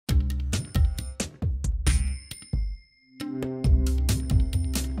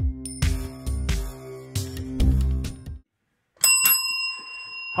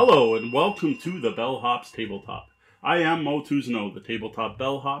Hello and welcome to the Bellhop's Tabletop. I am Mo Tuzno, the Tabletop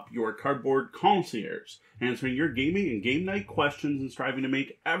Bellhop, your cardboard concierge, answering your gaming and game night questions and striving to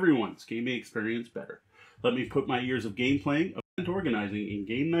make everyone's gaming experience better. Let me put my years of game playing, event organizing, and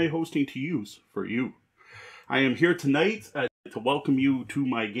game night hosting to use for you. I am here tonight to welcome you to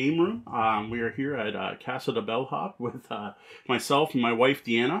my game room. We are here at Casa de Bellhop with myself and my wife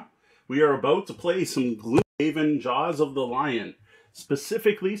Deanna. We are about to play some Gloomhaven Jaws of the Lion.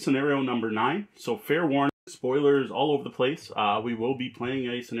 Specifically, scenario number 9. So fair warning, spoilers all over the place. We will be playing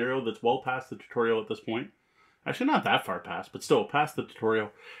a scenario that's well past the tutorial at this point. Actually, not that far past, but still past the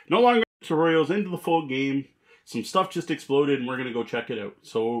tutorial. No longer tutorials, into the full game. Some stuff just exploded and we're going to go check it out.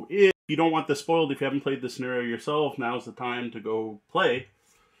 So if you don't want this spoiled, if you haven't played the scenario yourself, now's the time to go play.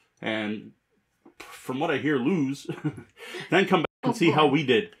 And from what I hear, lose. Then come back and see how we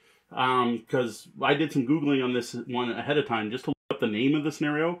did. Because I did some Googling on this one ahead of time just to look up the name of the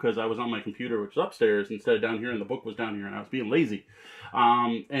scenario, because I was on my computer, which is upstairs, instead of down here, and the book was down here, and I was being lazy.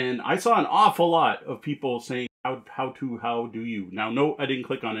 And I saw an awful lot of people saying, how do you? Now, no, I didn't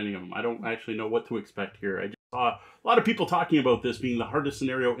click on any of them. I don't actually know what to expect here. I just saw a lot of people talking about this being the hardest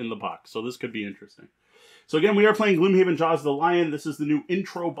scenario in the box, so this could be interesting. So again, we are playing Gloomhaven Jaws of the Lion. This is the new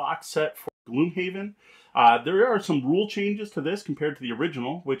intro box set for Gloomhaven. There are some rule changes to this compared to the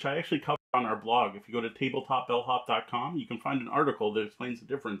original, which I actually covered on our blog. If you go to tabletopbellhop.com, you can find an article that explains the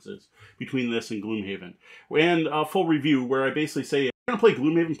differences between this and Gloomhaven. And a full review where I basically say, if you're going to play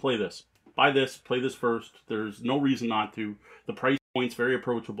Gloomhaven, play this. Buy this, play this first. There's no reason not to. The price point's very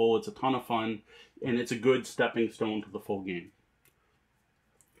approachable, it's a ton of fun, and it's a good stepping stone to the full game.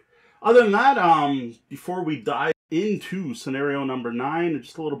 Other than that, before we dive into scenario number 9,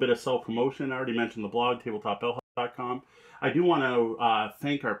 just a little bit of self-promotion. I already mentioned the blog, tabletopbellhop.com. I do want to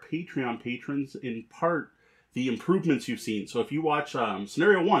thank our Patreon patrons, in part, the improvements you've seen. So if you watch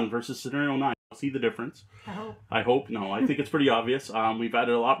scenario 1 versus scenario 9, you'll see the difference. I hope. No, I think it's pretty obvious. We've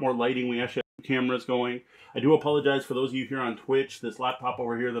added a lot more lighting. We actually have 2 cameras going. I do apologize for those of you here on Twitch. This laptop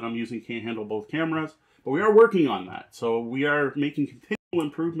over here that I'm using can't handle both cameras, but we are working on that. So we are making continual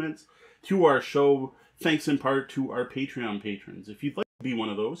improvements to our show, thanks in part to our Patreon patrons. If you'd like to be one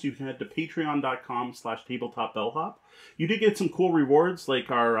of those, you can head to patreon.com/tabletopbellhop. You do get some cool rewards, like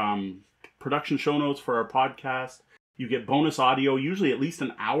our production show notes for our podcast. You get bonus audio, usually at least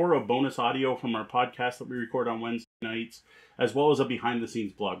an hour of bonus audio from our podcast that we record on Wednesday nights, as well as a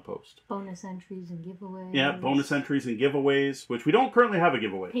behind-the-scenes blog post. Bonus entries and giveaways. Yeah, bonus entries and giveaways, which we don't currently have a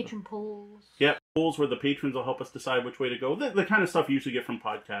giveaway. Patron polls. Yeah, polls where the patrons will help us decide which way to go. The kind of stuff you usually get from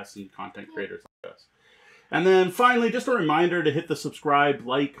podcasts and content creators like us. And then finally, just a reminder to hit the subscribe,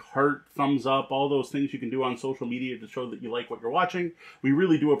 like, heart, thumbs up, all those things you can do on social media to show that you like what you're watching. We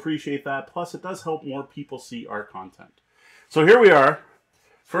really do appreciate that. Plus, it does help more people see our content. So here we are.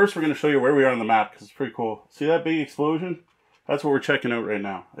 First, we're going to show you where we are on the map, because it's pretty cool. See that big explosion? That's what we're checking out right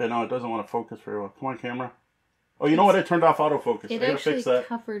now. And no, it doesn't want to focus very well. Come on, camera. Oh, you know what? I turned off autofocus. I gotta fix that. It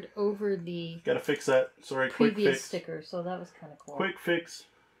actually covered over the Gotta fix that. Sorry, quick previous fix. sticker, so that was kind of cool. Quick fix.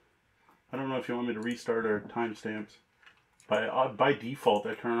 I don't know if you want me to restart our timestamps. By default,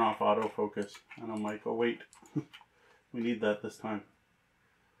 I turn off autofocus. And I'm like, oh wait, we need that this time.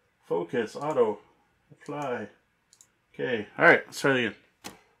 Focus, auto, apply. Okay, alright, let's try it again.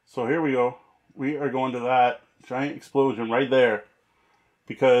 So here we go. We are going to that giant explosion right there.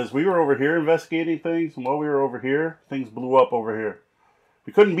 Because we were over here investigating things, and while we were over here, things blew up over here.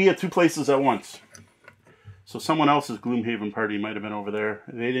 We couldn't be at 2 places at once. So someone else's Gloomhaven party might have been over there.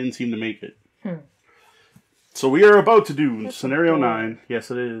 They didn't seem to make it. So we are about to do scenario 9. Yes,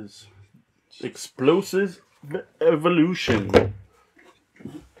 it is. Explosive Evolution.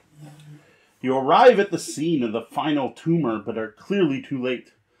 You arrive at the scene of the final tumor, but are clearly too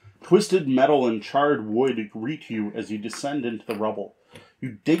late. Twisted metal and charred wood greet you as you descend into the rubble.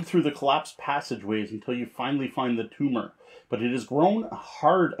 You dig through the collapsed passageways until you finally find the tumor, but it has grown a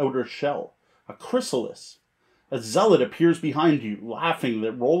hard outer shell, a chrysalis. A zealot appears behind you, laughing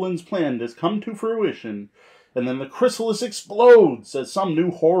that Roland's plan has come to fruition, and then the chrysalis explodes as some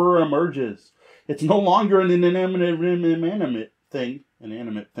new horror emerges. It's no longer an inanimate thing, I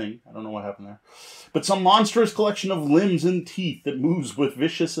don't know what happened there, but some monstrous collection of limbs and teeth that moves with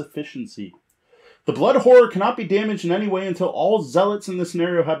vicious efficiency. The blood horror cannot be damaged in any way until all zealots in the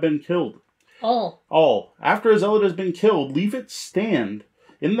scenario have been killed. All. After a zealot has been killed, leave it stand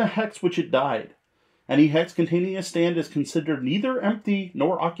in the hex which it died. Any hex containing a stand is considered neither empty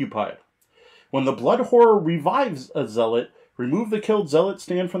nor occupied. When the blood horror revives a zealot, remove the killed zealot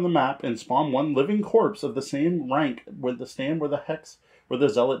stand from the map and spawn 1 living corpse of the same rank with the stand where the hex where the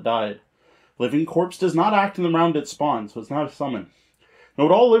zealot died. Living corpse does not act in the round it spawns, so it's not a summon.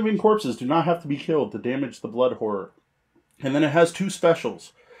 Note all living corpses do not have to be killed to damage the blood horror. And then it has 2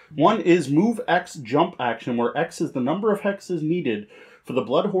 specials. One is Move X Jump action, where X is the number of hexes needed for the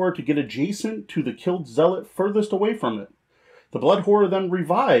blood horror to get adjacent to the killed zealot furthest away from it. The blood horror then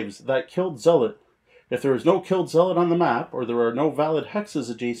revives that killed zealot. If there is no killed zealot on the map, or there are no valid hexes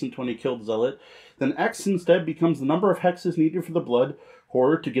adjacent to any killed zealot, then X instead becomes the number of hexes needed for the blood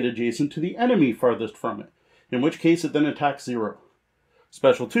horror to get adjacent to the enemy farthest from it, in which case it then attacks 0.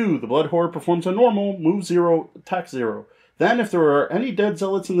 Special 2, the blood horror performs a normal, move 0, attack 0. Then, if there are any dead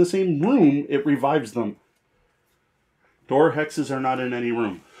zealots in the same room, it revives them. Door hexes are not in any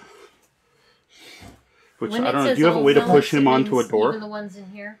room. Which, When I it don't know, says do you have a all way to zealots, push him it onto a means door? Even the ones in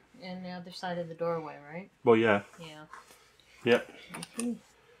here and the other side of the doorway, right? Well, yeah. Yeah. Yep. Okay.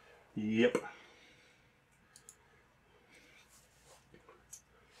 Yep.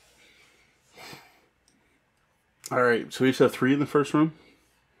 Alright, so we just have 3 in the first room?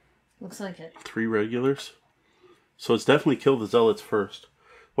 Looks like it. 3 regulars. So it's definitely kill the zealots first.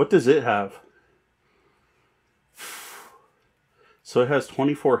 What does it have? So it has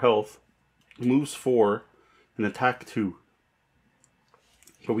 24 health, moves 4, and attack 2.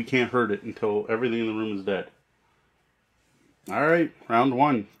 But we can't hurt it until everything in the room is dead. Alright, round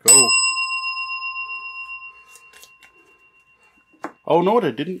 1. Go. Oh, no, what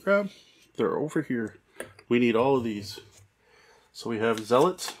I didn't grab? They're over here. We need all of these. So we have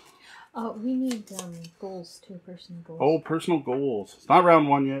zealots. Oh, we need goals too, personal goals. Oh, personal goals. It's not round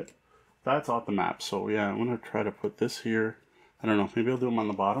 1 yet. That's off the map. So yeah, I'm going to try to put this here. I don't know. Maybe I'll do them on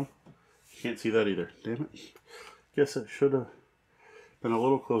the bottom. Can't see that either. Damn it. Guess I should have been a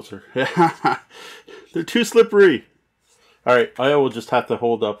little closer. They're too slippery. Alright, I will just have to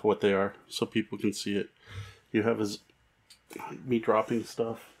hold up what they are so people can see it. You have me dropping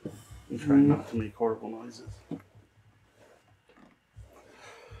stuff and trying not to make horrible noises.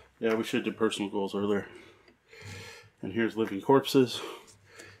 Yeah, we should do personal goals earlier. And here's living corpses.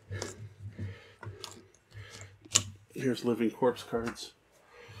 Here's living corpse cards.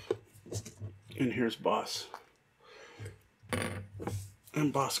 And here's boss.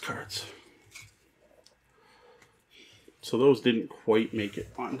 And boss cards. So those didn't quite make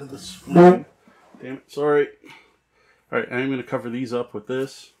it onto the screen. Damn it, sorry. Alright, I'm going to cover these up with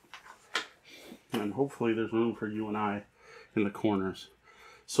this. And hopefully there's room for you and I in the corners.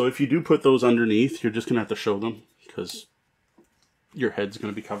 So if you do put those underneath, you're just going to have to show them, because your head's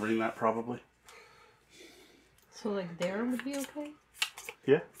going to be covering that probably. So like there would be okay?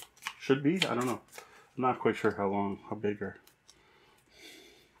 Yeah, should be. I don't know. I'm not quite sure how big or...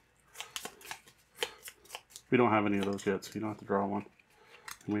 We don't have any of those yet, so you don't have to draw one.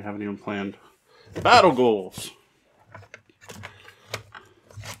 And we haven't even planned battle goals.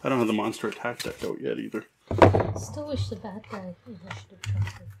 I don't have the monster attack deck out yet either. Still wish the bad guy initiative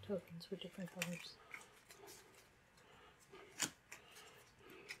tokens were different colors.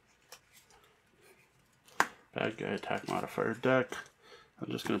 Bad guy attack modifier deck.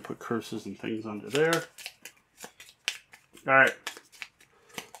 I'm just going to put curses and things under there. Alright.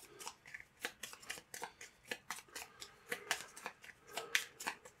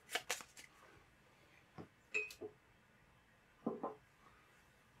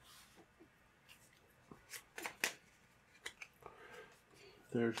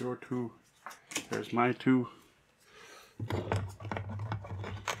 There's your 2. There's my 2. Do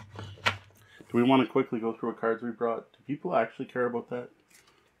we want to quickly go through what cards we brought? Do people actually care about that?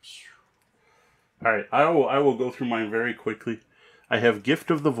 Alright, I will go through mine very quickly. I have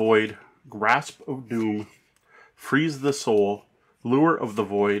Gift of the Void, Grasp of Doom, Freeze the Soul, Lure of the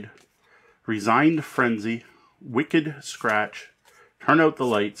Void, Resigned Frenzy, Wicked Scratch, Turn Out the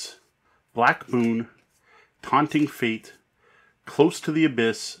Lights, Black Moon, Taunting Fate, Close to the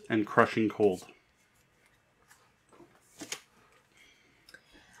Abyss, and Crushing Cold.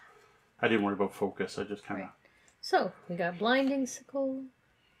 I didn't worry about focus, I just kind of... Right. So, we got Blinding Sickle,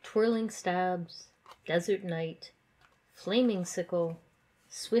 Twirling Stabs, Desert Night, Flaming Sickle,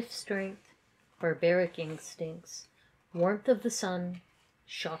 Swift Strength, Barbaric Instincts, Warmth of the Sun,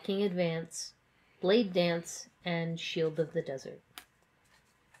 Shocking Advance, Blade Dance, and Shield of the Desert.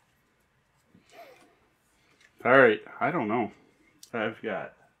 Alright, I don't know. I've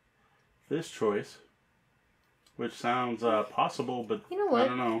got this choice, which sounds possible, but You know what? I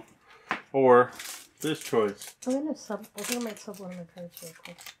don't know. Or this choice, I think I might sub one of my cards real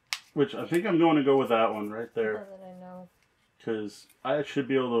quick. which I think I'm going to go with that one right Now there, that I know. because I should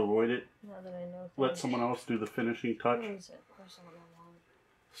be able to avoid it. Now that I know. Let someone else do the finishing touch. Where is it? Where's the one I want?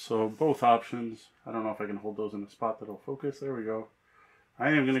 So both options. I don't know if I can hold those in a spot that'll focus. There we go. I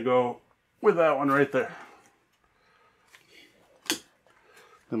am going to go with that one right there.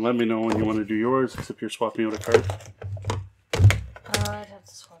 And let me know when you want to do yours, except you're swapping out a card. I'd have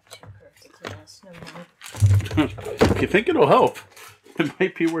to swap 2 cards. It's a mess. Never mind. If you think it'll help, it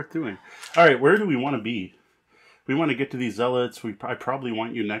might be worth doing. Alright, where do we want to be? We want to get to these zealots. I probably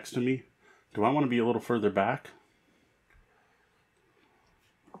want you next to me. Do I want to be a little further back?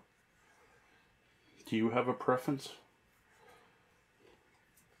 Do you have a preference?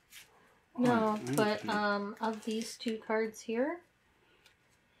 No, but of these 2 cards here,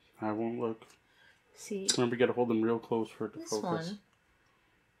 I won't look. see, Remember, you got to hold them real close for it to this focus. one,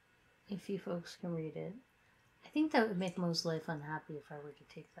 if you folks can read it, I think that would make Mo's life unhappy if I were to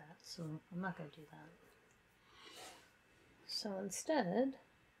take that, so I'm not going to do that. So instead,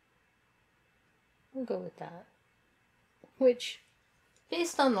 we'll go with that. Which,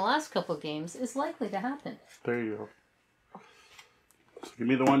 based on the last couple of games, is likely to happen. There you go. So give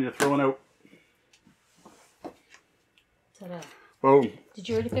me the one you're throwing out. Ta-da. Boom. Did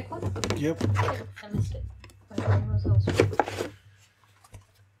you already pick one? Yep. I missed it. My brain was elsewhere.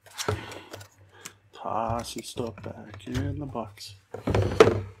 Toss and stuff back in the box.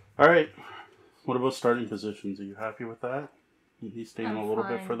 Alright. What about starting positions? Are you happy with that? He's staying a little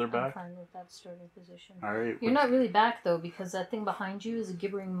bit further back? I'm fine with that starting position. Alright. You're not really back, though, because that thing behind you is a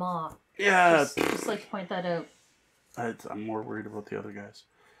gibbering maw. Yeah. Just like to point that out. I'm more worried about the other guys.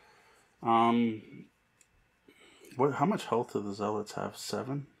 How much health do the zealots have?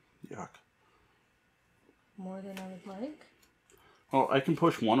 7? Yuck. More than I would like. Well, I can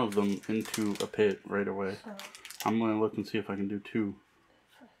push one of them into a pit right away. So, I'm going to look and see if I can do 2.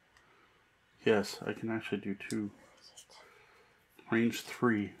 Yes, I can actually do 2. Range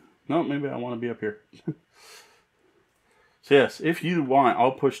 3. No, maybe I want to be up here. So yes, if you want,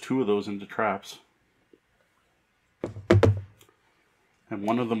 I'll push 2 of those into traps. And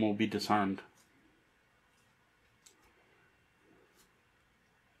one of them will be disarmed.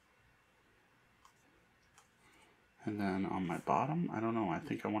 And then on my bottom, I don't know, I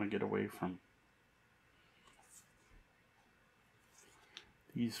think I want to get away from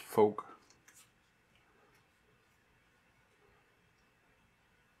these folk.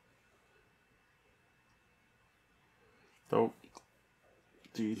 So,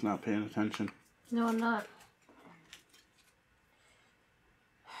 he's not paying attention. no, I'm not.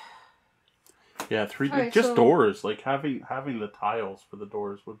 Yeah, 3 Alright, just so- doors. Like having the tiles for the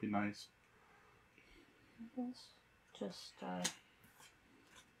doors would be nice. Just,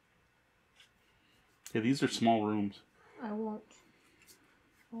 Yeah, these are small rooms. I won't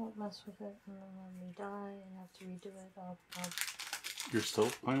mess with it, and then when we die and have to redo it, I'll You're still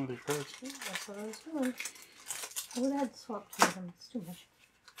playing with your cards? yeah, that's what I was doing. I would have had to swap 2 of them, it's too much.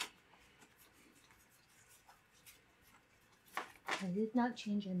 I did not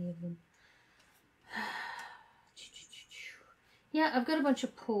change any of them. Yeah, I've got a bunch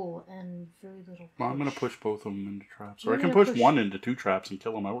of pull and very little push. Well, I'm going to push both of them into traps. Or You're I can gonna push push- one into 2 traps and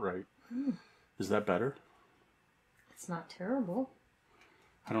kill them outright. Mm. Is that better? It's not terrible.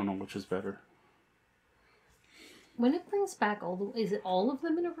 I don't know which is better. When it brings back is it all of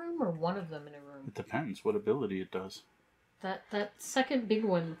them in a room or one of them in a room? It depends what ability it does. That second big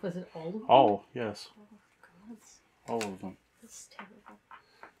one, was it all of them? All, yes. Oh, God. All of them. That's terrible.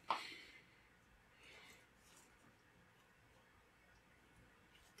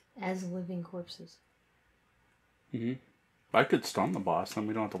 As living corpses. Mm-hmm. I could stun the boss, then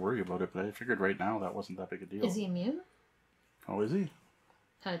we don't have to worry about it, but I figured right now that wasn't that big a deal. Is he immune? Oh, is he?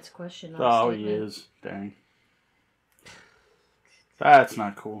 That's a question. Not Oh, a he statement. is. Dang. That's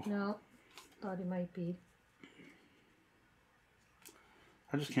not cool. No, thought he might be.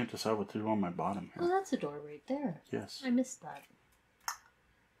 I just can't decide what to do on my bottom Oh, here. that's a door right there. Yes. I missed that.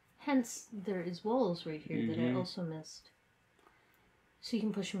 Hence, there is walls right here that I Mhm. also missed. So you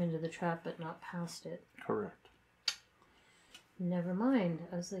can push him into the trap, but not past it. Correct. Never mind.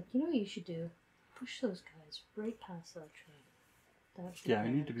 I was like, you know what you should do? Push those guys right past that trap. That'd be Yeah, I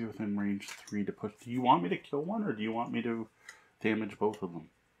need to bad. be within range 3 to push. Do you want me to kill one, or do you want me to damage both of them?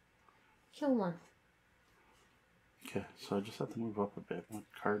 Kill one. Okay, so I just have to move up a bit. What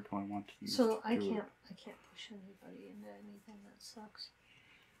card do I want to use? So to I do it? can't push anybody into anything. That sucks.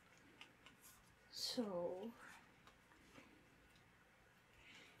 So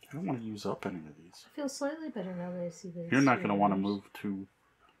I don't want to use up any of these. I feel slightly better now that I see this. You're not going to want to move to...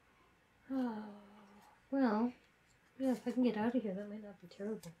 Oh, well, yeah. If I can get out of here, that might not be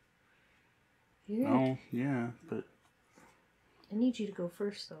terrible. Here. Oh, yeah, but... I need you to go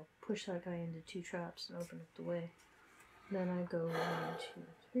first, though. Push that guy into 2 traps and open up the way. Then I go 1, 2,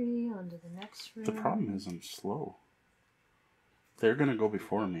 3 onto the next room. The problem is I'm slow. They're going to go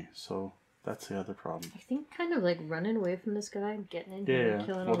before me, so... That's the other problem. I think kind of like running away from this guy, getting in here, and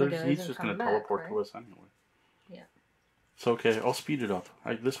killing all the guys, he's and just coming gonna back, teleport right? to us anyway. Yeah. It's okay. I'll speed it up.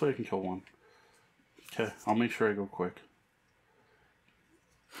 This way I can kill one. Okay, I'll make sure I go quick.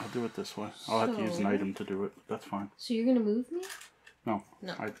 I'll do it this way. I'll have to use an item to do it. But that's fine. So you're gonna move me? No.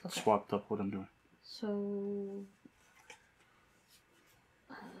 No. I swapped up what I'm doing. So.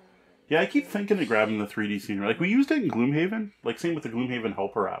 Yeah, I keep thinking of grabbing the 3D scenery. Like, we used it in Gloomhaven. Like, same with the Gloomhaven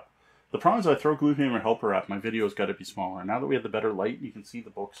Helper app. The problem is I throw Gloomhaven Helper app, my video's got to be smaller. Now that we have the better light, you can see the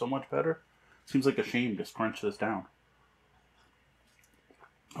book so much better. Seems like a shame to crunch this down.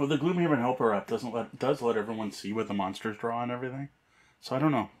 Oh, the Gloomhaven Helper app does let everyone see what the monsters draw and everything. So I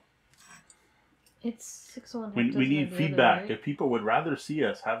don't know. It's 6-1. We need feedback. If people would rather see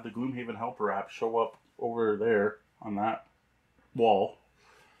us have the Gloomhaven Helper app show up over there on that wall,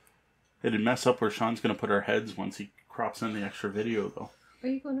 it'd mess up where Sean's going to put our heads once he crops in the extra video, though. Are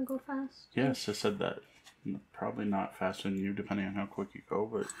you going to go fast? Yes, I said that. Probably not faster than you, depending on how quick you go,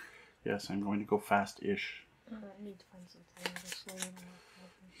 but yes, I'm going to go fast-ish. I need to find something to slow him down.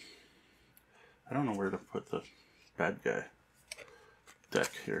 I don't know where to put the bad guy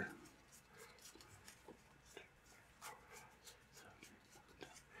deck here.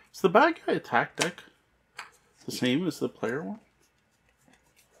 Is the bad guy attack deck the same as the player one?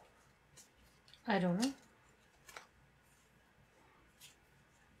 I don't know.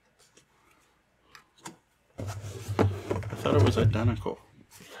 I thought it was identical.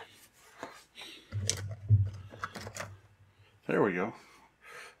 There we go.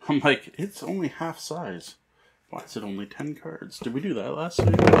 I'm like, it's only half size. Why is it only 10 cards? Did we do that last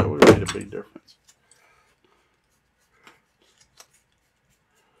week? That would have made a big difference.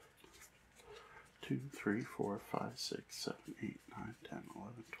 Two, 3, 4, 5, 6, 7, 8, 9, 10,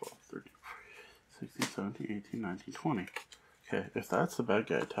 11, 12, 13, 16, 17, 18, 19, 20. Okay, if that's the bad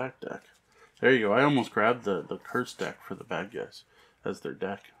guy attack deck. There you go. I almost grabbed the curse deck for the bad guys as their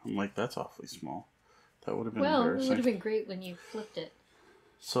deck. I'm like, that's awfully small. That would have been embarrassing. Well, it would have been great when you flipped it.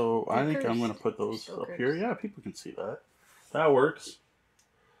 So I think I'm going to put those up here. Yeah, people can see that. That works.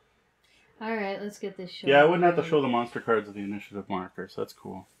 Alright, let's get this show. Yeah, I wouldn't have to show the monster cards of the initiative markers. That's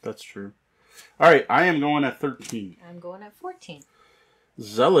cool. That's true. Alright, I am going at 13. I'm going at 14.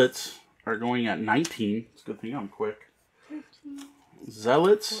 Zealots are going at 19. It's a good thing I'm quick. 13.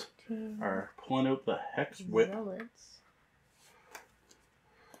 Zealots 14. are pulling out the Hex Whip. Zealots.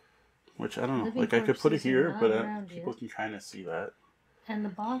 Which, I don't know. Living Like, I could put it corpses are here, not but around people you. can kind of see that. And the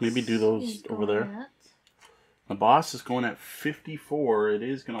boss Maybe do those is over going there. at... The boss is going at 54. It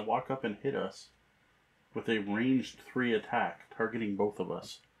is going to walk up and hit us with a ranged 3 attack, targeting both of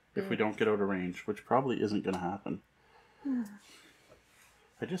us if we don't get out of range, which probably isn't going to happen.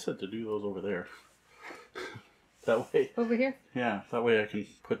 I just had to do those over there. That way. Over here? Yeah, that way I can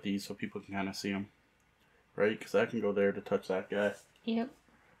put these so people can kind of see them. Right? Because I can go there to touch that guy. Yep.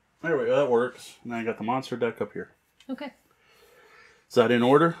 There we go. That works. And then I got the monster deck up here. Okay. Is that in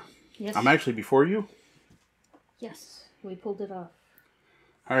order? Yes. I'm actually before you. Yes. We pulled it off.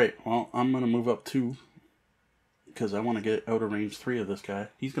 Alright, well, I'm going to move up 2. Because I want to get out of range 3 of this guy.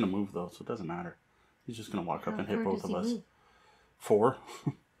 He's going to move, though, so it doesn't matter. He's just going to walk up and hit both of us. Move? 4.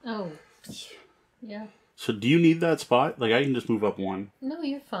 Oh. Yeah. So do you need that spot? Like, I can just move up 1. No,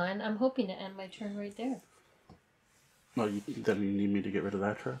 you're fine. I'm hoping to end my turn right there. Well, then you need me to get rid of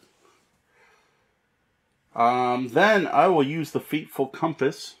that trap. Then I will use the Fateful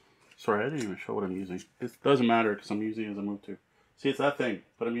Compass. Sorry, I didn't even show what I'm using. It doesn't matter because I'm using it as a move 2. See, it's that thing,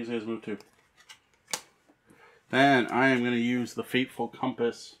 but I'm using it as move 2. Then I am going to use the Fateful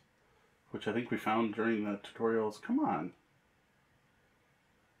Compass, which I think we found during the tutorials. Come on.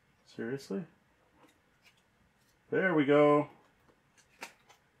 Seriously? There we go.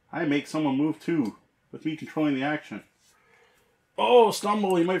 I make someone move 2 with me controlling the action. Oh,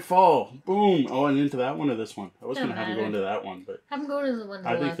 stumble, he might fall. Boom. Oh, and into that one or this one? I was going to have him go into that one, but I'm going to the one to the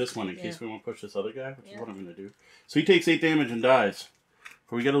I think left. this one in case we want to push this other guy, which is what I'm going to do. So he takes 8 damage and dies.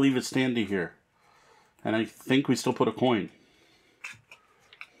 But we got to leave it standing here. And I think we still put a coin.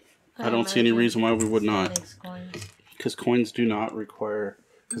 I don't see any reason why we would not. Because coins do not require...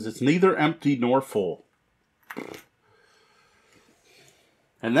 Because it's neither empty nor full.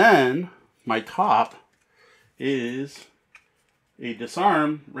 And then, my top is a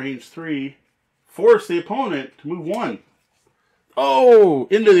disarm, range 3, force the opponent to move 1. Oh!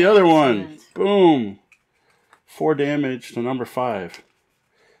 Into the other one! Boom! 4 damage to number 5.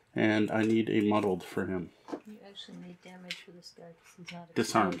 And I need a muddled for him. You actually need damage for this guy because he's not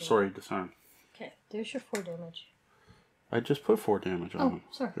Disarm, sorry, disarm. Okay, there's your 4 damage. I just put 4 damage on him.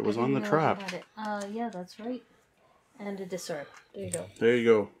 Sorry. It was on the trap. Yeah, that's right. And a disarm. There you go. There you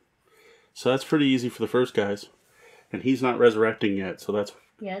go. So that's pretty easy for the first guys. And he's not resurrecting yet, so that's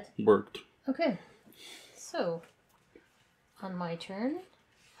worked. Okay. So, on my turn,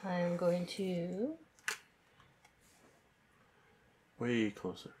 I'm going to... Way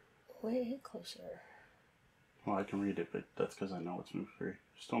closer. Way closer. Well, I can read it, but that's because I know it's move 3.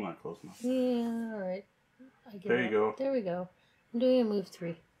 Still not close enough. Yeah, alright. There you go. There we go. I'm doing a move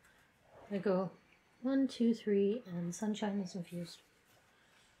 3. I go 1, 2, 3, and Sunshine is infused.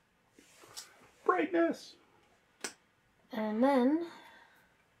 Brightness! And then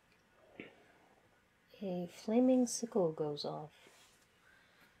a flaming sickle goes off.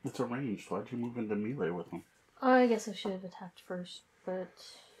 It's a ranged. Why'd you move into melee with him? Oh, I guess I should have attacked first, but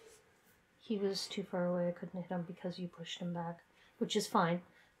he was too far away. I couldn't hit him because you pushed him back, which is fine.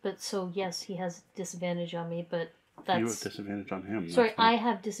 But so, yes, he has disadvantage on me, but that's... You have disadvantage on him. Sorry, I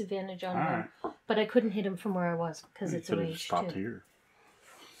have disadvantage on him, but I couldn't hit him from where I was because it's a range, just stopped here.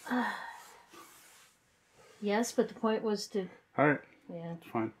 Yes, but the point was to... Alright. Yeah. It's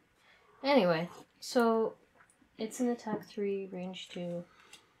fine. Anyway, so it's an attack 3, range 2.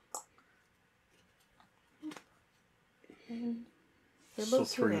 And they're both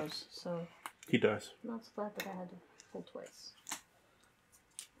So 3. zeros, so... He dies. Not so bad that I had to roll twice.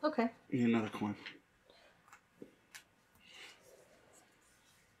 Okay. Need another coin.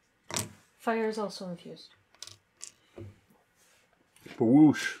 Fire is also infused.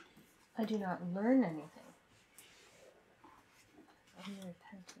 Whoosh. I do not learn anything. I'm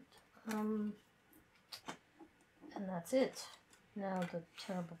repentant. And that's it. Now the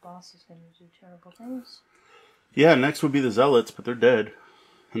terrible boss is going to do terrible things. Yeah, next would be the Zealots, but they're dead.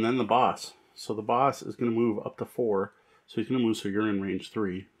 And then the boss. So the boss is going to move up to 4. So he's going to move, so you're in range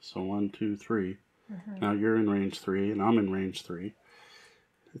 3. So 1, 2, 3. Now you're in range 3, and I'm in range 3.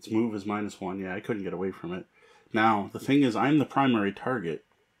 Its move is -1. Yeah, I couldn't get away from it. Now, the thing is, I'm the primary target.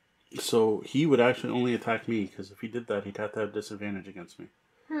 So he would actually only attack me, because if he did that, he'd have to have disadvantage against me.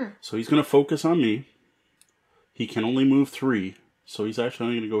 So he's going to focus on me. He can only move 3. So he's actually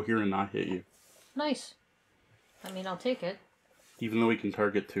only going to go here and not hit you. Nice. I mean, I'll take it. Even though he can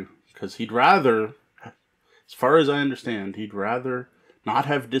target 2. Because he'd rather, as far as I understand, he'd rather not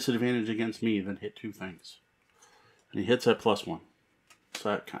have disadvantage against me than hit 2 things. And he hits at +1. So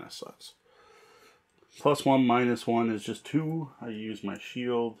that kind of sucks. +1, -1 is just 2. I use my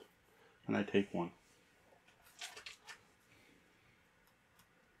shield, and I take 1.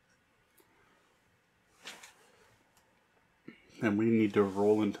 And we need to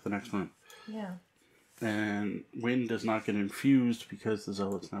roll into the next room. Yeah. And wind does not get infused because the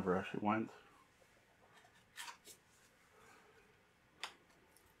Zealots never actually went.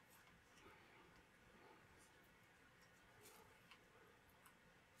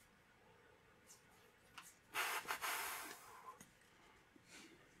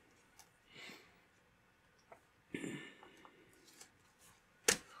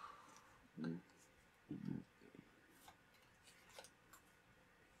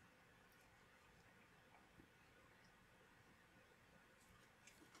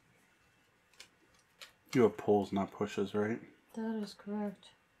 You have pulls, not pushes, right? That is correct.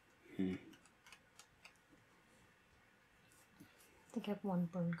 I think I have 1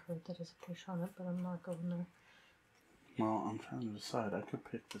 burn card that has a push on it, but I'm not going there. Well, I'm trying to decide. I could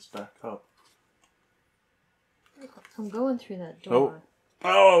pick this back up. I'm going through that door.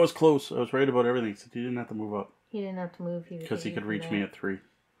 Oh, I was close. I was right about everything, except he didn't have to move up. He didn't have to move. Because he could reach me at 3.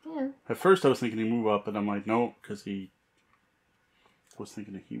 Yeah. At first I was thinking he'd move up, but I'm like, no, because I was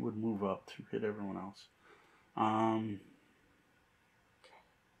thinking that he would move up to hit everyone else.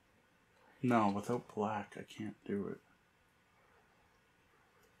 No, without black, I can't do it.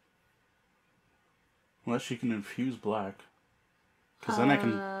 Unless you can infuse black. Because then I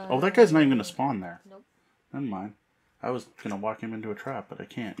can... Oh, that guy's not even going to spawn there. Nope. Never mind. I was going to walk him into a trap, but I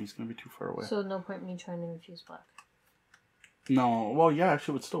can't. He's going to be too far away. So no point in me trying to infuse black. No, well, yeah,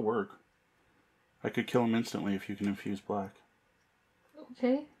 actually it would still work. I could kill him instantly if you can infuse black.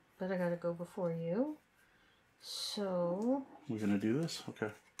 Okay, but I gotta go before you. So... We're going to do this?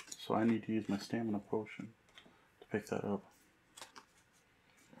 Okay. So I need to use my stamina potion to pick that up.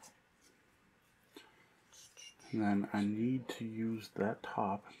 And then I need to use that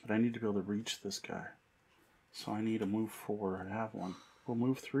top, but I need to be able to reach this guy. So I need a move 4. I have one. Well,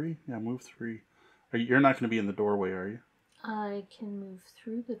 move 3? Yeah, move 3. You're not going to be in the doorway, are you? I can move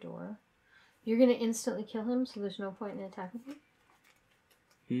through the door. You're going to instantly kill him, so there's no point in attacking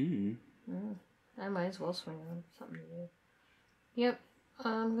him? I might as well swing on something to do. Yep,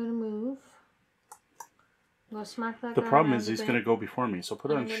 I'm going to move. I'm going to smack that guy. The problem is he's going to go before me, so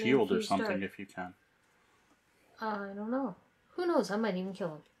put on shield or something if you can. I don't know. Who knows? I might even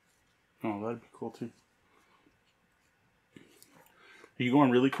kill him. Oh, that'd be cool too. Are you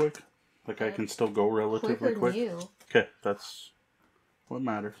going really quick? Like I can still go relatively Quicker quick? than you. Okay, that's what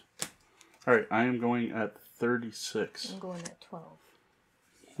matters. Alright, I am going at 36. I'm going at 12.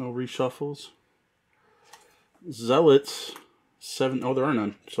 No reshuffles. Zealots, 7. Oh, there are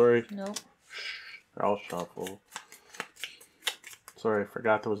none. Sorry. Nope. I'll shuffle. Sorry, I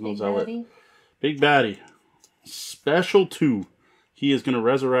forgot there was no Big zealot. baddie. Big baddie. Special 2. He is going to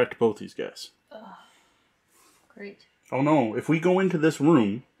resurrect both these guys. Great. Oh no, if we go into this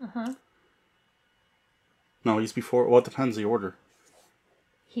room... Uh-huh. No, he's before... Well, it depends the order.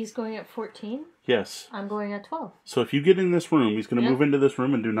 He's going at 14? Yes. I'm going at 12. So if you get in this room, he's going to move into this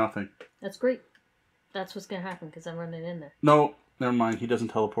room and do nothing. That's great. That's what's going to happen because I'm running in there. No, never mind. He doesn't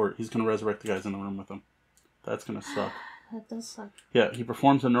teleport. He's going to resurrect the guys in the room with him. That's going to suck. That does suck. Yeah, he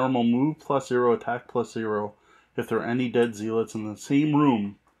performs a normal move +0, attack +0. If there are any dead zealots in the same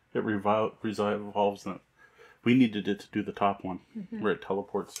room, it revolves them. We needed it to do the top one, where it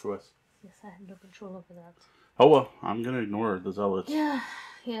teleports to us. Yes, I had no control over that. Oh well, I'm going to ignore the zealots. Yeah.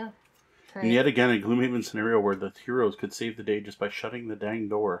 Try And yet again, a Gloomhaven scenario where the heroes could save the day just by shutting the dang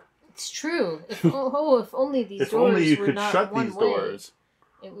door. It's true. If only these if doors only you were could not shut one these way, doors.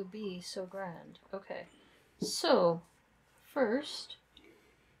 it would be so grand. Okay. So, first,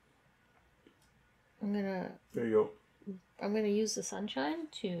 There you I'm gonna use the sunshine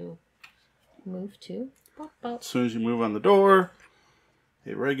to move to. Bop, go. bop. As soon as you move on the door,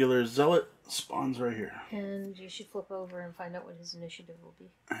 a regular zealot spawns right here. And you should flip over and find out what his initiative will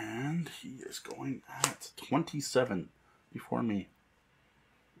be. And he is going at 27 before me.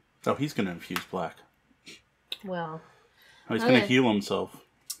 Oh, he's going to infuse black. Well. Oh, he's going to heal himself.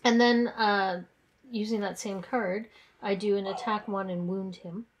 And then, using that same card, I do an attack 1 and wound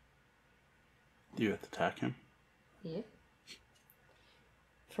him. Do you have to attack him? Yep.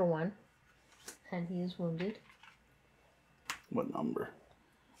 For 1. And he is wounded. What number?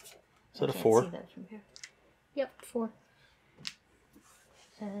 Is I that a can't 4? See that from here. Yep, 4.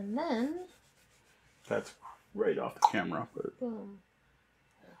 And then... That's right off the camera, but... Boom.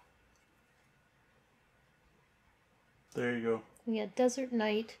 There you go. We got Desert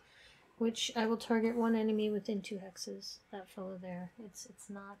Knight, which I will target one enemy within 2 hexes. That fellow there. It's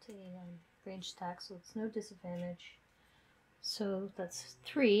not a ranged attack, so it's no disadvantage. So that's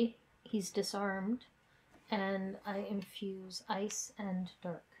 3. He's disarmed. And I infuse Ice and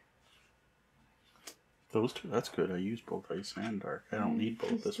Dark. Those two, that's good. I use both Ice and Dark. I don't need both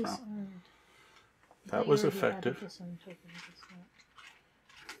He's this round. disarmed. That But was you already effective. added disarm token, it's not.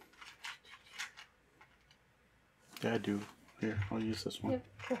 Yeah, I do. Here, I'll use this one. Yep,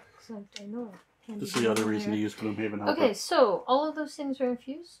 cool. 'Cause I know. This is the other reason to use Gloomhaven Helper. Okay, so all of those things are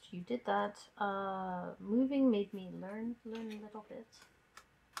infused. You did that. Moving made me learn a little bit.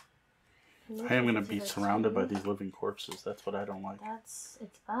 I am going to be surrounded by these living corpses. That's what I don't like. It's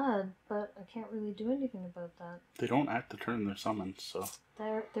bad, but I can't really do anything about that. They don't act to turn their summons, so...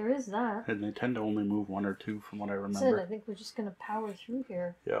 There is that. And they tend to only move 1 or 2 from what I That's remember. it. I think we're just gonna power through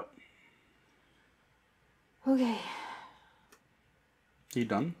here. Yep. Okay. You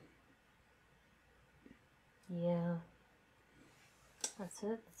done? Yeah. That's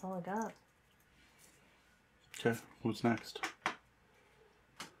it. That's all I got. Okay, who's next?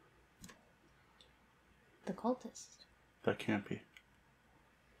 The cultist. That can't be.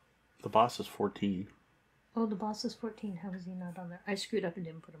 The boss is 14. Oh, the boss is 14. How is he not on there? I screwed up and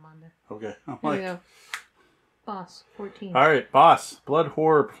didn't put him on there. Okay. I'm There we like... go. Boss, 14. Alright, boss. Blood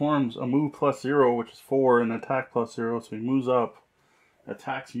Horror performs a move +0, which is 4, and attack +0, so he moves up,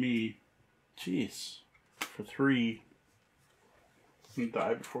 attacks me. Jeez. For 3. And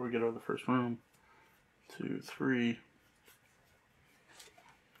die before we get out of the first room. 2, 3.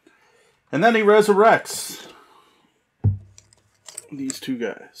 And then he resurrects these 2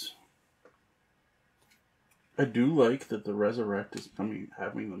 guys. I do like that the resurrect is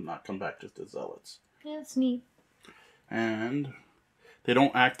having them not come back just as zealots. Yeah, it's neat. And they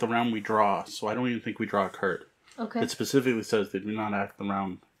don't act the round we draw, so I don't even think we draw a card. Okay. It specifically says they do not act the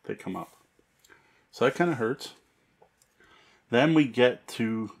round they come up. So that kind of hurts. Then we get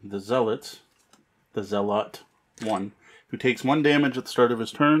to the zealots, the zealot 1, who takes 1 damage at the start of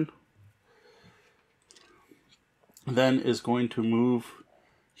his turn. Then is going to move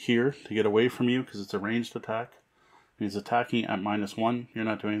here to get away from you because it's a ranged attack. And he's attacking at -1. You're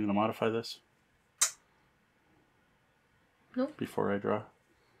not doing anything to modify this? Nope. Before I draw.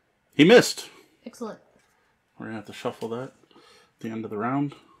 He missed! Excellent. We're going to have to shuffle that at the end of the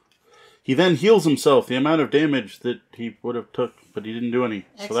round. He then heals himself the amount of damage that he would have took, but he didn't do any.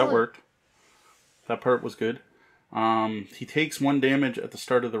 Excellent. So that worked. That part was good. He takes 1 damage at the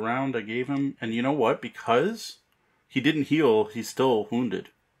start of the round I gave him. And you know what? Because he didn't heal, he's still wounded.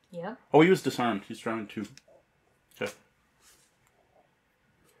 Yeah. Oh, he was disarmed. He's round 2. Okay.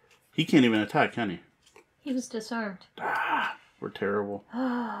 He can't even attack, can he? He was disarmed. Ah, we're terrible.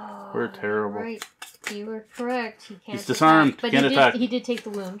 Oh, We're terrible. Right. You were correct. He can't He's disarmed. But Can't attack. He did take the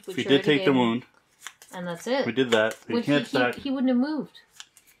wound. Which He did take the wound. And that's it. We did that. He can't attack. He wouldn't have moved.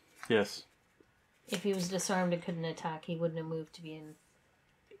 Yes. If he was disarmed and couldn't attack, he wouldn't have moved to be in.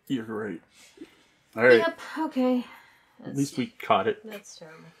 You're right. All right. Yep. Okay. At least we caught it. That's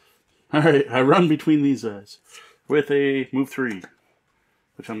terrible. All right. I run between these guys with a move 3,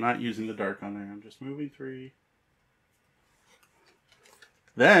 which I'm not using the dark on there. I'm just moving 3.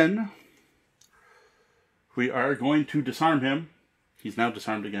 Then we are going to disarm him. He's now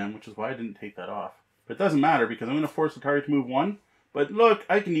disarmed again, which is why I didn't take that off. But it doesn't matter because I'm going to force the target to move 1. But look,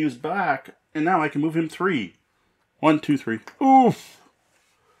 I can use back, and now I can move him 3. 1, 2, 3. Oof!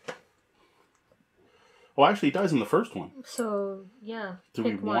 Well, actually, he dies in the first one. So, yeah. Do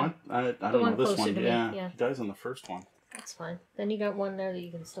we want? I don't know. This one, yeah. He dies in the first one. That's fine. Then you got one there that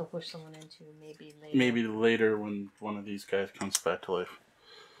you can still push someone into, maybe later. Maybe later when one of these guys comes back to life.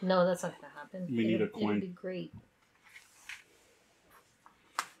 No, that's not going to happen. We need a coin. It'd be great.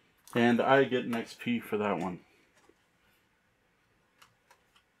 And I get an XP for that one.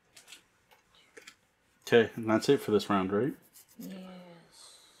 Okay, and that's it for this round, right? Yes.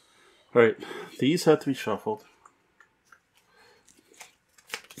 Alright, these have to be shuffled.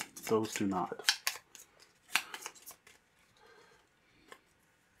 Those do not.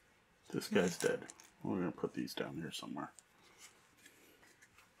 This guy's dead. We're going to put these down here somewhere.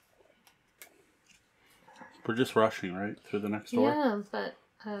 We're just rushing, right? Through the next door? Yeah, but,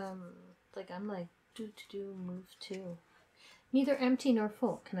 like, I'm like, move 2. Neither empty nor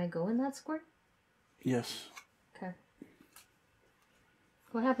full. Can I go in that square? Yes. Okay.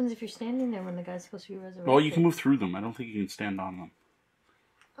 What happens if you're standing there when the guy's supposed to be resurrected? Well, you can move through them. I don't think you can stand on them.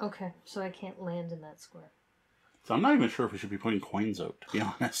 Okay, so I can't land in that square. So I'm not even sure if we should be putting coins out, to be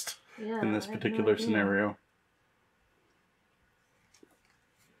honest, in this particular scenario.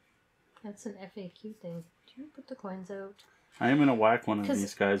 That's an FAQ thing. Do you put the coins out? I am going to whack one of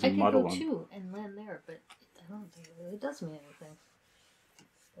these guys and muddle them. I could go 2 and land there, but I don't think it really does me anything.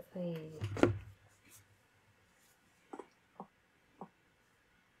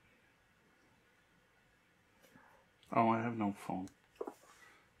 Oh, I have no phone.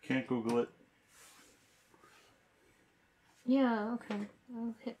 Can't Google it. Yeah, okay.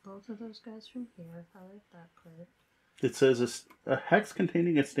 I'll hit both of those guys from here. I like that part. It says a hex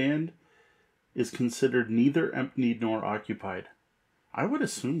containing a stand is considered neither empty nor occupied. I would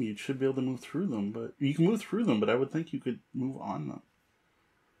assume you should be able to move through them, but you can move through them, but I would think you could move on them.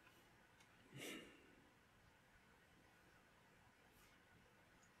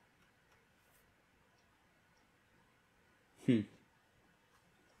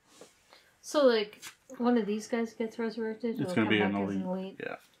 So, like, one of these guys gets resurrected? It's going to be an elite.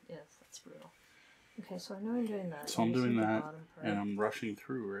 Yeah. Yes, that's brutal. Okay, so I know I'm doing that. So I'm doing that, and I'm rushing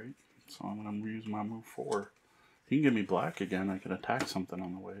through, right? So I'm going to use my move 4. If you can give me black again, I could attack something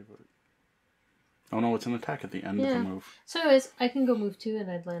on the way, but... Oh no, it's an attack at the end of the move. So anyways, I can go move 2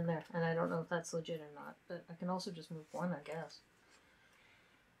 and I'd land there. And I don't know if that's legit or not, but I can also just move 1, I guess.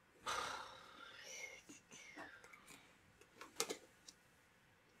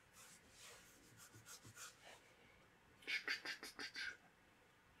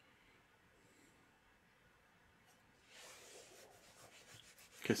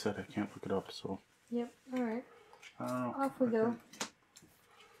 Like I said, I can't look it up, so... Yep, alright. I don't know. Off we go.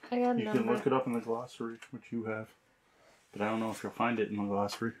 I got You can look it up in the glossary, which you have. But I don't know if you'll find it in the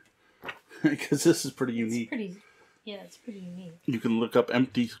glossary. Because this is pretty unique. It's pretty unique. You can look up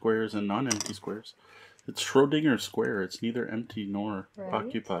empty squares and non-empty squares. It's Schrodinger's square. It's neither empty nor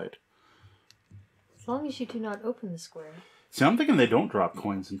occupied. As long as you do not open the square. See, I'm thinking they don't drop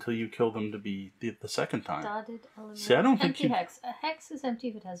coins until you kill them to be the second time. Dotted element. See, I don't think empty hex. A hex is empty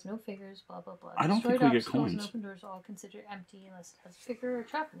if it has no figures, blah, blah, blah. I don't think we get coins. And open doors are all considered empty unless it has a figure or a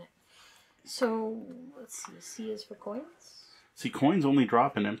trap in it. So, let's see. C is for coins? See, coins only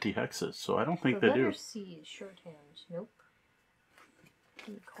drop in empty hexes, so I don't think they do. The letter C is shorthand. Nope.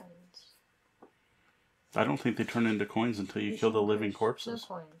 Coins. I don't think they turn into coins until you kill the living corpses.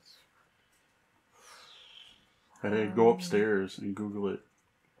 No coins. I'd go upstairs and Google it.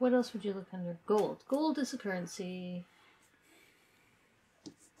 What else would you look under? Gold. Gold is a currency.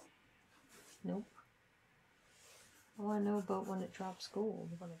 Nope. Oh, I know about when it drops gold,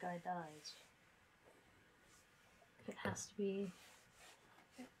 when a guy dies. It has to be...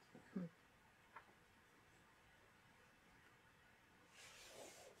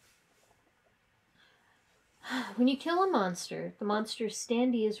 When you kill a monster, the monster's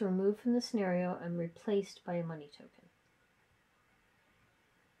standee is removed from the scenario and replaced by a money token.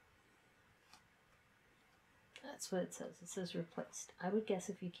 That's what it says. It says replaced. I would guess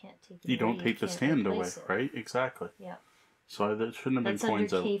if you can't take it you away, don't take the stand away, right? Exactly. Yeah. So that shouldn't have That's been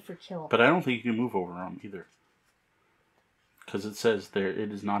coins under out. K for kill. But I don't think you can move over them either. Because it says there,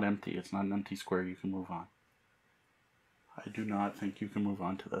 it is not empty. It's not an empty square you can move on. I do not think you can move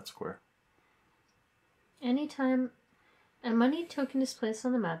on to that square. Anytime a money token is placed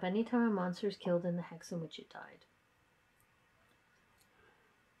on the map, anytime a monster is killed in the hex in which it died.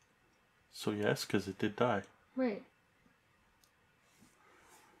 So yes, because it did die. Right.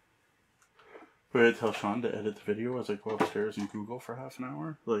 But I tell Sean to edit the video as I go upstairs and Google for half an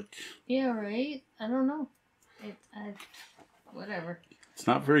hour. Like. Yeah, right. I don't know. Whatever. It's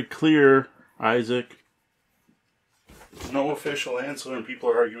not very clear, Isaac. No official answer, and people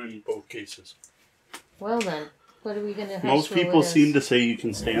are arguing in both cases. Well then, what are we going to? Most people seem to say you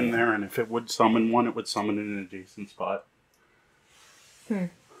can stand there, and if it would summon one, it would summon in an adjacent spot.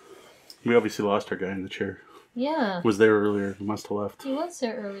 We obviously lost our guy in the chair. Yeah. Was there earlier. He must have left. He was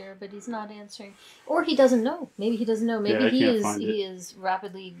there earlier, but he's not answering. Or he doesn't know. Maybe he doesn't know. Maybe he is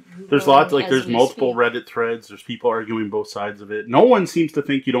rapidly Googling. There's lots, like there's multiple Reddit threads. There's people arguing both sides of it. No one seems to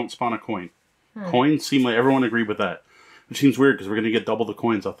think you don't spawn a coin. Coins seem like everyone agreed with that. Which seems weird because we're going to get double the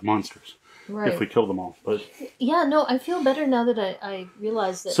coins off the monsters. Right. If we kill them all. But yeah, no, I feel better now that I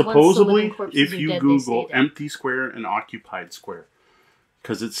realize that supposedly, once the living if you dead, Google empty square and occupied square,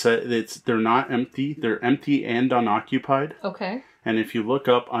 because they're not empty, they're empty and unoccupied. Okay. And if you look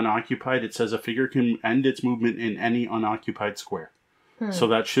up unoccupied, it says a figure can end its movement in any unoccupied square. So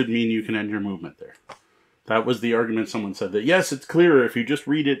that should mean you can end your movement there. That was the argument someone said. That yes, it's clearer if you just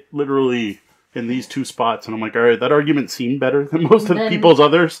read it literally in these two spots. And I'm like, all right, that argument seemed better than most of people's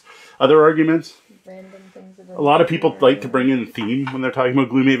other arguments. Random things A lot of people like to bring in theme when they're talking about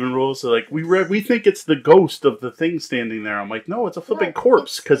Gloomhaven rules. They're like, we think it's the ghost of the thing standing there. I'm like, no, it's a flipping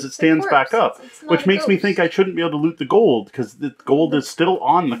corpse because it stands back up. Which makes me think I shouldn't be able to loot the gold because the gold is still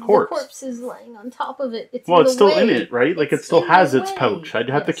on the corpse. The corpse is lying on top of it. It's still in it, right? Like it still has its pouch. I'd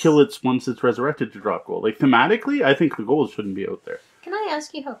have to kill it once it's resurrected to drop gold. Like thematically, I think the gold shouldn't be out there. Can I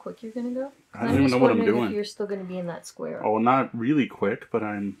ask you how quick you're going to go? I don't even know what I'm doing. If you're still going to be in that square. Oh, not really quick, but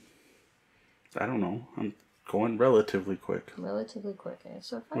I don't know. I'm going relatively quick. Relatively quick, eh?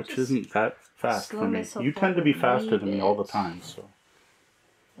 So if which isn't that fast for me. You tend to be faster than me all the time, so.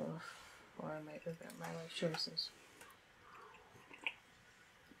 Or I might regret my life choices.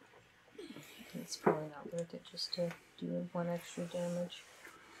 It's probably not worth it just to do one extra damage.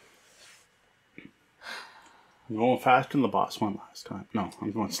 I'm going faster than the boss went last time. No,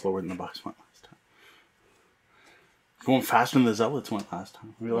 I'm going slower than the boss went last time. I'm going faster than the zealots went last time.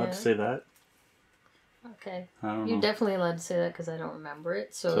 Are we allowed to say that? Okay. You're definitely allowed to say that because I don't remember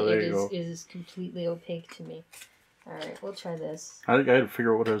it. So it is completely opaque to me. Alright, we'll try this. I had to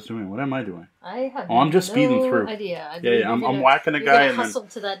figure out what I was doing. What am I doing? I have I'm just speeding through. Idea. I'm whacking a guy and then...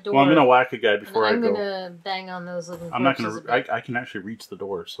 to that door. Well, I'm going to whack a guy before I go. I'm going to bang on those living I'm not going to... I can actually reach the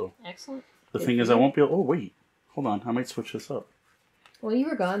door, so... Excellent. The thing is, I won't be able... Oh, wait. Hold on. I might switch this up. Well, you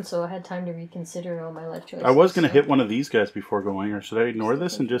were gone, so I had time to reconsider all my life choices. I was going to hit one of these guys before going, or should I ignore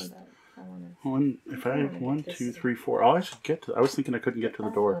this and just... One, 2, 3, 4. Oh, I should get to... I was thinking I couldn't get to the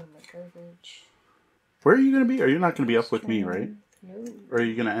door. Where are you going to be? Are you not going to be up with me, right? No. Or are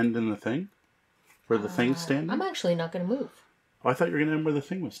you going to end in the thing? Where the thing's standing? I'm actually not going to move. Oh, I thought you were going to end where the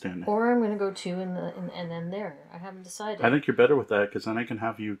thing was standing. Or I'm going to go 2 and then there. I haven't decided. I think you're better with that, because then I can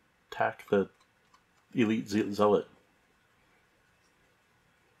have you attack the elite zealot.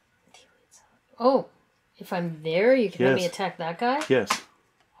 Oh, if I'm there, you can let me attack that guy? Yes.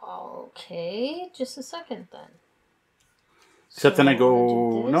 Okay, just a second then. Except then I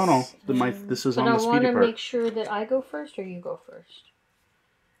go... No. This is on the speedy part. But I want to make sure that I go first or you go first.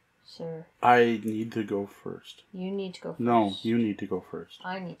 Sir. I need to go first. You need to go first. No, you need to go first.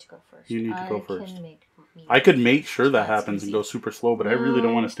 I need to go first. You need to go first. I could make sure that happens and go super slow, but I really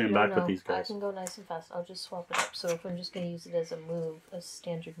don't want to stand back with these guys. I can go nice and fast. I'll just swap it up. So if I'm just going to use it as a move, a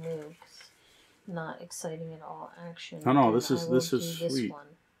standard move, not exciting at all action. No, this is sweet.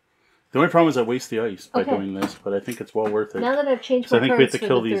 The only problem is I waste the ice by doing this, but I think it's well worth it. Now that I've changed my cards, I think we have to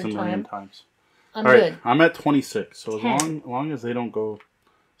kill these a million times. I'm good. I'm at 26, so as long as they don't go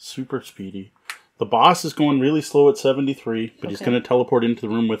super speedy. The boss is going really slow at 73, but he's going to teleport into the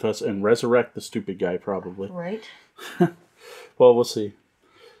room with us and resurrect the stupid guy, probably. Right. Well, we'll see.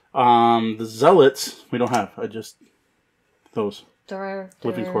 The zealots, we don't have. Those.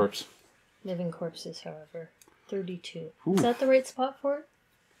 Living corpse. Living corpses, however. 32. Ooh. Is that the right spot for it?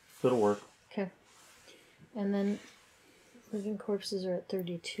 It'll work. Okay. And then living corpses are at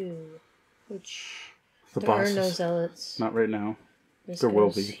 32, which The there are no bosses. zealots. Not right now. This There will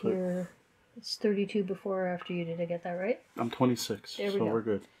goes be. But here. It's 32 before or after you. Did I get that right? I'm 26, There we so go. we're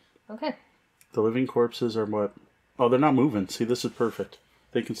good. Okay. The living corpses are what? Oh, they're not moving. See, this is perfect.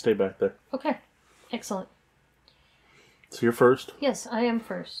 They can stay back there. Okay. Excellent. So you're first. Yes, I am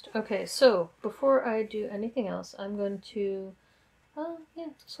first. Okay, so before I do anything else, I'm going to... yeah,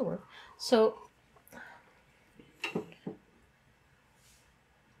 this will work. So,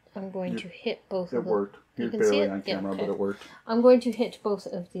 I'm going to hit both It of them. worked. You You're can see barely it? on Yeah, camera, okay. but it worked. I'm going to hit both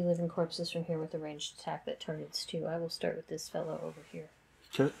of the living corpses from here with a ranged attack that targets 2. I will start with this fellow over here.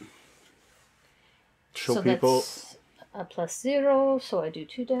 Okay. Show So people. that's a +0, so I do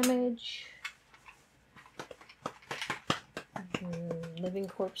 2 damage. Living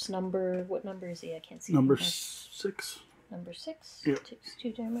corpse number, what number is he? I can't see. Number him. 6. Number 6 Yep. takes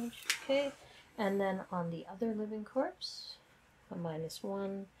 2 damage. Okay. And then on the other living corpse, a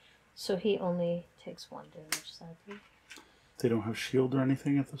 -1. So he only takes 1 damage, sadly. They don't have shield or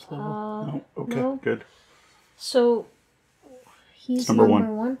anything at this level? No? Okay, no. good. So he's Number number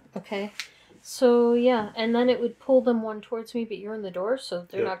one. 1. Okay. So yeah, and then it would pull them one towards me, but you're in the door, so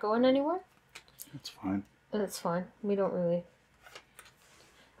they're Yep. not going anywhere. That's fine. That's fine. We don't really...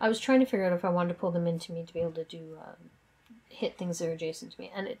 I was trying to figure out if I wanted to pull them into me to be able to do hit things that are adjacent to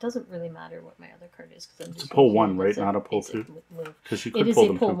me, and it doesn't really matter what my other card is because I'm It's just a pull using 1, it right? as Not a pull basic 2? move. Because you It could is pull a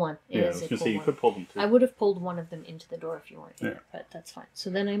them pull too. 1. It Yeah, I is was a going to pull say, you 1. could pull them too. I would have pulled one of them into the door if you weren't here, Yeah. but that's fine.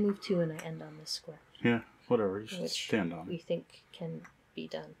 So then I move 2 and I end on this square, Yeah, whatever. You should which stand on we it. think can be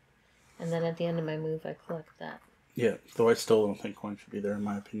done. And then at the end of my move, I collect that. Yeah, though I still don't think coin should be there in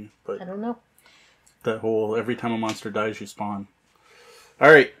my opinion. I But don't know. that whole every time a monster dies, you spawn.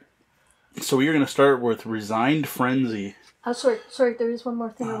 Alright. So we are going to start with Resigned Frenzy. Oh, sorry. There is one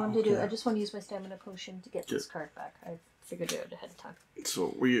more thing I wanted to do. okay. I just want to use my stamina potion to get this card back. I figured it out ahead of time.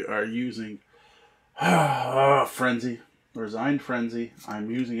 So we are using Frenzy. Resigned Frenzy.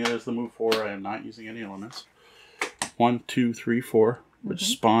 I'm using it as the move 4. I am not using any elements. 1, 2, 3, 4, which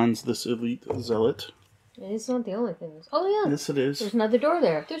spawns this elite zealot. It's not the only thing. Oh, yeah. Yes, it is. There's another door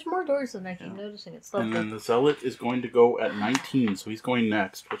there. There's more doors than I keep noticing. It's lovely. And then the zealot is going to go at 19, so he's going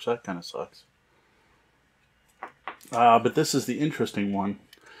next, which that kind of sucks. But this is the interesting one.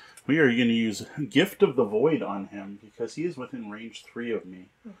 We are going to use Gift of the Void on him because he is within range 3 of me.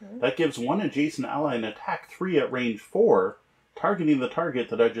 That gives one adjacent ally an attack 3 at range 4, targeting the target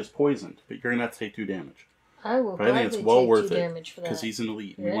that I just poisoned. But you're going to have to take 2 damage. I will But I think it's gladly well take worth 2 it damage for that. because he's an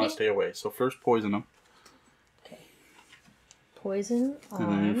elite and You we want ready? to stay away. So first poison him, Okay. Poison on...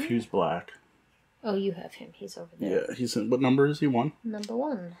 and then infuse black. Oh, you have him. He's over there. Yeah, he's in, what number is he? 1? Number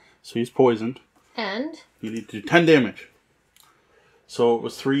 1. So he's poisoned. And... You need to do 10 damage. So it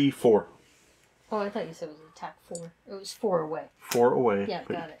was 3, 4. Oh, I thought you said it was attack 4. It was 4 away. 4 away. Yeah,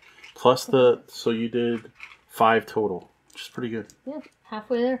 got it. Plus the, so you did 5 total, which is pretty good. Yeah,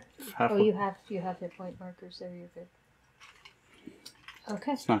 halfway there. Halfway. Oh, you have hit point markers there. You're good.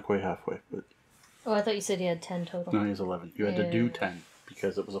 Okay. It's not quite halfway, but Oh, I thought you said he had 10 total. no, he's 11. You had to do 10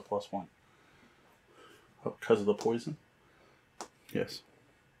 because it was a +1. Oh, because of the poison? Yes.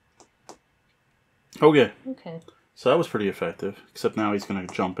 Okay. Okay. So that was pretty effective, except now he's going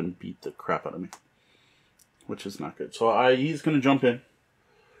to jump and beat the crap out of me, which is not good. So he's going to jump in.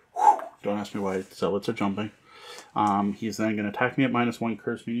 Whew. Don't ask me why zealots are jumping. He's then going to attack me at -1,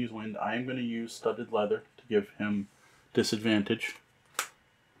 curse me, and use wind. I am going to use studded leather to give him disadvantage.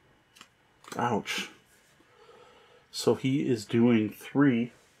 Ouch. So he is doing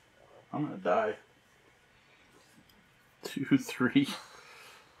 3. I'm going to die. 2, 3.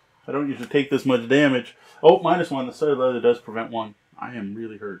 I don't usually take this much damage. Oh, -1. The studded leather does prevent 1. I am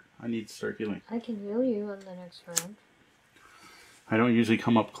really hurt. I need to start healing. I can heal you on the next round. I don't usually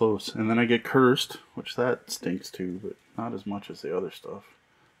come up close. And then I get cursed, which that stinks too, but not as much as the other stuff.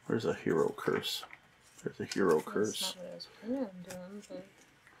 Where's a hero curse? There's a hero curse. That's not what I was planning on doing, but...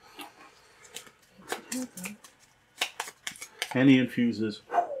 it could happen. And he infuses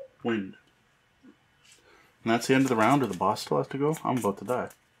wind. And that's the end of the round, or the boss still has to go? I'm about to die.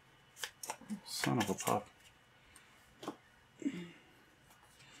 Son of a pup.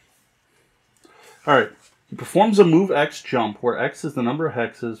 Alright. He performs a move X jump, where X is the number of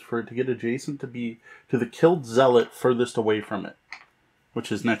hexes for it to get adjacent to the killed zealot furthest away from it,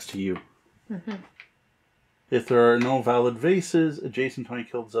 which is next to you. If there are no valid vases adjacent to any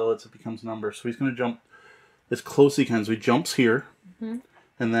killed zealots, it becomes number. So he's going to jump as close as he can. So he jumps here, and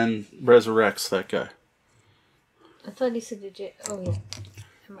then resurrects that guy. I thought he said oh, yeah.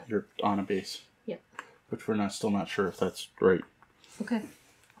 You're on a base. Yep. Which we're still not sure if that's right. Okay.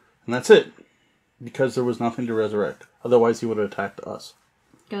 And that's it. Because there was nothing to resurrect. Otherwise, he would have attacked us.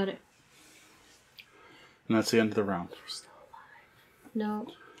 Got it. And that's the end of the round. They're still alive. No,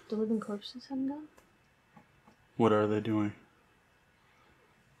 the living corpses haven't gone. What are they doing?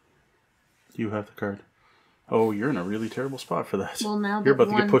 You have the card. Oh, you're in a really terrible spot for that. Well, now you're that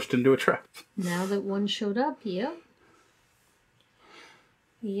about to get pushed into a trap. Now that one showed up, yep.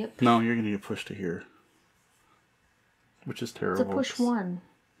 Yep. No, you're going to get pushed to here. Which is terrible. It's a push 1.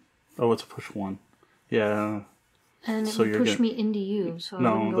 Oh, it's a push 1. Yeah. And it would push me into you, so I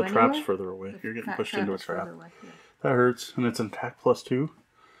wouldn't go the trap's anywhere? further away. You're getting pushed into a trap. Yeah. That hurts. And it's an attack +2.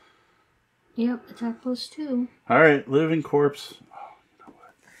 Yep, attack +2. Alright, living corpse. Oh, you know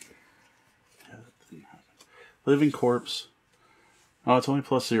what? Yeah, that didn't happen. Living corpse. Oh, it's only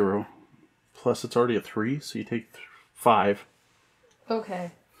 +0. Plus, it's already a 3, so you take 5.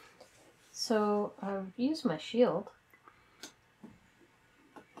 Okay. So, I've used my shield.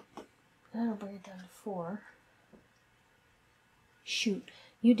 That'll bring it down to 4. Shoot.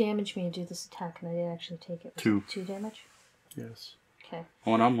 You damaged me to do this attack, and I didn't actually take it. 2. 2 damage? Yes. Okay.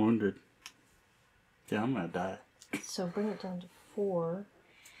 Oh, and I'm wounded. Yeah, I'm gonna die. So, bring it down to 4.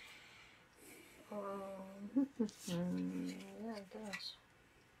 Yeah, I guess.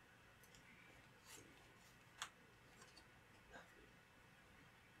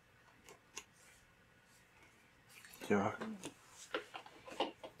 Yeah.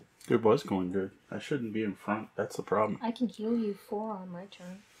 It was going good. I shouldn't be in front. That's the problem. I can heal you 4 on my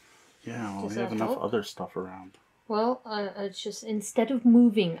turn. Yeah, well, Does we have that enough help? other stuff around. Well, it's just, instead of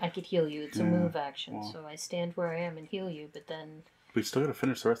moving, I could heal you. It's a Yeah, move action. well. So I stand where I am and heal you, but then... We still gotta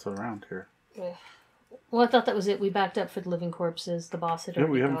finish the rest of the round here. Well, I thought that was it. We backed up for the living corpses. The boss had Yeah,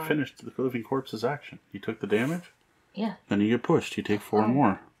 already we haven't gone. finished the living corpse's action. You took the damage, Yeah. then you get pushed. You take 4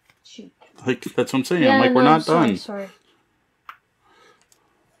 more. Shoot. Like, that's what I'm saying. Yeah, I'm like, we're no, not sorry, done. Sorry.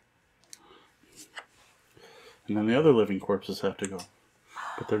 And then the other living corpses have to go.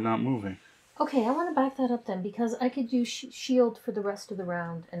 But they're not moving. Okay, I want to back that up then, because I could use shield for the rest of the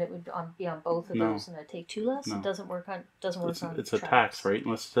round, and it would be on both of No. those, and I'd take 2 less. No. It doesn't work on It's traps. attacks, right?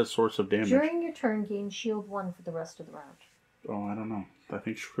 Unless it says source of damage. During your turn, gain shield 1 for the rest of the round. Oh, I don't know. I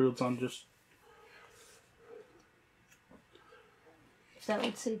think shield's on just... If that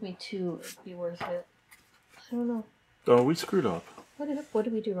would save me 2, it'd be worth it. I don't know. Oh, we screwed up. What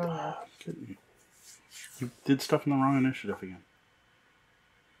did we do wrong now? Kidding me. You did stuff in the wrong initiative again.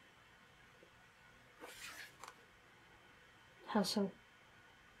 How so?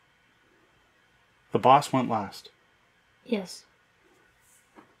 The boss went last. Yes.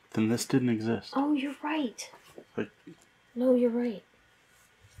 Then this didn't exist. Oh, you're right. Like, No, you're right.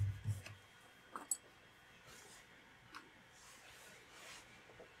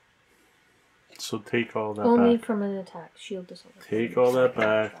 so take all that Only back. from an attack. Shield doesn't work. Take all that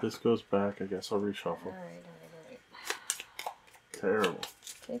back. This goes back. I guess I'll reshuffle. Alright. Terrible.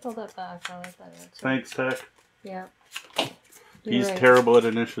 Take all that back. I like that answer. Thanks, Tech. Yeah. He's right. terrible at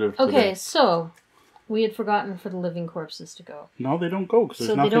initiative Okay, today. so we had forgotten for the living corpses to go. No, they don't go because there's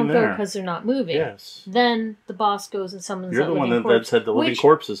So they nothing don't there. go because they're not moving. Yes. Then the boss goes and summons You're that the one living that corpse, said the living which-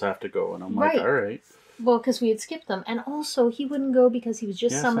 corpses have to go, and I'm like, Right. all right. Well, because we had skipped them, and also he wouldn't go because he was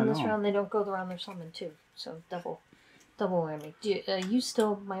just Yes, summoned I this know. round. They don't go the round they're summoned too, so double whammy. You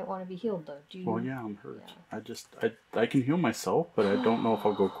still might want to be healed though. Do you? Well, yeah, I'm hurt. Yeah. I can heal myself, but I don't know if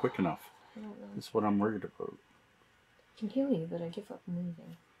I'll go quick enough. I don't know. That's what I'm worried about. I can heal you, but I give up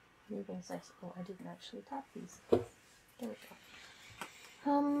moving. Moving's nice. Oh, I didn't actually tap these. There we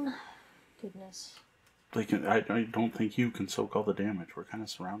go. Goodness. Like, I don't think you can soak all the damage. We're kind of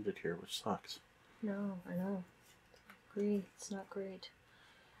surrounded here, which sucks. No, I know. Agree. It's not great.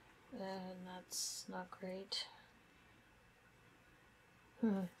 And that's not great.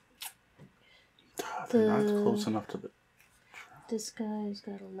 They're not close enough to the... This guy's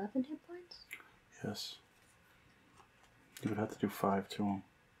got 11 hit points? Yes. You would have to do 5 to him.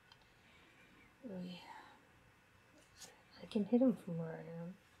 I can hit him from where I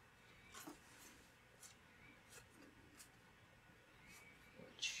am.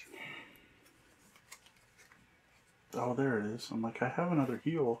 Oh, there it is. I'm like, I have another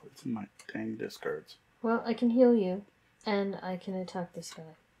heal. It's in my dang discards. Well, I can heal you, and I can attack this guy.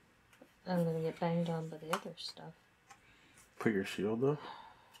 I'm gonna get banged on by the other stuff. Put your shield up.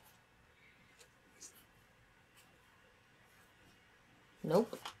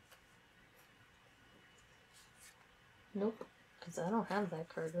 Nope. Nope. Because I don't have that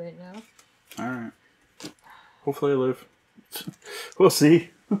card right now. Alright. Hopefully I live. We'll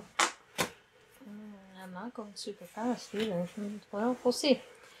see. I'm not going super fast either. Well, we'll see.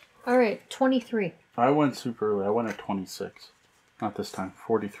 Alright, 23. I went super early. I went at 26. Not this time.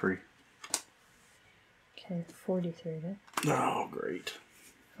 43. Okay, 43 then. Oh, great.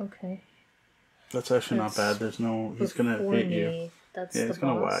 Okay. That's actually not bad. There's no... He's going to hit you. That's Yeah, the he's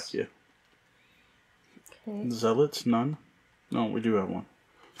going to boss. whack you. Okay. Zealots, none? No, we do have one.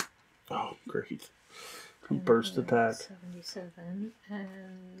 Oh, great. A burst attack. 77.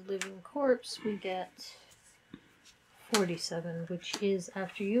 And Living Corpse, we get 47, which is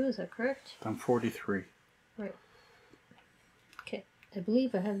after you, is that correct? I'm 43. Right. Okay. I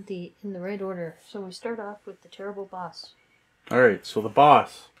believe I have the in the right order. So we start off with the terrible boss. Alright, so the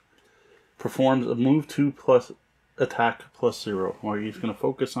boss performs a move 2 plus attack plus 0. Or he's going to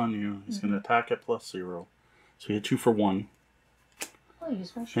focus on you. He's going to attack at plus 0. So he hits you for 1. Oh,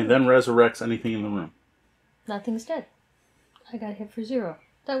 use my shield. And then resurrects anything in the room. Nothing's dead. I got hit for 0.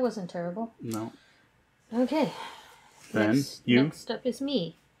 That wasn't terrible. No. Okay. Then you. Next up is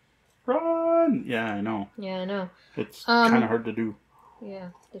me. Run! Yeah, I know. Yeah, I know. It's kind of hard to do. Yeah,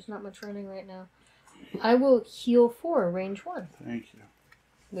 there's not much running right now. I will heal 4, range 1. Thank you.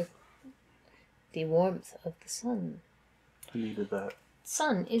 With the warmth of the sun. I needed that.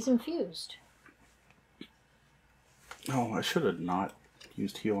 Sun is infused. Oh, I should have not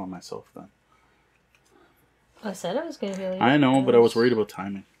used heal on myself then. I said I was going to heal you. I know, but I was worried about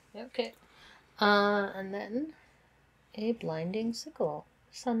timing. Okay. And then a blinding sickle.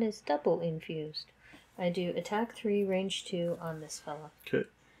 Sun is double infused. I do attack 3, range 2 on this fella. Okay.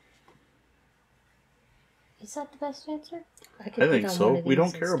 Is that the best answer? I think so. We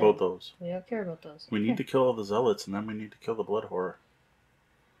don't care about those. We don't care about those. We need to kill all the zealots, and then we need to kill the blood horror.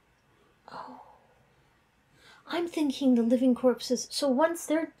 Oh. I'm thinking the living corpses. So once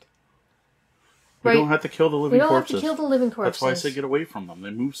they're... We don't have to kill the living corpses. We don't have to kill the living corpses. That's why I say get away from them. They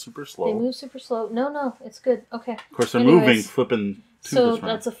move super slow. They move super slow. No, it's good. Okay. Of course, they're moving, flipping to so this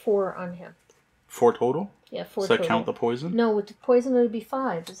round. that's a 4 on him. 4 total? Yeah, 4 Does total. that count the poison? No, with the poison it would be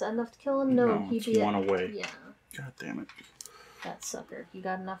 5. Is that enough to kill him? No, it's 1 away. Yeah. God damn it. That sucker. You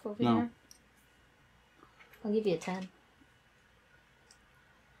got enough over No. there? I'll give you a 10.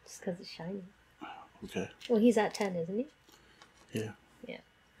 Just because it's shiny. Okay. Well, he's at 10, isn't he? Yeah. Yeah.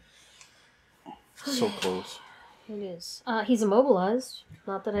 So close. It is. He's immobilized.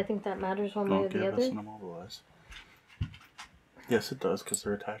 Not that I think that matters one way or the Give other. us an immobilize. Yes, it does, because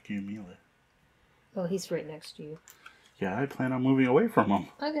they're attacking you melee. Oh, he's right next to you. Yeah, I plan on moving away from him.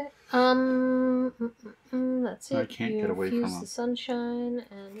 Okay. That's it. I can't get away from infuse him. the sunshine,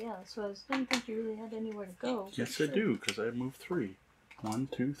 and yeah, so I didn't think you really had anywhere to go. Yes, I do, because I moved 3. 1,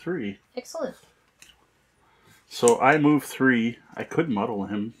 2, 3. Excellent. So I moved 3. I could muddle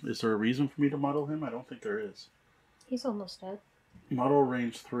him. Is there a reason for me to muddle him? I don't think there is. He's almost dead. Muddle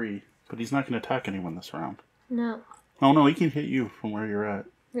range 3, but he's not going to attack anyone this round. No. Oh no, he can hit you from where you're at.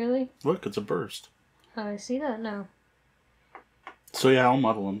 Really? Look, it's a burst. I see that now. So yeah, I'll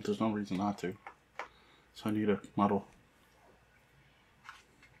muddle him. There's no reason not to. So I need a muddle.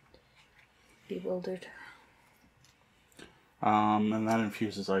 Bewildered. And that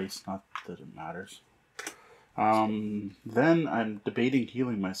infuses ice. Not that it matters. Then I'm debating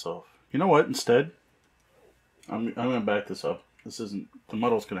healing myself. You know what? Instead, I'm going to back this up. This isn't... The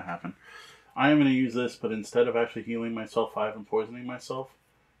muddle's going to happen. I am going to use this, but instead of actually healing myself 5 and poisoning myself,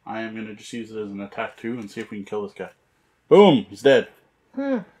 I am going to just use it as an attack 2 and see if we can kill this guy. Boom! He's dead.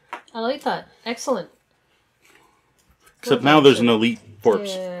 I like that. Excellent. Except now there's an elite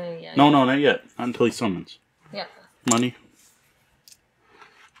corpse. Yeah, No, not yet. Not until he summons. Yeah. Money.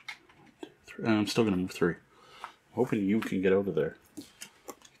 And I'm still going to move 3. Hoping you can get out of there.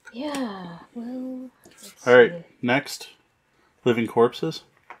 Yeah, well... Alright, next. Living corpses.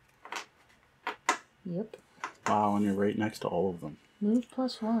 Yep. Wow, and you're right next to all of them. Move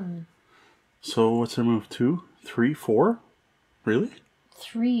 +1. So what's their move? 2, 3, 4? Really?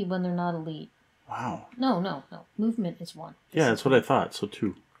 3 when they're not elite. Wow. No. Movement is 1. Yeah, that's what I thought. So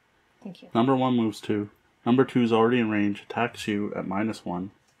 2. Thank you. Number 1 moves 2. Number 2 is already in range. Attacks you at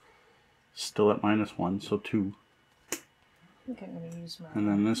 -1. Still at -1, so 2. I think I'm going to use my... And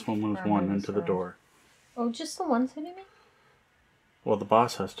then this one moves 1 into the door. Oh, just the one's hitting me? Well, the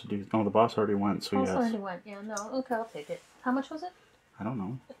boss has to do... No, the boss already went, so Boss yes. already went. Yeah, no. Okay, I'll take it. How much was it? I don't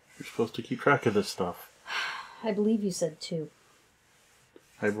know. You're supposed to keep track of this stuff. I believe you said 2.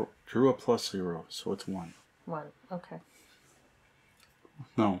 I drew a +0, so it's 1. 1. Okay.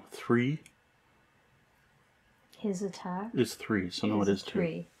 No, 3 His attack is 3, so no, it is 2.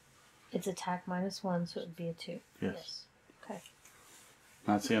 3. It's attack -1, so it would be a 2. Yes. Okay.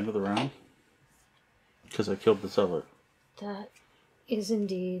 That's the end of the round? Because I killed the zealot. That is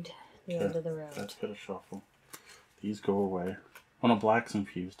indeed the end of the round. Let's get a shuffle. These go away. Oh no, black's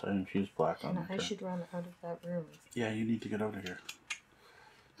infused. I infused black on And I the turn. should run out of that room. Yeah, you need to get out of here.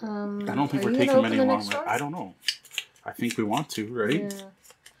 I don't think we're taking many long rests. I don't know. I think we want to, right? Yeah.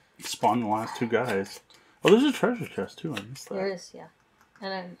 Spawn the last two guys. Oh, there's a treasure chest too. I missed that. There is, yeah.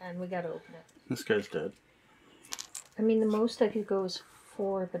 And we gotta open it. This guy's dead. I mean, the most I could go is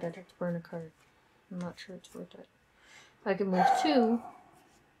 4, but I'd have to burn a card. I'm not sure it's worth it. I could move 2.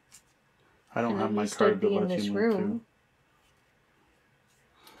 I don't have my card to let you move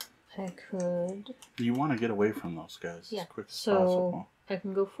 2. I could. You want to get away from those guys as quick as possible. I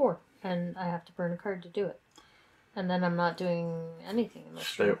can go 4, and I have to burn a card to do it. And then I'm not doing anything unless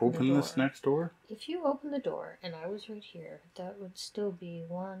Should I open this next door? If you open the door and I was right here, that would still be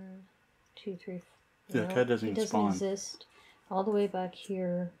 1, 2, 3, 4. Yeah, the cat doesn't spawn. Exist. All the way back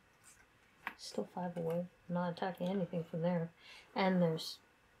here. Still 5 away. I'm not attacking anything from there. And there's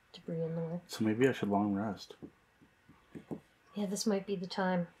debris in the way. So maybe I should long rest. Yeah, this might be the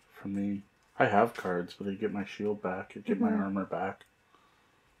time. For me. I have cards, but I get my shield back. I get my armor back.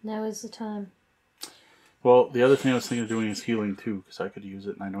 Now is the time. Well, the other thing I was thinking of doing is healing too, because I could use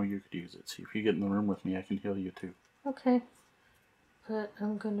it, and I know you could use it. See, if you get in the room with me, I can heal you too. Okay. But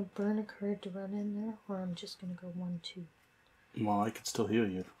I'm going to burn a card to run in there, or I'm just going to go 1, 2. Well, I could still heal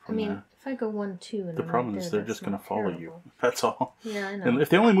you from there. If I go 1, 2, and the problem is they're just going to follow you. That's all. Yeah, I know. And if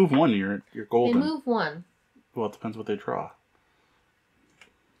they only move 1, you're golden. They move 1. Well, it depends what they draw.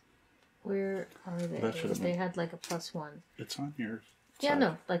 Where are they? They had like a +1. It's on yours. Yeah,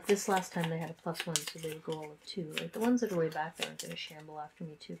 no. Like this last time they had a +1, so they would go all of 2. Like the ones that are way back there aren't going to shamble after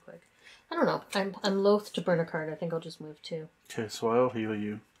me too quick. I don't know. I'm loath to burn a card. I think I'll just move 2. Okay, so I'll heal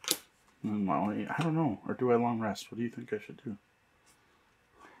you. I don't know. Or do I long rest? What do you think I should do?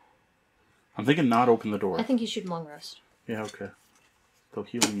 I'm thinking not open the door. I think you should long rest. Yeah, okay. Though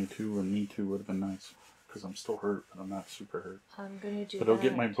healing you too and me too would have been nice. Because I'm still hurt, but I'm not super hurt. I'm going to do But I'll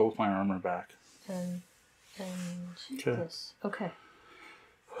get both my armor back. And this. Okay.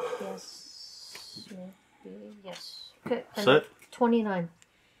 Yes. Maybe. Yes. Okay. Set. 29.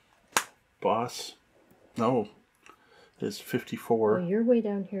 Boss. No. It's 54. Oh, you're way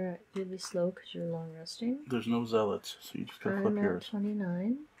down here really slow because you're long resting. There's no zealots, so you just gotta flip yours.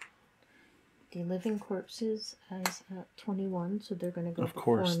 29. The living corpses is at 21, so they're going to go Of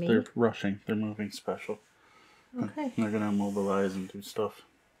course, me. They're rushing. They're moving special. Okay. And they're going to immobilize and do stuff.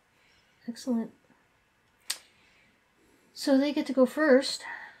 Excellent. So they get to go first.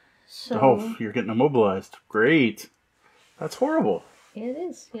 So oh, you're getting immobilized. Great. That's horrible. It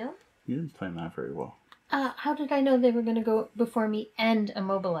is, yeah. You didn't plan that very well. How did I know they were going to go before me and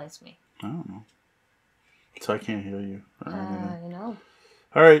immobilize me? I don't know. So I can't heal you. I know.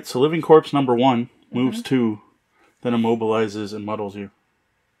 Alright, so living corpse number 1 moves 2, then immobilizes and muddles you.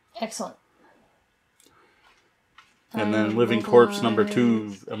 Excellent. And then living corpse number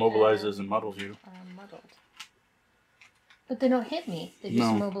 2 immobilizes and muddles you. I'm muddled. But they don't hit me. They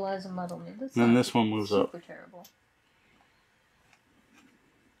just immobilize and muddle me. And then this one moves up. Super terrible.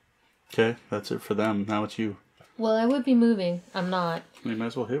 Okay, that's it for them. Now it's you. Well, I would be moving. I'm not. You might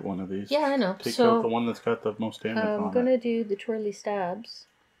as well hit one of these. Yeah, I know. Take out the one that's got the most damage on it. I'm going to do the twirly stabs,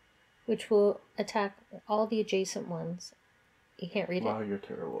 which will attack all the adjacent ones. You can't read it? Wow, you're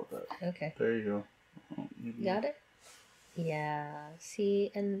terrible at that. Okay. There you go. Oh, got it? Yeah.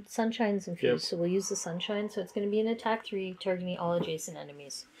 See, and Sunshine's infused, so we'll use the Sunshine. So it's going to be an attack 3, targeting all adjacent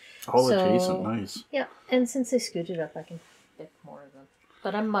enemies. All adjacent, nice. Yeah, and since they scooted up, I can pick more of them.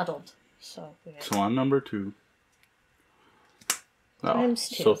 But I'm muddled, so... So on number 2. Times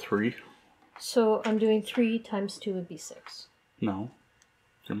 2. So 3. So I'm doing 3 times 2 would be 6. No.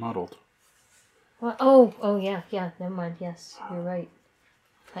 You're muddled. Well, oh yeah, never mind. Yes, you're right.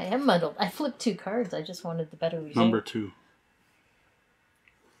 I am muddled. I flipped 2 cards. I just wanted the better result. Number 2.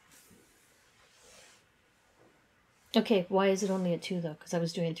 Okay, why is it only a 2 though? Because I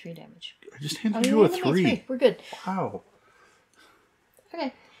was doing 3 damage. I just handed you a 3. We're good. Wow.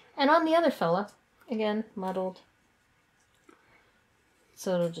 Okay, and on the other fella, again, muddled.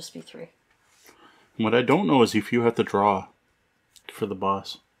 So it'll just be 3. What I don't know is if you have to draw for the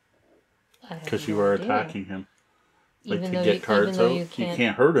boss. Because you are attacking him. Like to get cards out, you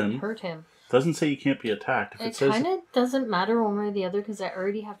can't hurt him. Doesn't say you can't be attacked. If it kind of doesn't matter one way or the other because I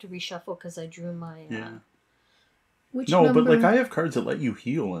already have to reshuffle because I drew my... Which number? But like I have cards that let you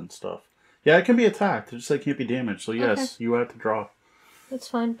heal and stuff. Yeah, it can be attacked. It just like can't be damaged. So yes, you have to draw. That's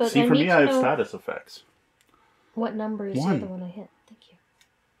fine, but see, for me, I have status effects. What number is the other one I hit? Thank you.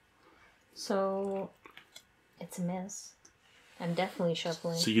 So, it's a miss. I'm definitely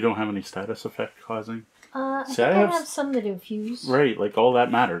shuffling. So you don't have any status effect causing? I think I have some that infuse. Right, like all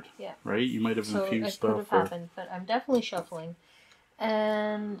that mattered. Yeah. Right? You might have infused stuff. So it could have happened, but I'm definitely shuffling.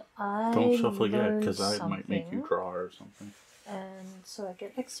 And I Don't shuffle yet, learned because I might make you something. draw or something. And so I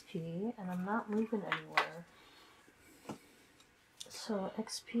get XP, and I'm not moving anywhere. So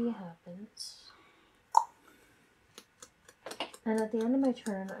XP happens. And at the end of my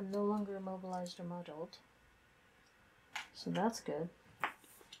turn, I'm no longer immobilized or muddled. So that's good.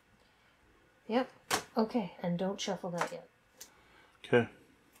 Yep. Okay, and don't shuffle that yet. Okay.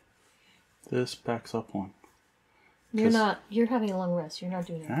 This backs up one. You're having a long rest. You're not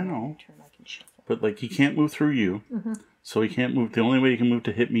doing anything. I know. On your turn. I can shuffle. But, like, he can't move through you. Mm-hmm. So he can't move. The only way he can move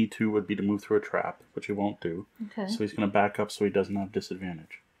to hit me, too, would be to move through a trap, which he won't do. Okay. So he's going to back up so he doesn't have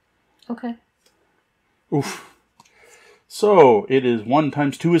disadvantage. Okay. Oof. So, it is 1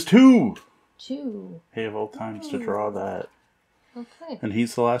 times 2 is 2! 2. Hey, of all times to draw that. Okay. And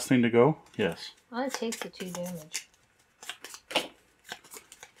he's the last thing to go? Yes. I take the 2 damage.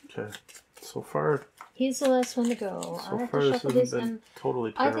 Okay. So far... He's the last one to go. I have to shuffle this, and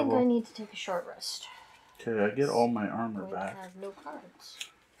totally terrible. I think I need to take a short rest. Okay, I get all my armor back. I have no cards.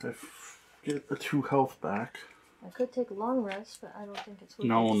 I get the 2 health back. I could take a long rest, but I don't think it's worth it.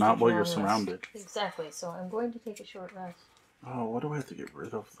 No, not while you're surrounded. Exactly, so I'm going to take a short rest. Oh, what do I have to get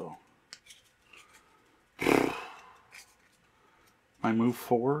rid of, though? I move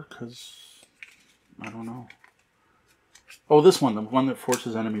 4, because... I don't know. Oh, this one, the one that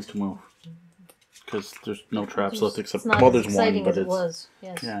forces enemies to move. Because there's no traps left except... Well, there's one, but it was.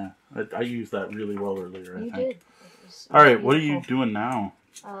 Yes. Yeah, I used that really well earlier, I think. You did. Alright, what are you doing now?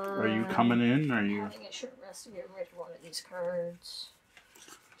 Are you coming in? Are you... Having a short rest to get rid of one of these cards.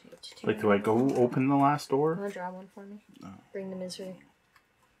 Like, do I go open the last door? Want to draw one for me? No. Bring the misery.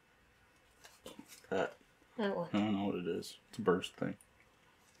 That one. I don't know what it is. It's a burst thing.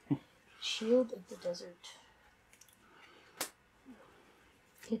 Shield of the Desert.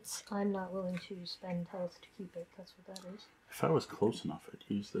 I'm not willing to spend health to keep it. That's what that is. If I was close enough, I'd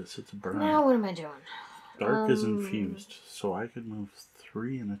use this. It's a burn. Now what am I doing? Dark is infused, so I could move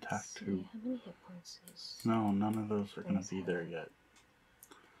 3 and attack 2. How many hit points is... No, none of those are going to be there yet.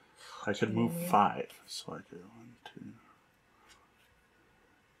 I could move 5, so I could 1, 2,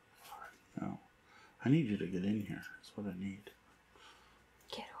 5. No, I need you to get in here. That's what I need.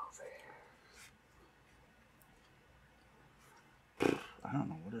 Get over here. I don't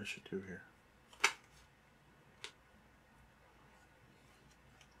know what I should do here.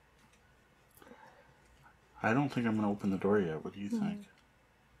 I don't think I'm going to open the door yet. What do you think?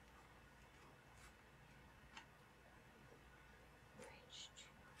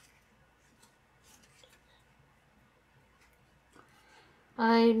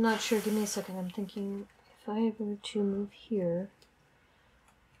 I'm not sure. Give me a second. I'm thinking if I were to move here,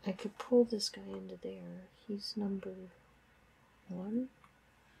 I could pull this guy into there. He's number 1.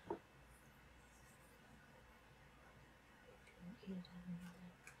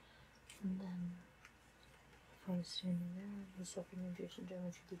 And then if I was standing there, he's suffering adjacent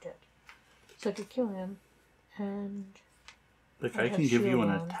damage, he'd be dead. So I could kill him, and... Like, I can give you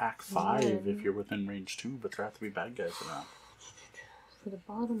an attack 5 if you're within range 2, but there have to be bad guys around. For the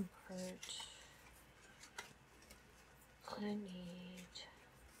bottom part, I need...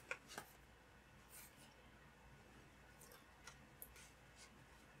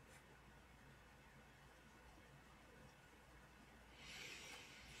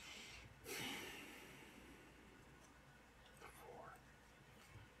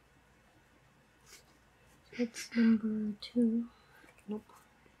 It's number 2. Nope.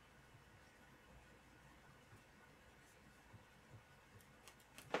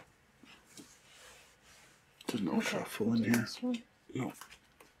 There's no shuffle in here. This one. No.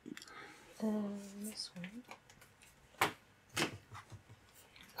 This one.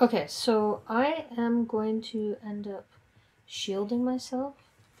 Okay, so I am going to end up shielding myself,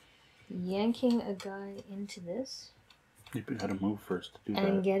 yanking a guy into this. You gotta move first to do that.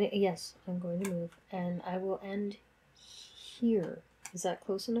 And get it. Yes, I'm going to move, and I will end here. Is that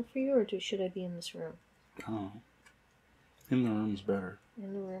close enough for you, or should I be in this room? Oh, in the room's better.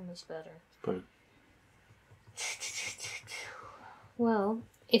 In the room is better. But well,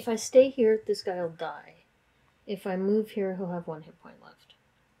 if I stay here, this guy will die. If I move here, he'll have 1 hit point left.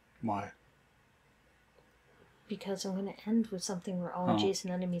 why? Because I'm going to end with something where all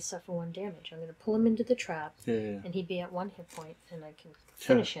adjacent enemies suffer 1 damage. I'm going to pull him into the trap, and he'd be at 1 hit point, and I can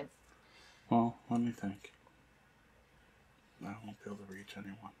finish him. Well, let me think. I won't be able to reach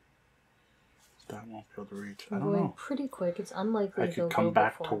anyone. That won't be able to reach. I don't know. Pretty quick. It's unlikely I he'll could come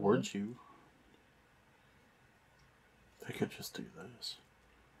back before towards me. you. I could just do this.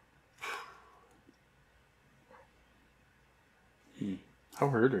 How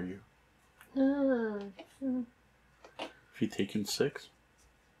hurt are you? If If you taken 6?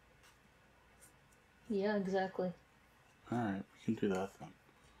 Yeah, exactly. Alright, we can do that then.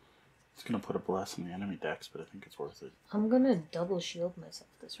 It's going to put a bless in the enemy decks, but I think it's worth it. I'm going to double shield myself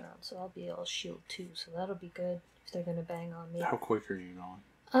this round, so I'll be all shield 2, so that'll be good if they're going to bang on me. How quick are you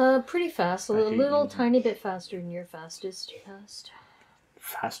going? Pretty fast. A little tiny bit faster than your fastest fast.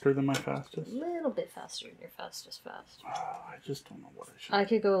 Faster than my fastest? A little bit faster than your fastest fast. I just don't know what I should I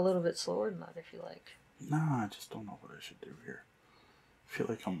could go a little bit slower than that if you like. No, I just don't know what I should do here. I feel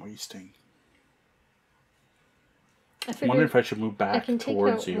like I'm wasting. I wonder if I should move back towards you. I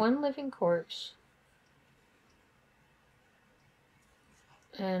can take out one living corpse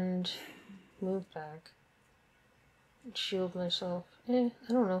and move back. Shield myself. I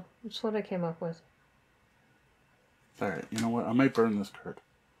don't know. It's what I came up with. Alright, you know what? I might burn this card.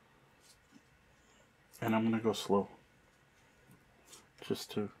 And I'm going to go slow.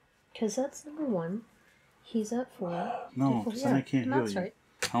 Just to... Because that's number 1. He's at 4. No, because then I can't heal you. Right.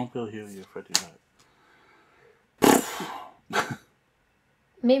 I won't be able to heal you if I do that.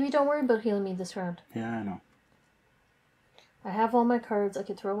 Maybe don't worry about healing me this round. Yeah, I know. I have all my cards. I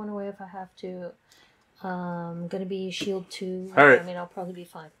could throw one away if I have to. I'm going to be shield 2. Alright. I mean, I'll probably be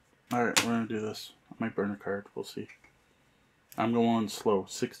fine. Alright, we're going to do this. I might burn a card. We'll see. I'm going slow.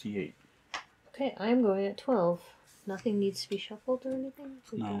 68. Okay, I'm going at 12. Nothing needs to be shuffled or anything?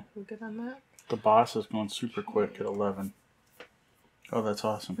 No. We're good on that? The boss is going super quick at 11. Oh, that's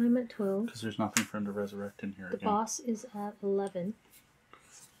awesome. I'm at 12. Because there's nothing for him to resurrect in here The again. boss is at 11.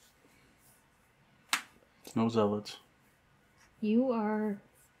 No zealots. You are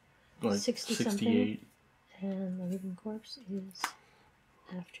Like 60 68. something. And the living corpse is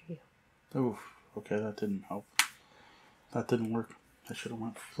after you. Oof. Okay, that didn't help. That didn't work. I should have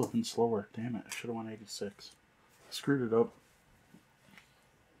went flipping slower. Damn it. I should have went 86. I screwed it up.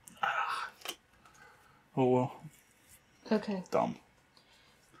 Oh well. Okay. Dumb.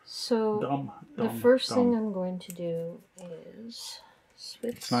 So the first thing I'm going to do is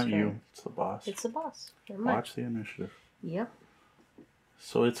switch. It's not you. It's the boss. It's the boss. Never mind. Watch the initiative. Yep.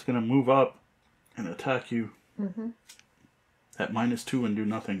 So it's going to move up and attack you at -2 and do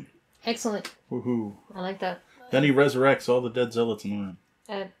nothing. Excellent. Woohoo. I like that. Then he resurrects all the dead zealots in the room.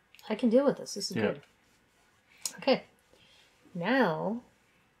 I can deal with this. This is good. Okay. Now,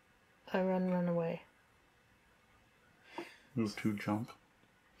 I run away. Move 2, jump.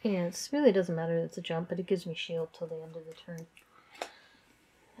 Yeah, it really doesn't matter that it's a jump, but it gives me shield till the end of the turn.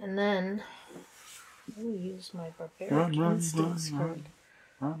 And then, I will use my barbaric instincts card.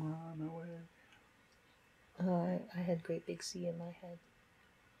 Run away. I had great big C in my head.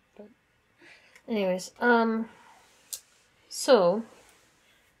 But, anyways, so,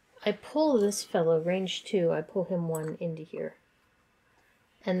 I pull this fellow, range 2, I pull him 1 into here.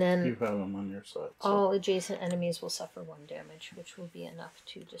 And then you have him on your side. So. All adjacent enemies will suffer 1 damage, which will be enough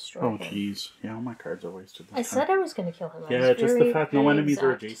to destroy him. Oh, jeez. Yeah, all my cards are wasted. I said I was going to kill him. Yeah, just the fact no enemies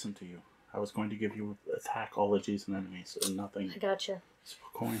are adjacent to you. I was going to give you attack all adjacent enemies and nothing. I gotcha.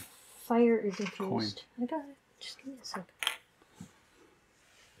 Coin. Fire is infused. I got it. Just give me a second.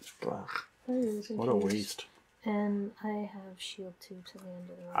 Fire is infused. What a waste. And I have shield 2 to the end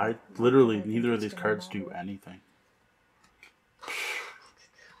of the round. I literally, neither of these cards do anything.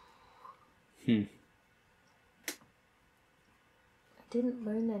 I didn't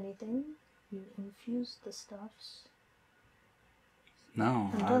learn anything. You infused the stuffs.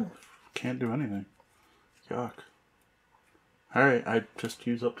 No, I can't do anything. Yuck. Alright, I just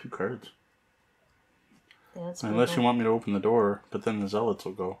use up 2 cards. Yeah, unless you want me to open the door, but then the zealots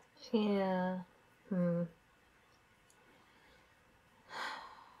will go. Yeah. I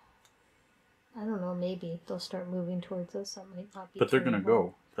don't know, maybe they'll start moving towards us. That might not be. But they're going to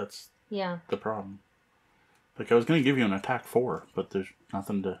go. That's the problem. Like, I was going to give you an attack 4, but there's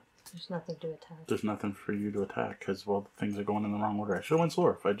nothing to... There's nothing to attack. There's nothing for you to attack, because, well, things are going in the wrong order. I should have went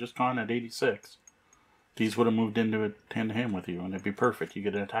slower. If I'd just gone at 86, these would have moved into it hand-to-hand with you, and it'd be perfect. You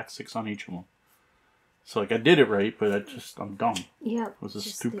get an attack 6 on each of them. So, like, I did it right, but I'm dumb. Yeah, it was a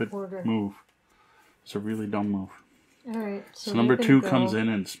stupid move. It's a really dumb move. Alright, so number 2 comes in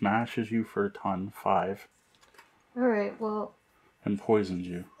and smashes you for a ton, 5. Alright, well... And poisons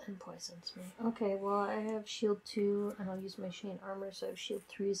you. And poisons me. Okay, well, I have shield 2, and I'll use my chain armor, so I have shield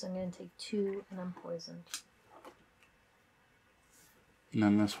 3, so I'm going to take 2, and I'm poisoned. And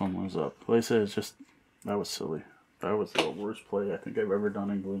then this one was up. Like I said, it's just... That was silly. That was the worst play I think I've ever done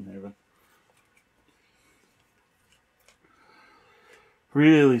in Gloomhaven.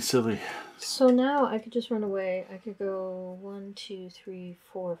 Really silly. So now I could just run away. I could go 1, 2, 3,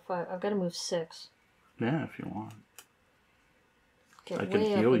 4, 5. I've got to move 6. Yeah, if you want. Get I can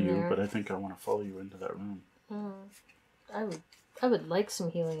heal you, but I think I want to follow you into that room. I would like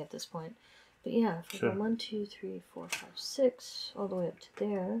some healing at this point. But yeah, if we go 1, 2, 3, 4, 5, 6, all the way up to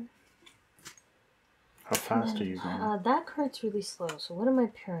there. How fast are you going? That card's really slow, so what am I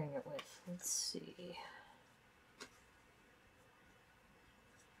pairing it with? Let's see.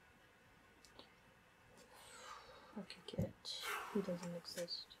 I could get... He doesn't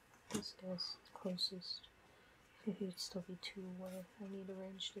exist. This guy's closest. So he would still be 2 away. I need a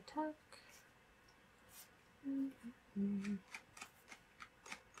ranged attack.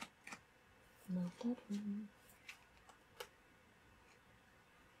 Not that one.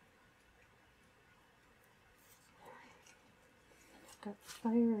 I've got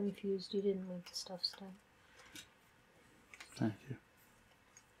fire infused. You didn't leave the stuff down. Thank you.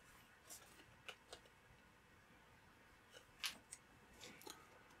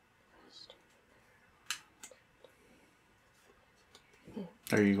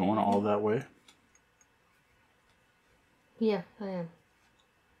 Are you going all that way? Yeah, I am.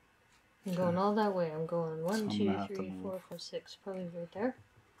 I'm going all that way. I'm going 1, 2, 3, 4, 5, 6. Probably right there.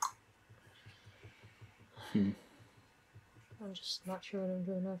 I'm just not sure what I'm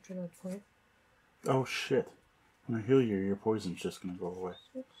doing after that point. Oh shit. When I heal you, your poison's just gonna go away.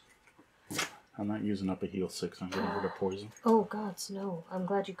 6. I'm not using up a heal 6. I'm getting rid of poison. Oh gods, no. I'm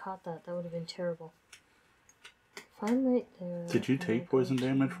glad you caught that. That would have been terrible. If I'm right there... Did you take poison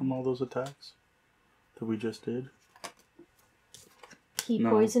damage from all those attacks that we just did? He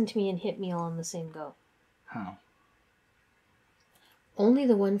poisoned me and hit me all in the same go. How? Only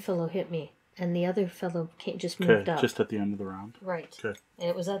the one fellow hit me, and the other fellow just moved up. Just at the end of the round? Right. Okay. And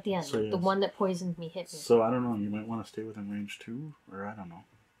it was at the end. So, the one that poisoned me hit me. So, I don't know. You might want to stay within range 2, or I don't know.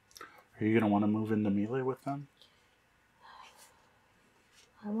 Are you going to want to move into melee with them?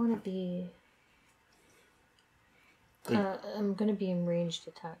 I want to be... I'm going to be in ranged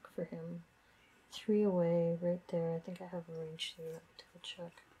attack for him. 3 away, right there. I think I have a range 3. I'll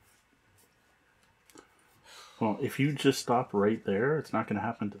check. Well, if you just stop right there, it's not going to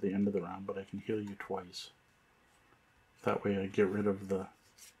happen to the end of the round, but I can heal you twice. That way I get rid of the...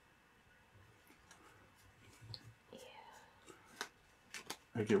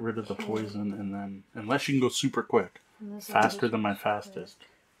 I get rid of the poison, and then... Unless you can go super quick. Faster than my fastest.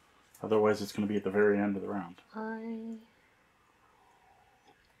 Otherwise, it's going to be at the very end of the round.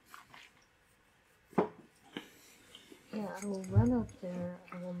 Yeah, I will run up there.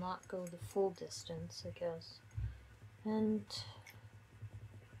 I will not go the full distance, I guess. And...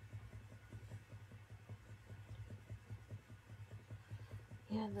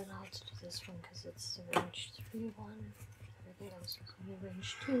 yeah, then I'll have to do this one because it's the range 3 one. Everything else is going to be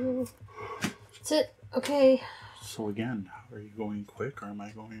range 2. That's it. Okay. So again, are you going quick or am I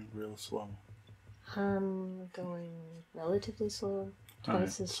going real slow? I'm going relatively slow.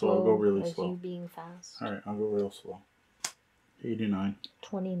 Twice as so I'll go really as slow. you being fast. Alright, I'll go real slow. 89.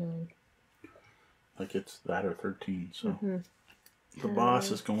 29. Like it's that or 13, so... The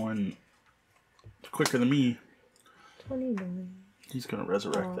boss is going quicker than me. 29. He's going to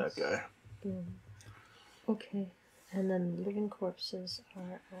resurrect that guy. Boom. Okay. And then the living corpses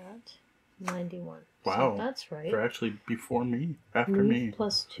are at 91. Wow. So that's right. They're actually before me. After move me.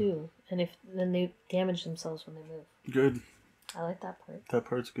 +2. And then they damage themselves when they move. Good. I like that part. That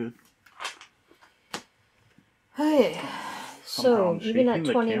part's good. Hey. So, even at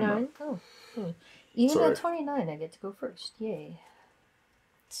 29... Even Sorry. at 29, I get to go first. Yay.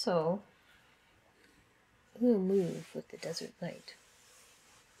 So, we'll move with the Desert Knight,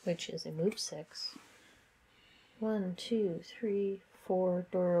 which is a move 6. 1, 2, 3, 4,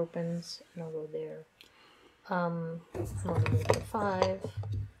 door opens, and I'll go there. I'm going to move to 5.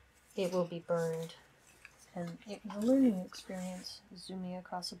 It will be burned, and it was a learning experience, zooming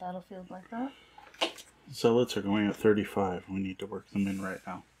across a battlefield like that. Zealots are going at 35. We need to work them in right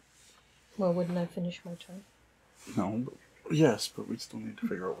now. Well, wouldn't I finish my turn? No, yes, but we still need to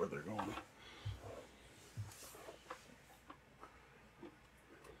figure out where they're going.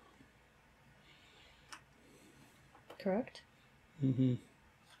 Correct? Mm-hmm.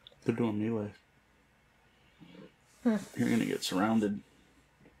 They're doing melee. You're gonna get surrounded.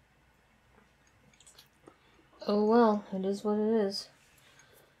 Oh well, it is what it is.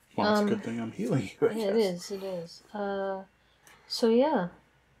 Well, it's a good thing I'm healing you, I guess. It is, it is. So yeah.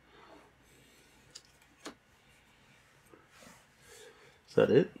 Is that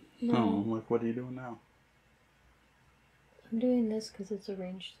it? No. Like, what are you doing now? I'm doing this because it's a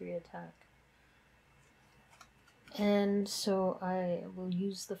range 3 attack. And so I will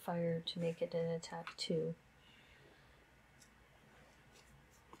use the fire to make it an attack 2.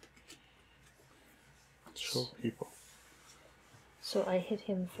 Show people. So I hit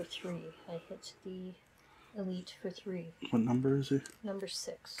him for 3. I hit the elite for 3. What number is he? Number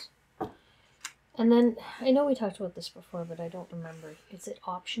 6. And then, I know we talked about this before, but I don't remember. Is it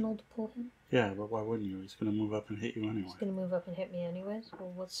optional to pull him? Yeah, but why wouldn't you? He's going to move up and hit you anyway. He's going to move up and hit me anyways?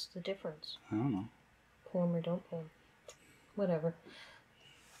 Well, what's the difference? I don't know. Pull him or don't pull him? Whatever.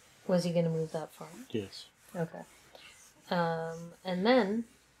 Was he going to move that far? Yes. Okay. And then...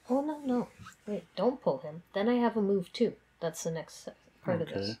 Oh, no. Wait, don't pull him. Then I have a move too. That's the next part of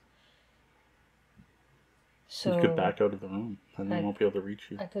this. So you could back out of the room. Then they won't be able to reach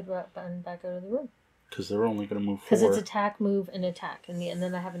you. I could run back out of the room. Because they're only going to move 4. Because it's attack, move, and attack. And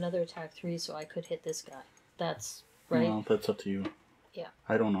then I have another attack 3, so I could hit this guy. That's right. Well, that's up to you. Yeah.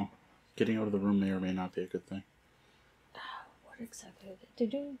 I don't know. Getting out of the room may or may not be a good thing. What exactly are they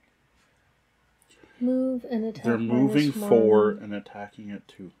doing? Move and attack. They're moving 4 and attacking at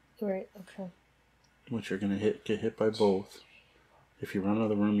 2. Right, okay. Which you're going to get hit by both. If you run out of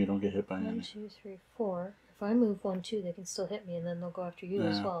the room, you don't get hit by any. 1, 2, 3, 4. If I move 1, 2, they can still hit me, and then they'll go after you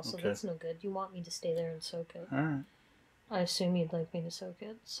as well. So that's no good. You want me to stay there and soak it. Alright. I assume you'd like me to soak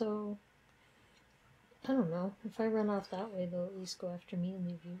it. So, I don't know. If I run off that way, they'll at least go after me and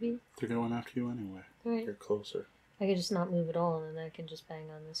leave you be. They're going after you anyway. Right. You're closer. I could just not move at all, and then I can just bang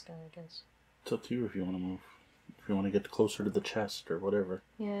on this guy, I guess. It's up to you if you want to move. If you want to get closer to the chest or whatever.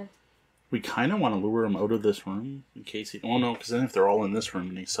 Yeah. We kind of want to lure him out of this room in case he... Oh, no, because then if they're all in this room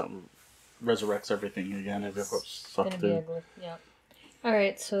and he resurrects everything again, it gets sucked in. It's gonna be ugly, yeah.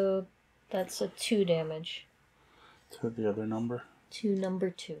 Alright, so that's a 2 damage. To the other number? To number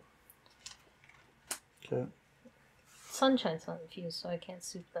 2. Okay. Sunshine's not infused, so I can't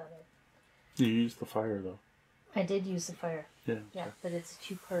soup that up. You used the fire, though. I did use the fire. Yeah. Yeah, but it's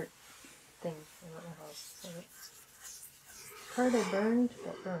a 2-part thing. I don't know how else to say it. Part I burned,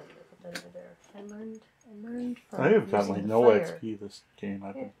 got burned. I put that over there. I burned. I have got like no fire. XP this game.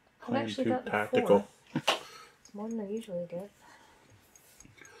 I've been I've playing actually too gotten tactical. 4. It's more than I usually get.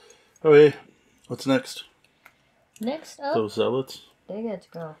 Okay, what's next? Next up, Those zealots. they get to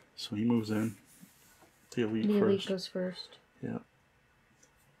go. So he moves in. The elite The first. elite goes first. Yeah.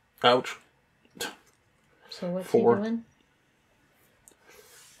 Ouch. So what's 4. he doing?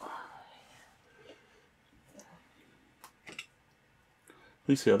 At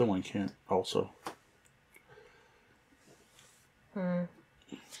least the other one can't also.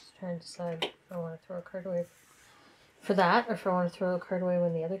 Just trying to decide if I want to throw a card away for that, or if I want to throw a card away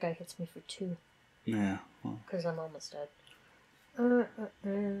when the other guy hits me for 2. Yeah. Well. Because I'm almost dead.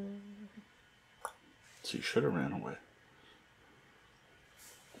 So you should have ran away.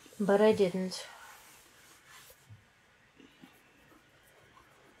 But I didn't.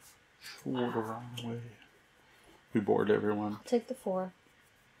 Should have run away. We bored everyone. I'll take the 4.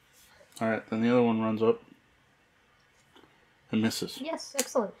 Alright, then the other one runs up. And misses. Yes,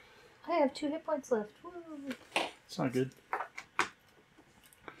 excellent. I have 2 hit points left. Woo. It's not good.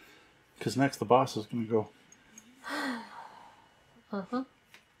 Because next the boss is going to go. Uh-huh.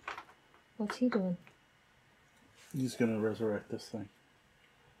 What's he doing? He's going to resurrect this thing.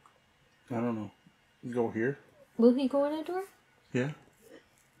 I don't know. Go here? Will he go in a door? Yeah.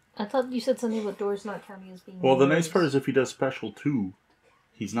 I thought you said something about doors not counting as being Well, the doors. nice part is if he does special 2,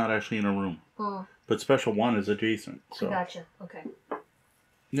 he's not actually in a room. Oh. But special 1 is adjacent. So. Gotcha. Okay.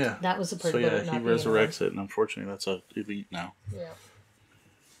 Yeah. That was the part So about yeah, it not he being resurrects it, and unfortunately that's a elite now. Yeah.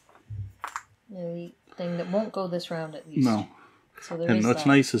 The elite thing that won't go this round at least. No. So there And is what's that.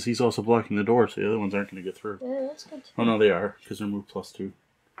 nice is he's also blocking the door, so the other ones aren't going to get through. Yeah, that's good. Oh no, they are, because they're moved +2.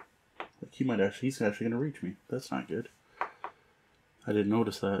 Like he's actually going to reach me. That's not good. I didn't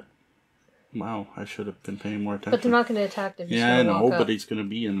notice that. Wow, I should have been paying more attention. But they're not going to attack. They're just yeah, I going to know, walk up. but he's going to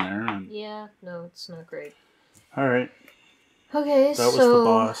be in there. And... Yeah, no, it's not great. Alright. Okay, That was the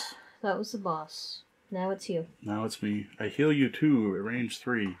boss. That was the boss. Now it's you. Now it's me. I heal you 2 at range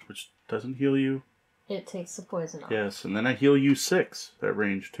 3, which doesn't heal you. It takes the poison off. Yes, and then I heal you 6 at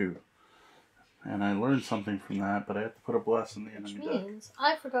range 2. And I learned something from that, but I have to put a bless in the enemy Which deck. means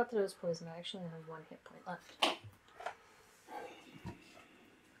I forgot that it was poison. I actually have 1 hit point left.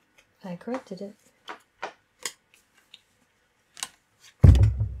 I corrected it.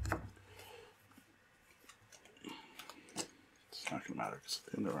 It's not going to matter because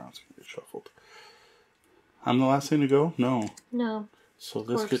at the end of the round it's going to get shuffled. I'm the last thing to go? No. No. So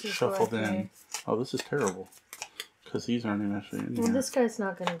this gets Corpses shuffled go after in. me. Oh, this is terrible. Because these aren't even actually in Well, here. this guy's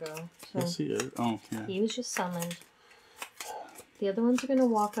not going to go. So Yes, he is. Oh, yeah. he was just summoned. The other ones are going to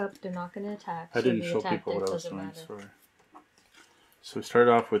walk up. They're not going to attack. I so didn't the show attack people deck what I was doesn't doing, matter. sorry. So we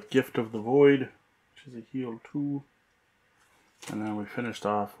started off with Gift of the Void, which is a heal 2. And then we finished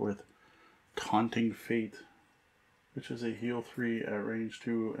off with Taunting Fate, which is a heal 3 at range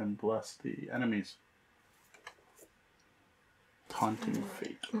 2 and bless the enemies. Taunting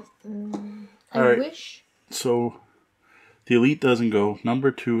Fate. I wish. So, the elite doesn't go. Number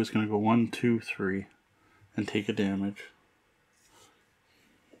 2 is going to go 1, 2, 3, and take a damage.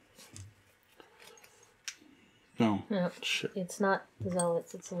 No. No, shit. It's not the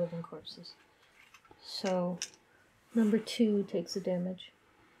zealots, it's the living corpses. So, number 2 takes the damage.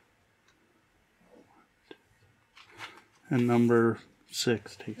 And number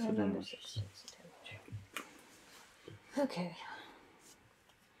 6 takes the Number damage. 6 takes the damage. Okay.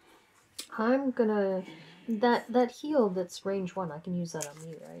 I'm gonna... That heal that's range 1, I can use that on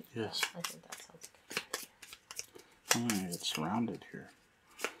you, right? Yes. Yeah, I think that sounds good. I'm going to get surrounded here.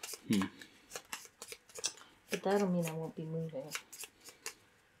 But that'll mean I won't be moving.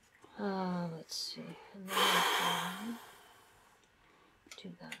 Let's see. And then I can do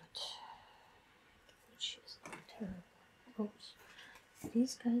that. Which is not terrible. Oops.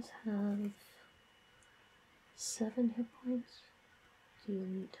 These guys have 7 hit points. The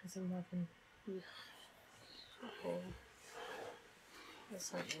elite has 11. Ugh. So,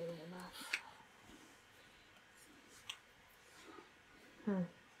 that's not really enough.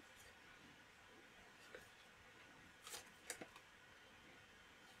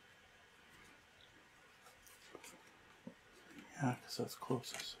 Yeah, because that's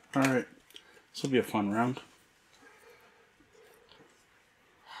closest. Alright. This will be a fun round.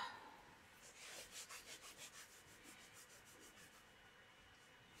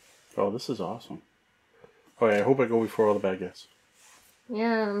 Oh, this is awesome. Oh yeah, I hope I go before all the bad guys.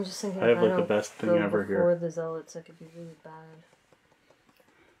 Yeah, I'm just thinking I have if like I the don't best thing go ever before here. the zealots, that could be really bad.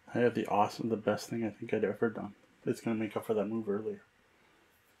 I have the best thing I think I'd ever done. It's going to make up for that move earlier.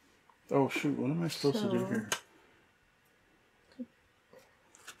 Oh shoot, what am I supposed to do here?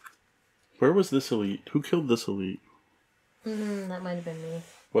 Where was this elite? Who killed this elite? That might have been me.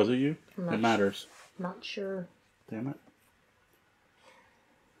 Was it you? I'm It matters. Not sure. Damn it.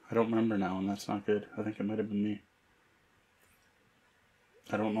 I don't remember now, and that's not good. I think it might have been me.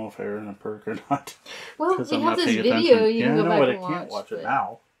 I don't know if I earned a perk or not. Well, Because you I'm have not this paying video attention. you can go I know, back but and I can't watch it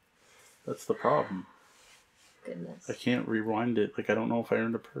now. That's the problem. Goodness. I can't rewind it. Like, I don't know if I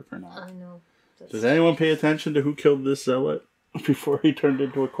earned a perk or not. I know. Does anyone pay attention to who killed this zealot before he turned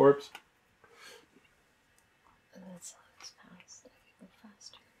into a corpse? That's fast. I can go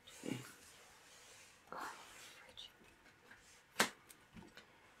faster.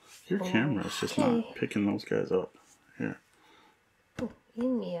 Your camera is just not picking those guys up. Here. Oh,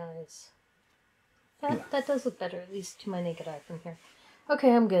 in the eyes. That does look better, at least to my naked eye from here.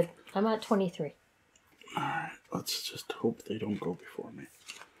 Okay, I'm good. I'm at 23. Alright, let's just hope they don't go before me.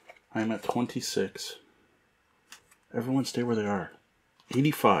 I'm at 26. Everyone stay where they are.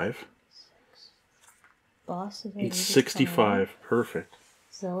 85. Boss is at 65. 65. Perfect.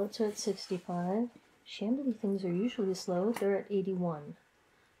 Zealots are at 65. Shambly things are usually slow. They're at 81.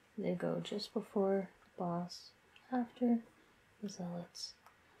 They go just before the boss, after the zealots.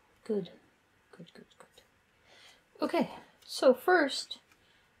 Good. Okay, so first,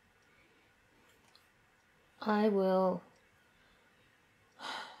 I'm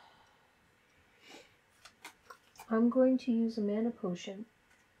going to use a mana potion.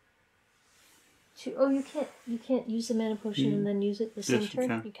 You can't use the mana potion and then use it the same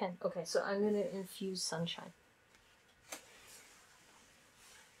turn? You can. Okay, so I'm going to infuse sunshine.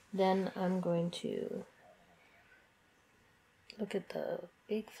 Then I'm going to look at the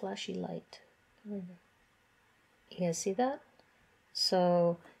big flashy light. You guys see that?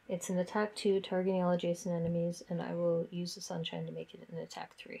 So it's an attack 2, targeting all adjacent enemies, and I will use the sunshine to make it an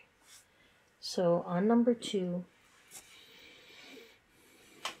attack 3. So on number 2,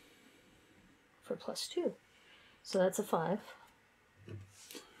 for +2. So that's a 5.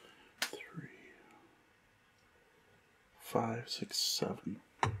 3, 5, 6, 7.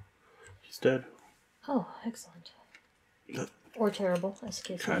 He's dead. Oh, excellent. That or terrible, as the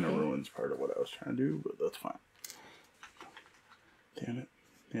case kind might of be. ruins part of what I was trying to do, but that's fine. Damn it.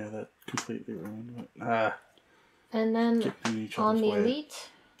 Yeah, that completely ruined it. And then on the way. elite,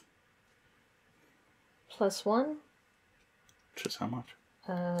 +1. Which is how much?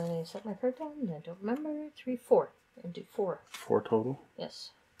 I set my card down, I don't remember. 3, 4. And do 4. 4 total?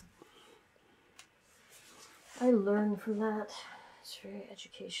 Yes. I learned from that. It's very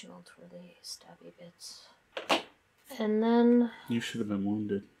educational, twirly, stabby bits. And then... You should have been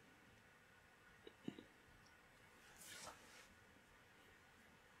wounded.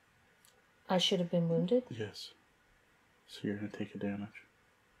 I should have been wounded? Yes. So you're going to take a damage.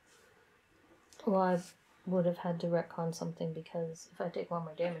 Well, I would have had to retcon something because if I take 1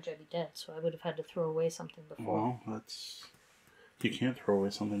 more damage, I'd be dead. So I would have had to throw away something before. Well, that's... You can't throw away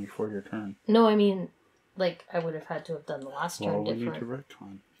something before your turn. No, I mean, Like, I would have had to have done the last turn we different. need to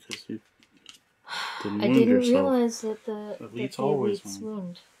retcon, because you didn't I wound didn't yourself. realize that the Elites the always elites wound.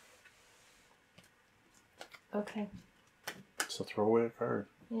 wound. Okay. So throw away a card.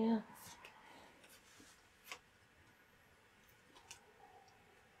 Yeah.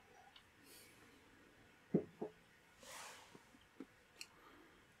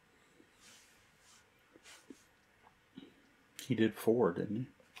 He did 4, didn't he?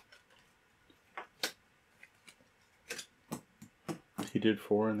 He did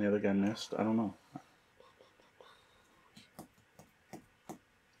 4 and the other guy missed? I don't know.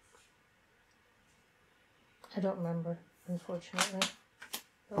 I don't remember, unfortunately.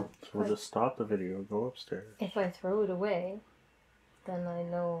 But So we'll just stop the video, go upstairs. if I throw it away, then I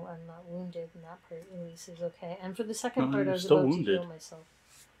know I'm not wounded, and that part at least is okay. And for the second No, part, I you're was still about wounded. to heal myself.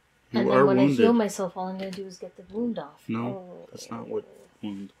 You and are then when wounded. I heal myself, all I'm going to do is get the wound off. No, that's not what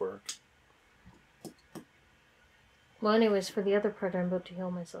wounds work. Well, anyways, for the other part, I'm about to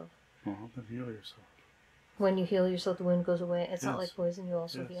heal myself. Well, then heal yourself. When you heal yourself, the wound goes away. It's not Yes. like poison, you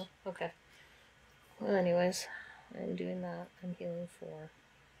also Yes. heal. Okay. Well, anyways, I'm doing that. I'm healing 4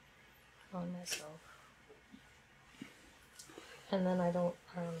 on myself. And then I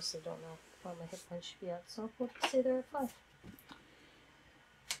honestly don't know what my hit points should be at, so we'll just say they're at 5.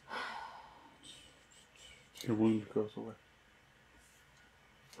 Your wound goes away.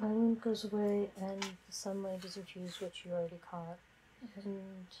 My wound goes away, and the sunlight is infused, which you already caught.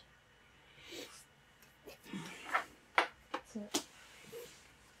 And that's it.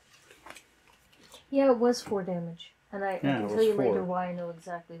 Yeah, it was 4 damage. And I Yeah, can it tell was you 4. later why I know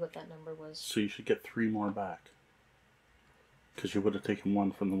exactly what that number was. So you should get 3 more back. Because you would have taken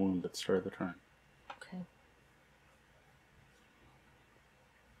 1 from the wound at the start of the turn. Okay.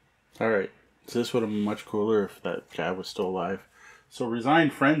 Alright. So this would have been much cooler if that guy was still alive. So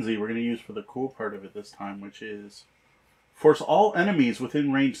Resigned Frenzy we're going to use for the cool part of it this time, which is force all enemies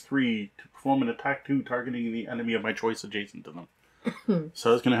within range 3 to perform an attack 2 targeting the enemy of my choice adjacent to them.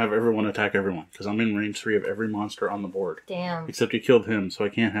 So I was going to have everyone attack everyone, because I'm in range 3 of every monster on the board. Damn. Except you killed him, so I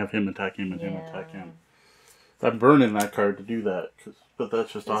can't have him attack him and him attack him. I'm burning that card to do that, but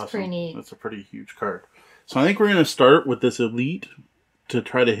that's just awesome. Pretty neat. That's a pretty huge card. So I think we're going to start with this elite to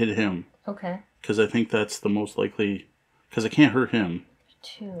try to hit him. Okay. Because I think that's the most likely, because I can't hurt him.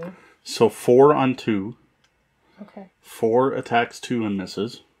 2. So 4 on 2. Okay. 4 attacks 2 and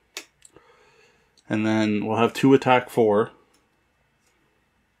misses. And then we'll have 2 attack 4.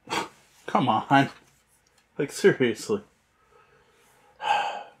 Come on. Like, seriously.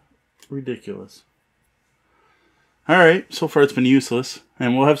 Ridiculous. Alright, so far it's been useless.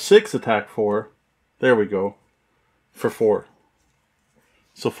 And we'll have 6 attack 4. There we go. For 4.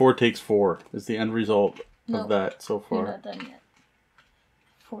 So 4 takes 4 is the end result of that so far. You're not done yet.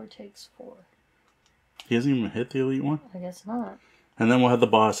 4 takes 4. He hasn't even hit the elite one? I guess not. And then we'll have the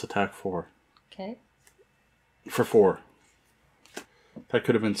boss attack 4. Okay. For 4. That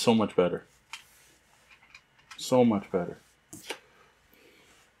could have been so much better. So much better.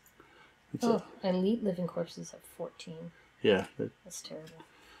 Elite living corpses have 14. Yeah. That's terrible.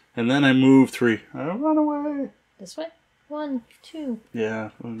 And then I move 3. I don't run away. This way? 1, 2. Yeah.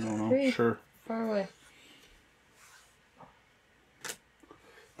 No. 3. Sure. Far away.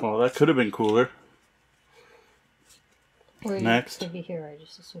 Well, that could have been cooler. Or Next. you could be here. I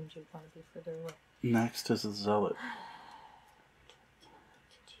just assumed you'd want to be further away. Next is the Zealot.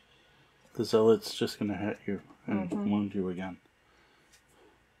 The Zealot's just going to hit you and wound you again.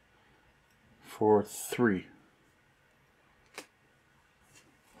 For 3.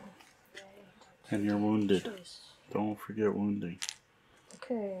 And you're wounded. Don't forget wounding.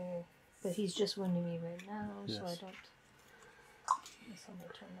 Okay. But he's just wounding me right now, so I Yes. don't... Guess I'm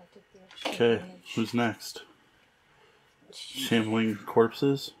gonna turn that to the extra Okay, damage. who's next? Shambling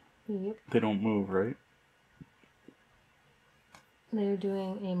corpses? Yep. They don't move, right? They're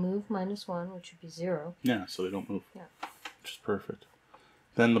doing a move -1, which would be 0. Yeah, so they don't move. Yeah. Which is perfect.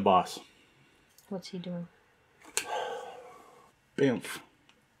 Then the boss. What's he doing? Bamf.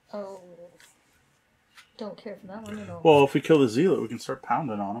 Oh. Don't care for that one at all. Well, if we kill the Zealot, we can start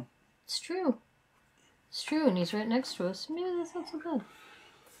pounding on him. It's true. It's true, and he's right next to us. Maybe that's not so bad.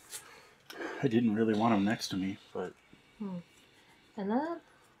 I didn't really want him next to me, but... And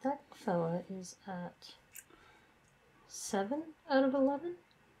that fella is at 7 out of 11?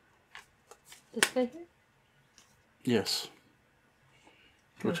 This guy here? Yes.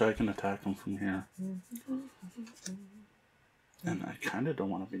 Which I can attack him from here. And I kind of don't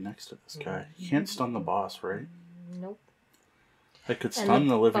want to be next to this guy. You can't stun the boss, right? Nope. I could stun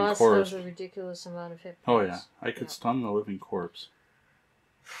the living boss corpse. has a ridiculous amount of hit Oh points. yeah, I could stun the living corpse.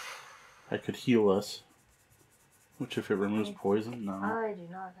 I could heal us. Which, if it removes poison, no. I do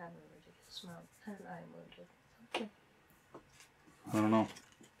not have a ridiculous amount, and I'm wounded. Okay. I don't know.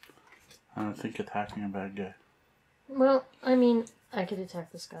 I don't think attacking a bad guy. Well, I mean, I could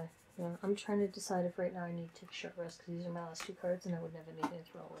attack this guy. Yeah, I'm trying to decide if right now I need to take a short rest, because these are my last 2 cards, and I would never need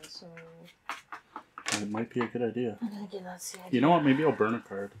to throw away, so... It might be a good idea. I'm gonna get that idea. You know what? Maybe I'll burn a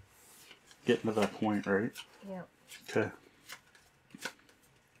card. Getting to that point, right? Yeah. Okay.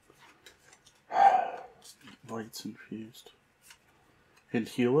 Lights infused. And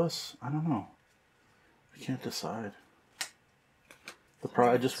heal us? I don't know. I can't decide.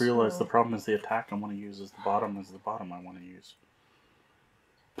 I just realized the problem is the attack I want to use is the bottom I want to use.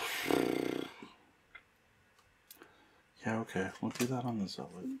 Yeah, okay. We'll do that on the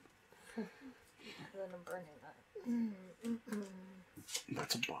Zealot. Then I'm burning that.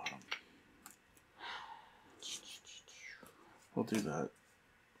 That's a bottom. We'll do that.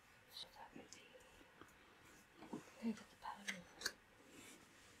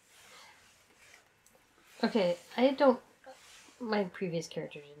 Okay, my previous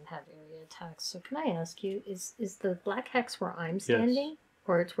character didn't have area attacks, so can I ask you, is the black hex where I'm standing? Yes.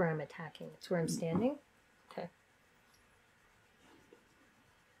 Or it's where I'm attacking? It's where I'm standing? Okay.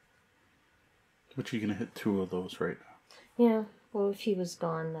 But you're going to hit 2 of those right now. Yeah, well, if he was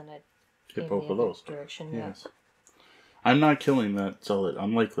gone, then I'd hit both of those. Direction, yes. Yeah. I'm not killing that Zealot.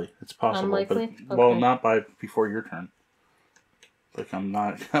 Unlikely. It's possible. Unlikely? But, okay. Well, not before your turn. Like, I'm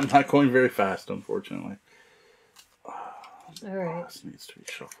not going very fast, unfortunately. Alright. This needs to be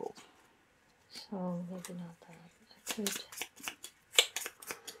shuffled. So, maybe not that. I could...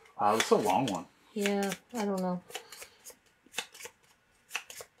 Wow, this is a long one. Yeah, I don't know.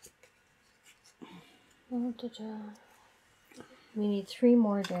 We need 3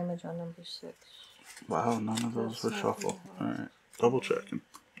 more damage on number 6. Wow, none of those were shuffled. Alright, double checking.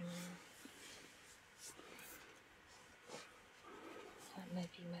 That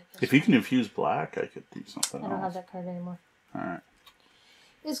might be my best. If you can infuse black, I could do something else. I don't have that card anymore. Alright.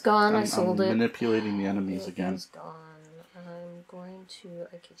 It's gone, I sold it. I'm manipulating the enemies again. It's gone. I'm going to...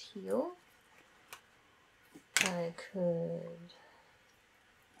 I could heal. I could...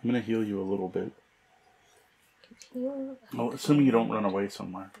 I'm going to heal you a little bit. Heal. Well, assuming you don't run away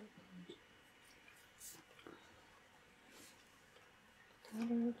somewhere.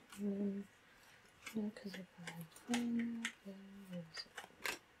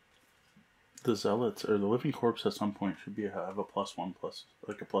 The Zealots, or the Living Corpse at some point should have a +1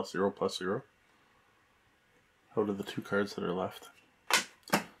 like a +0/+0. Out of the 2 cards that are left.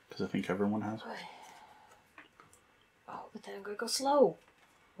 Because I think everyone has. Oh, but then I'm going to go slow.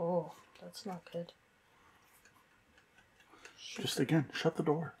 Oh, that's not good. Just again, shut the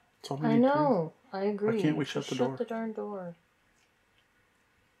door. That's all we I need know. I agree. Why can't we shut the door? Shut the darn door.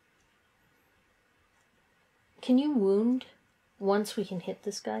 Can you wound once we can hit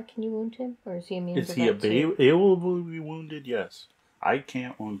this guy? Can you wound him? Or is he immune to that? Is he able to be wounded? Yes. I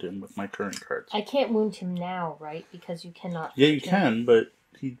can't wound him with my current cards. I can't wound him now, right? Because you cannot. Yeah, you can, but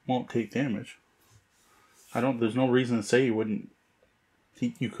he won't take damage. There's no reason to say you wouldn't.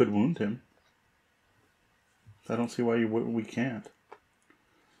 You could wound him. I don't see why we can't.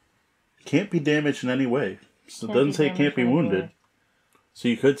 Can't be damaged in any way. So it doesn't say it can't be wounded. So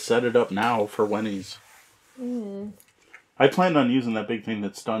you could set it up now for when he's... I planned on using that big thing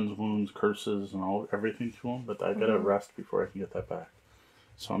that stuns, wounds, curses, and everything to him, but I gotta rest before I can get that back.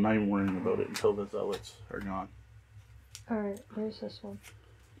 So I'm not even worrying about it until the Zealots are gone. Alright, where's this one?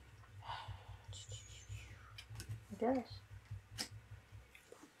 I guess.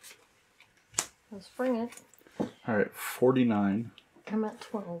 Let's bring it. Alright, 49. I'm at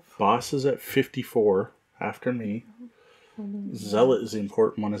 12. Boss is at 54 after me. Zealot is the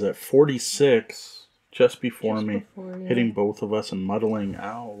important one, is at 46 just before me. Hitting both of us and muddling.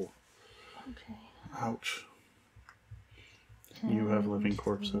 Ow. Okay. Ouch. You have living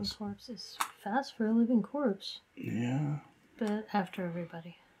corpses. Living corpse is fast for a living corpse. Yeah. But after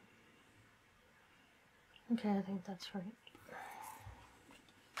everybody. Okay, I think that's right.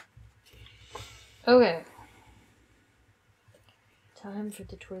 Okay. Time for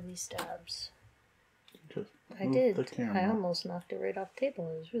the twirly stabs. I did. I almost knocked it right off the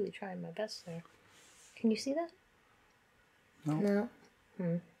table. I was really trying my best there. Can you see that? No.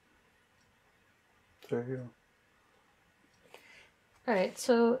 No? There you go. Alright,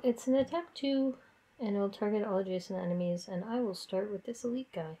 so it's an attack 2, and it'll target all adjacent enemies, and I will start with this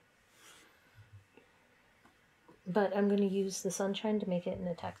elite guy. But I'm going to use the Sunshine to make it an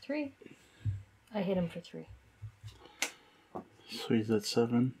attack 3. I hit him for 3. So he's at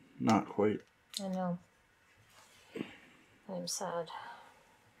 7? Not quite. I know. I'm sad.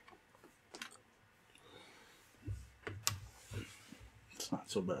 That's not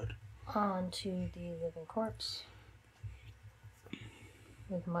so bad. On to the living corpse.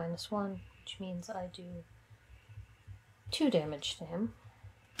 With -1, which means I do 2 damage to him.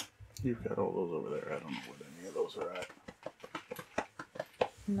 You've got all those over there. I don't know what any of those are at.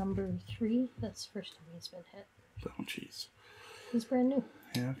 Number 3, that's the first time he's been hit. Oh, jeez. He's brand new.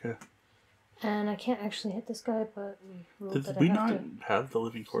 Yeah, okay. And I can't actually hit this guy, but we ruled that Did we I have not to have the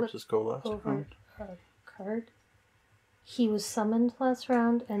living corpses go last over round? a card. He was summoned last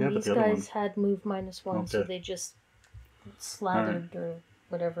round, and Yeah, but these the other guys had move -1, so Okay. they just slathered or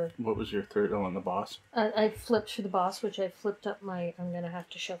whatever. What was your third? Oh, and the boss? I flipped for the boss, which I flipped up my... I'm going to have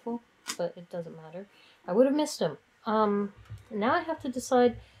to shuffle, but it doesn't matter. I would have missed him. Now I have to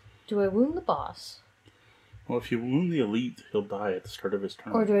decide, do I wound the boss? Well, if you wound the elite, he'll die at the start of his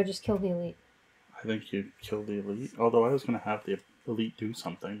turn. Or do I just kill the elite? I think you kill the elite. Although I was going to have the elite do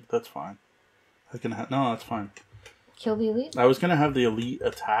something. But that's fine. No, that's fine. Kill the elite? I was going to have the elite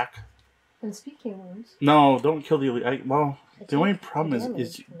attack. And speaking of wounds... No, don't kill the elite. The only problem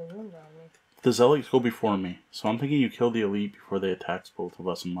is the zealots go before me. So I'm thinking you kill the elite before they attacks both of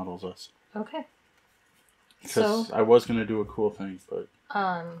us and muddles us. Okay. Because I was going to do a cool thing, but...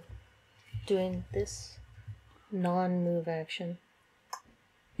 Doing this non-move action.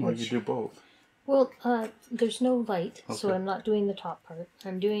 Well, you do both. Well, there's no light, so Okay. I'm not doing the top part.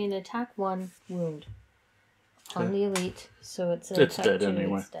 I'm doing an attack 1 wound on the elite, so it's an attack dead 2,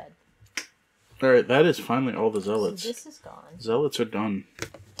 anyway. it's dead. Alright, that is finally all the zealots. So this is gone. Zealots are done.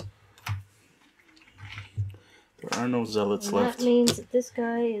 There are no zealots And left. that means that this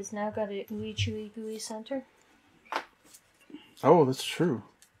guy has now got a ooey chewy gooey center. Oh, that's true.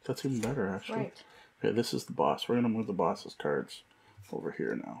 That's even better, actually. Right. Okay, this is the boss. We're going to move the boss's cards over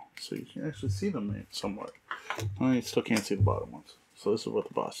here now. So you can actually see them somewhat. Well, you still can't see the bottom ones. So this is what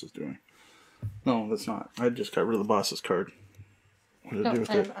the boss is doing. No, that's not. I just got rid of the boss's card. What did I do with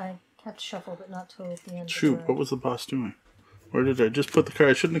it? I have to shuffle, but not till the end Shoot, of the what was the boss doing? Where did I just put the card?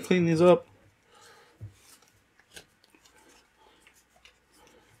 I shouldn't have cleaned these up.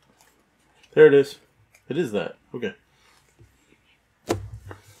 There it is. It is that. Okay.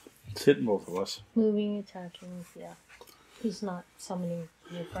 It's hitting both of us. Moving, attacking, yeah. He's not summoning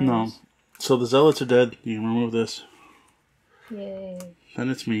new friends. No. So the zealots are dead. You can remove this. Yay. Then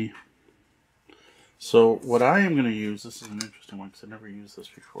it's me. So what I am going to use, this is an interesting one because I've never used this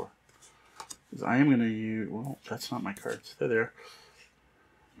before, is I am going to use, well, that's not my cards. They're there.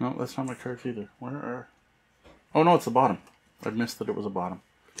 No, that's not my cards either. Where are, oh no, it's the bottom. I missed that it was a bottom.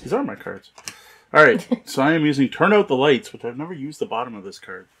 These are my cards. Alright, so I am using Turn Out the Lights, which I've never used the bottom of this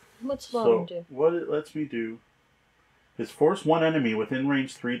card. What's the bottom do? What it lets me do is force one enemy within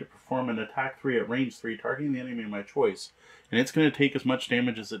range 3 to perform an attack 3 at range 3, targeting the enemy of my choice, and it's going to take as much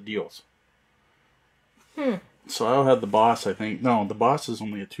damage as it deals. So I'll have the boss, I think. No, the boss is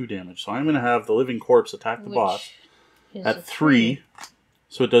only a 2 damage, so I'm going to have the living corpse attack the boss at 3.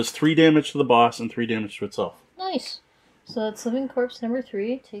 So it does 3 damage to the boss and 3 damage to itself. Nice. So that's living corpse number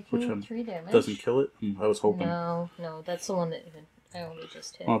 3, taking 3 damage. Doesn't kill it? I was hoping. No, that's the one that I only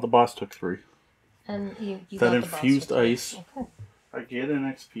just hit. Well, the boss took 3. And you that got infused the boss with ice. Okay. I get an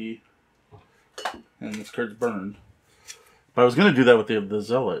XP, and this card's burned. But I was going to do that with the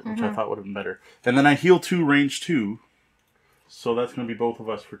Zealot, which I thought would have been better. And then I heal 2, range 2, so that's going to be both of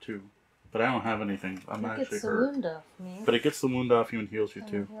us for 2. But I don't have anything. I'm actually hurt. It gets the wound off me. But it gets the wound off you and heals you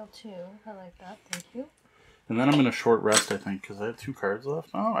too. Heal 2. I like that. Thank you. And then I'm going to short rest, I think, because I have 2 cards left.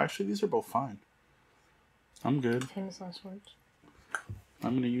 Oh, actually, these are both fine. I'm good. Famous last words.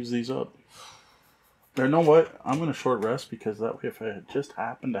 I'm going to use these up. Or know what? I'm going to short rest because that way if I just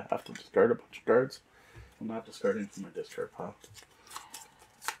happen to have to discard a bunch of cards, I'm not discarding from my discard pile.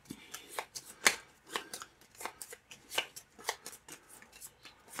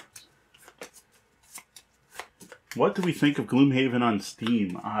 What do we think of Gloomhaven on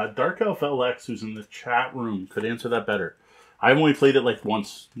Steam? Dark Elf LX, who's in the chat room, could answer that better. I've only played it like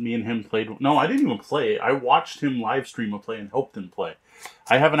once. Me and him played... No, I didn't even play. I watched him live stream a play and helped him play.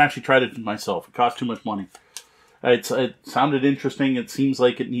 I haven't actually tried it myself. It cost too much money. It sounded interesting. It seems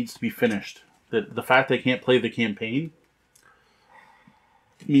like it needs to be finished. The fact I can't play the campaign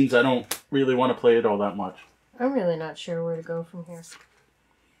means I don't really want to play it all that much. I'm really not sure where to go from here.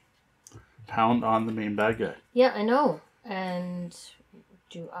 Pound on the main bad guy. Yeah, I know. And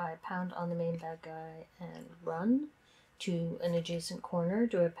do I pound on the main bad guy and run to an adjacent corner?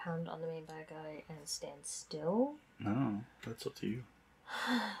 Do I pound on the main bad guy and stand still? No, that's up to you.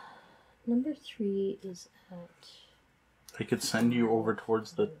 Number 3 is at... I could send you over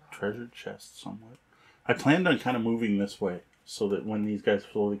towards the treasure chest somewhat. I planned on kind of moving this way so that when these guys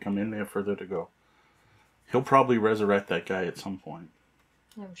slowly come in, they have further to go. He'll probably resurrect that guy at some point.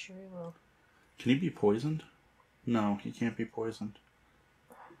 I'm sure he will. Can he be poisoned? No, he can't be poisoned.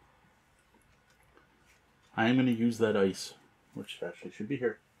 I am going to use that ice, which actually should be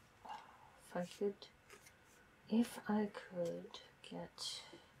here. If I could get...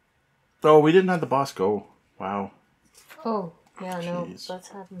 Oh, we didn't have the boss go. Wow. Oh, yeah, no. Jeez. Let's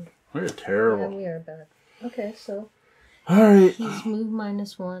have him. We're terrible. Yeah, we are bad. Okay, so... Alright. He's move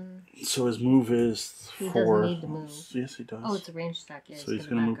 -1. So his move is 4. He doesn't need to move. Yes, he does. Oh, it's a ranged attack. Yeah, so he's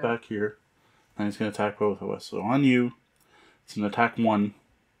going to move back here. And he's going to attack both of us. So on you, it's an attack 1.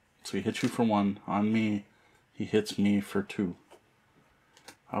 So he hits you for 1. On me, he hits me for 2.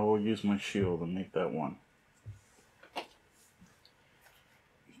 I will use my shield and make that 1.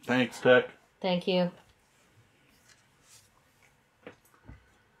 Thanks, Tech. Thank you.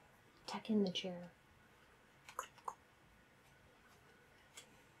 Tech in the chair.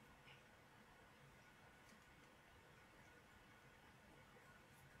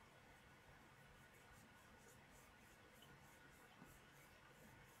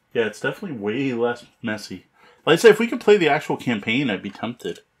 Yeah, it's definitely way less messy. Like I say, if we could play the actual campaign, I'd be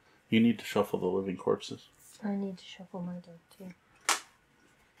tempted. You need to shuffle the living corpses. I need to shuffle my deck, too.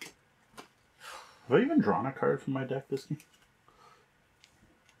 Have I even drawn a card from my deck this game?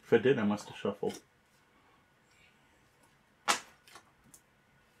 If I did, I must have shuffled.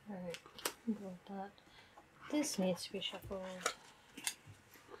 Alright, go with that. This needs to be shuffled.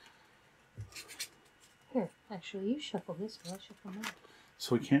 Here, actually, you shuffle this one, I'll shuffle mine.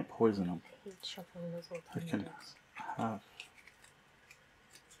 So we can't poison them. I hate shuffling those little I tiny can decks. have...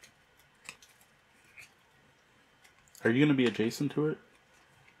 Are you going to be adjacent to it?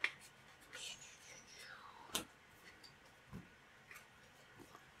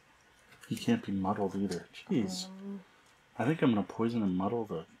 He can't be muddled either. Jeez. I think I'm going to poison and muddle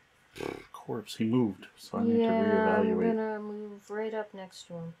the corpse. He moved, so I need to reevaluate. I'm going to move right up next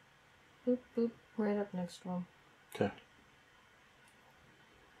to him. Boop, boop, right up next to him. Okay.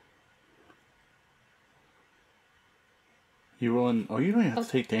 You will... Oh, you don't have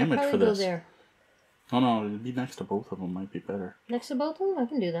to take damage for this. Go there. Oh no, it'd be next to both of them might be better. Next to both of them? I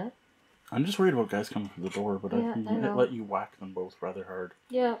can do that. I'm just worried about guys coming through the door, but Yeah, I can let you whack them both rather hard.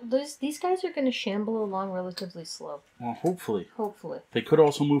 Yeah, these guys are going to shamble along relatively slow. Well, hopefully. Hopefully. They could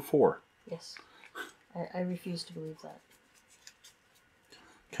also move 4. Yes. I refuse to believe that.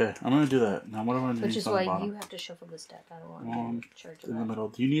 Okay, I'm going to do that. Now what am I going to do? Which is why you have to shuffle this deck. I don't want to charge in that. the middle.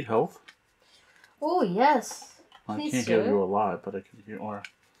 Do you need health? Oh, yes. I Please, can't heal you a lot, but I can heal, or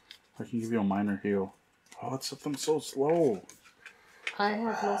I can give you a minor heal. Oh, it's something so slow. I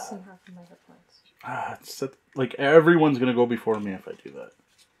have less than half of my hit points. It's that, like everyone's gonna go before me if I do that.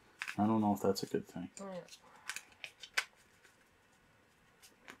 I don't know if that's a good thing. Oh,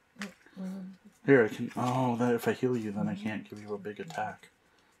 yeah. Here, I can. Oh, that if I heal you, then I can't give you a big attack.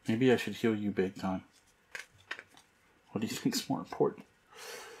 Maybe I should heal you big time. What do you think's more important?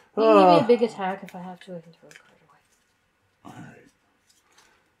 You can give me a big attack. If I have to, I can throw a card away. Alright.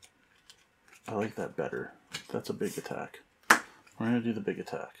 I like that better. That's a big attack. We're going to do the big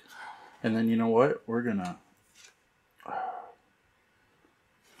attack. And then you know what? We're going to...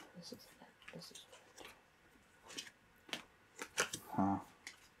 This is... Huh.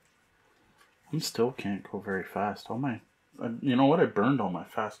 I still can't go very fast. All my... you know what? I burned all my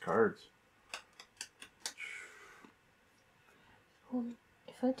fast cards. Well,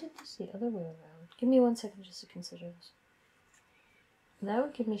 if I did this the other way around... Give me 1 second just to consider this. That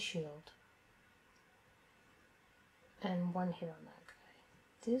would give me shield. And 1 hit on that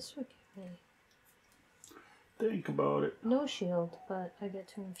guy. This would give me... Think about it. No shield, but I get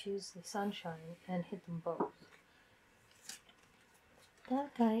to infuse the sunshine and hit them both.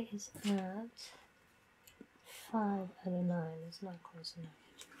 That guy is at 5 out of 9. It's not close enough.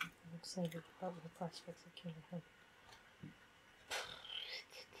 I'm excited about the prospects of killing him.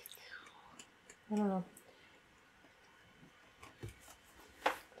 I don't know.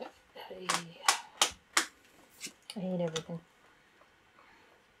 I hate everything.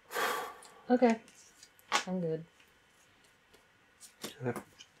 Okay. I'm good. Okay.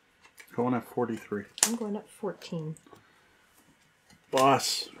 Going at 43. I'm going at 14.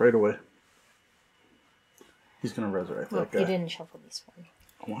 Boss, right away. He's going to resurrect that guy. You didn't shuffle this one.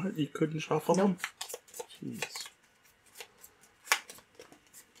 What? You couldn't shuffle Nope. them? Jeez.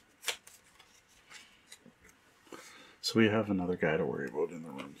 So we have another guy to worry about in the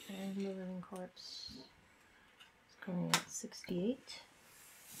room. And the living corpse is going at 68.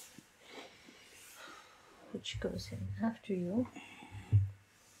 Which goes in after you.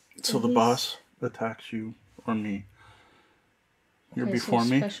 So the boss attacks you or me. You're before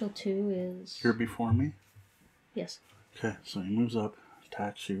me? Special 2 is... You're before me? Yes. Okay, so he moves up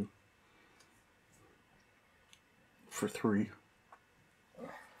attacks you for 3.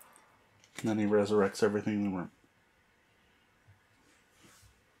 And then he resurrects everything in the room.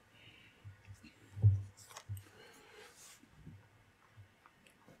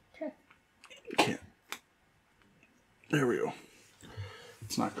 Okay. There we go.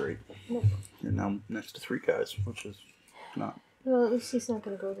 It's not great. Nope. You're now next to 3 guys, which is not. Well, at least he's not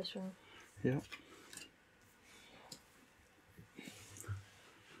going to go this round. Yep.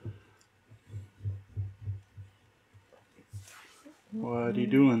 What are you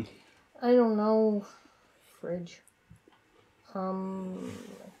doing? I don't know. Fridge. The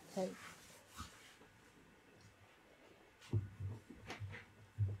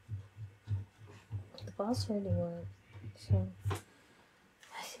boss already went, so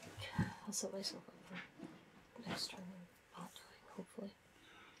I think I'll set myself up for next turn and bot doing, hopefully.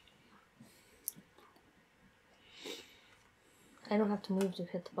 I don't have to move to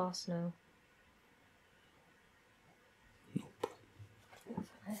hit the boss now. Nope.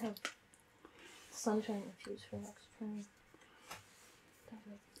 I have Sunshine Infuse for next turn. That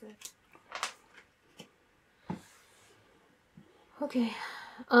would be good. Okay.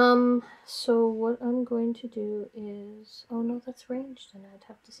 So what I'm going to do is... Oh no, that's ranged, and I'd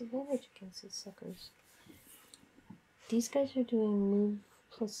have disadvantage against these suckers. These guys are doing move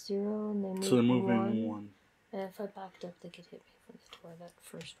 +0, and they move So they're moving 1. And if I backed up, they could hit me from the door. That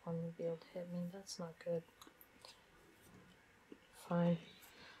first one would be able to hit me. That's not good. Fine.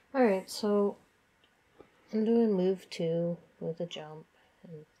 Alright, so I'm doing move 2 with a jump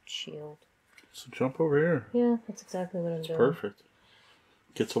and shield. So jump over here. Yeah, that's exactly what I'm doing. Perfect.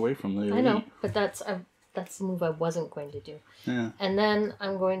 Gets away from the elite. I know, but that's the move I wasn't going to do. Yeah. And then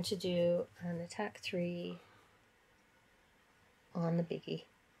I'm going to do an attack 3 on the biggie.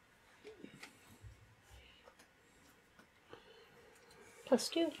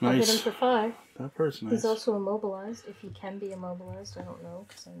 +2. I'll hit him for 5. That person's nice. He's also immobilized. If he can be immobilized, I don't know,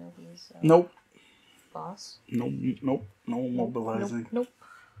 because I know he's Nope. boss. Nope. No immobilizing. Nope.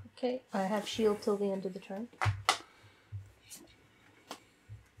 Okay, I have shield till the end of the turn.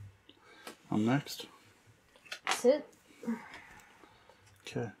 I'm next. That's it.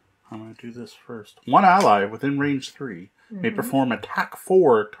 Okay, I'm going to do this first. One ally within range 3 may perform attack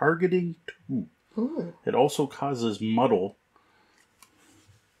 4 targeting 2. Ooh. It also causes muddle.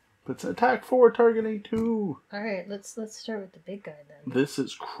 But it's attack 4 targeting 2. Alright, let's start with the big guy then. This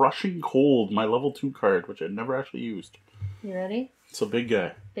is Crushing Cold, my level 2 card, which I've never actually used. You ready? It's a big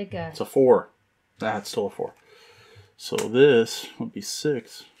guy. Big guy. It's a 4. It's still a 4. So this would be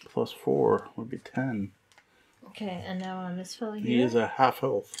 6 plus 4 would be 10. Okay, and now on this fellow here. He is a half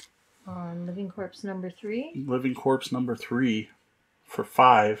health. On Living Corpse number 3. Living Corpse number 3 for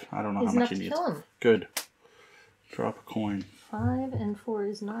 5. I don't know how much he needs. He's enough to kill him. Good. Drop a coin. 5 and 4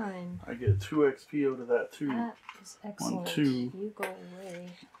 is 9. I get 2 XP out of that too. That is excellent. 1, 2. You go away.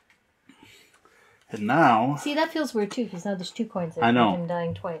 And now... See, that feels weird too, because now there's 2 coins there. I know. Him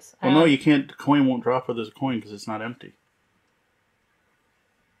dying twice. Well, no, you can't. The coin won't drop with this coin because it's not empty.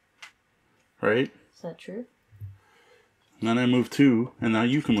 Right? Is that true? And then I move 2, and now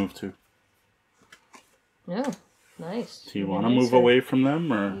you can move 2. No. Nice. Do you want to move away from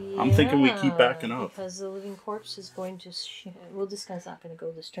them, or Yeah, I'm thinking we keep backing up. Because the Living Corpse is going to... Well, this guy's not going to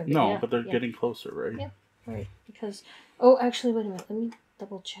go this turn. No, yeah, but they're getting closer, right? Yeah, right. Because... Oh, actually, wait a minute. Let me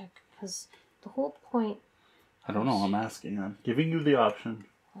double check. Because the whole point... I don't know. I'm asking. I'm giving you the option.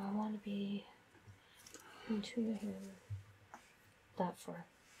 I want to be into him that far.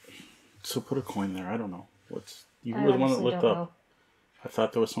 So put a coin there. I don't know. You I were the one that honestly looked don't up. know. I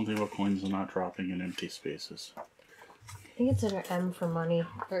thought there was something about coins not dropping in empty spaces. I think it's under M for money,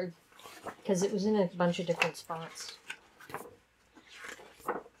 or because it was in a bunch of different spots.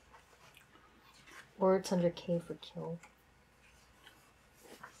 Or it's under K for kill.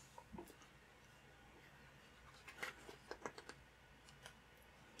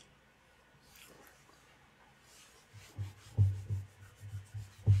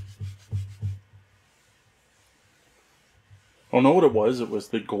 Oh, no, what it was? It was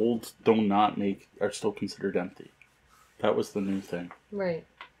the gold are still considered empty. That was the new thing. Right.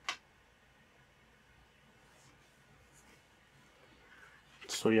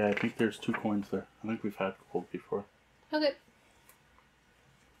 So yeah, I think there's 2 coins there. I think we've had gold before. Okay.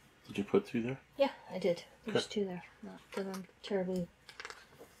 Did you put 2 there? Yeah, I did. There's Okay. 2 there. Not that I'm terribly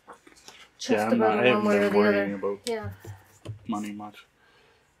Yeah, chuffed about I it haven't one way or been the worrying other. about Yeah. money much.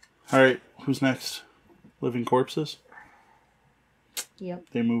 Alright, who's next? Living Corpses? Yep.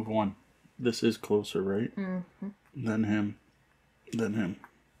 They move 1. This is closer, right? Mm-hmm. Then him. Then him.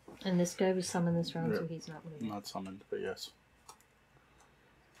 And this guy was summoned this round, Yeah. so he's not moving. Not summoned, but yes.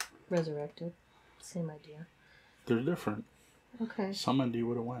 resurrected. Same idea. They're different. Okay. Summoned, you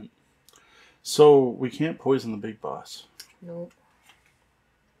would have went. So, we can't poison the big boss. Nope.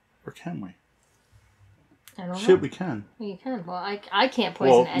 Or can we? I don't know. Shit, we can. Well, you can. Well, I can't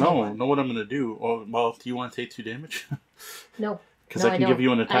poison anyone. No. Know what I'm going to do? Well, do you want to take 2 damage? No. Because I can give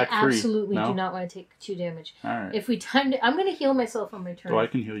you an attack free. I absolutely do not want to take 2 damage. Alright. If we timed it, I'm going to heal myself on my turn. Oh, I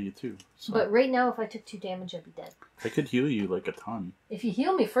can heal you too. So. But right now, if I took 2 damage, I'd be dead. I could heal you like a ton. If you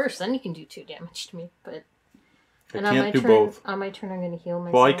heal me first, then you can do 2 damage to me. But I can't do both. On my turn, I'm going to heal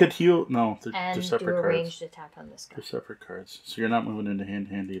myself. Well, I could heal. No, they're and separate do a cards. ranged attack on this guy. They're separate cards. So you're not moving into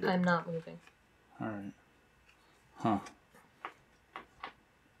hand either. I'm not moving. Alright. Huh.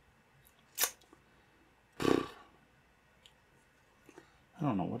 I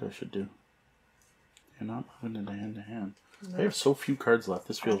don't know what I should do. You're not moving into hand. No. I have so few cards left.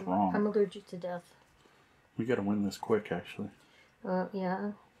 This feels wrong. I'm allergic to death. We gotta win this quick, actually.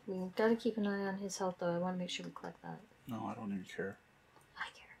 Yeah. We gotta keep an eye on his health, though. I want to make sure we collect that. No, I don't even care. I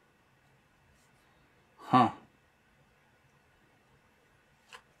care. Huh.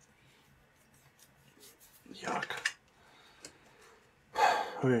 Yuck.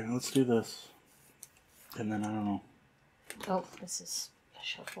 Okay, let's do this. And then I don't know. Oh, this is a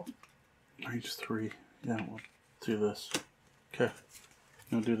shuffle. Range 3. Yeah, we'll do this. Okay. I'm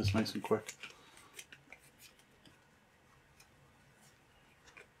gonna do this nice and quick.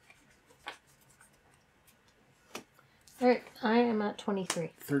 Alright, I am at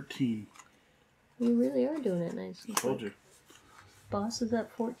 23. 13. You really are doing it nice and quick. Told you. Boss is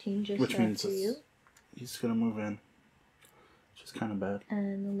at 14, just Which means after you. He's gonna move in. Which is kind of bad.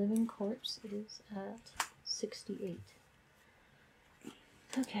 And the living corpse is at 68.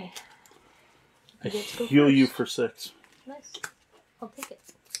 Okay. I heal you for 6. Nice. I'll take it.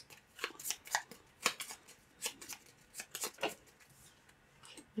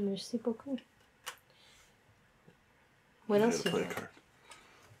 Merci beaucoup. What else do you have?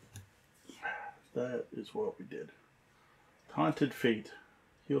 That is what we did. Taunted Fate.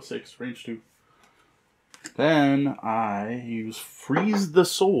 Heal 6, range 2. Then I use Freeze the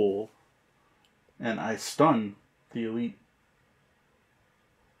Soul. And I stun the elite.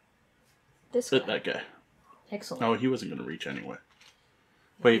 This guy. That guy. Excellent. No, he wasn't going to reach anyway.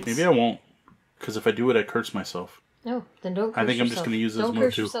 Wait, maybe I won't. Because if I do it, I curse myself. No, then don't curse I think yourself. I'm just going to use this don't move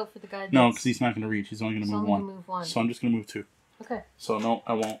curse too. Yourself for the guy No, because he's not going to reach. He's only going to move one. So I'm just going to move 2. Okay. So no,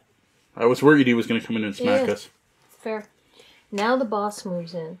 I won't. I was worried he was going to come in and smack us. Fair. Now the boss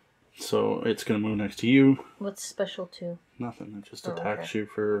moves in. So it's going to move next to you. What's special too? Nothing. It just attacks you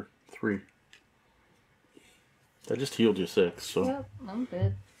for 3. I just healed you 6. So. Yep, I'm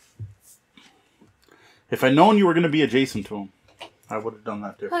good. If I'd known you were going to be adjacent to him, I would have done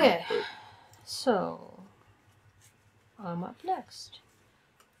that different. Okay. But... So, I'm up next.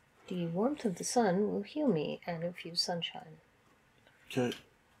 The warmth of the sun will heal me and infuse sunshine. Okay.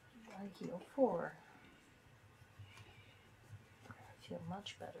 I heal 4. I feel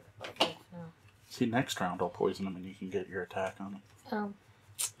much better about life now. See, next round I'll poison him and you can get your attack on him.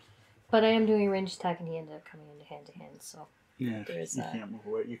 But I am doing a ranged attack and he ended up coming into hand-to-hand, so... Yeah, there's you that. can't move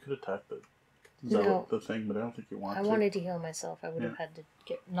away. You could attack the thing, but I don't think you want to. I wanted to heal myself. I would have had to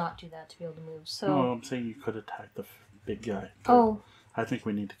not do that to be able to move, so... No, I'm saying you could attack the big guy. Oh. I think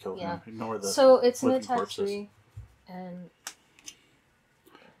we need to kill him. Ignore the So it's an attack corpses. 3, and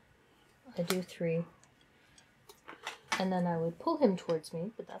I do 3. And then I would pull him towards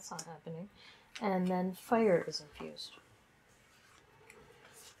me, but that's not happening. And then fire is infused.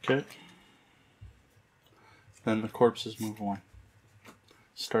 Okay. Then the corpses move 1.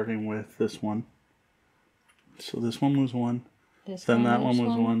 Starting with this one. So this one was 1. Then that one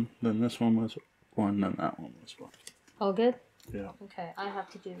was 1. Then this one was 1. Then that one was 1. All good? Yeah. Okay, I have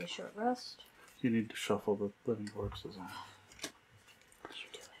to do the short rest. You need to shuffle the living corpses on. You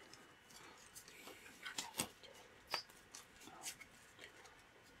do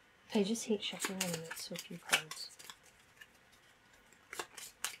it. I just hate shuffling when it's so few cards.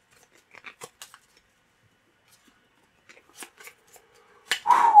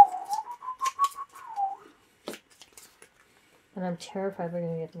 And I'm terrified we're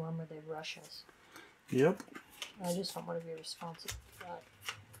going to get the one where they rush us. Yep. I just don't want to be responsible for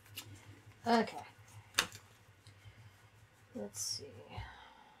that. Okay. Let's see.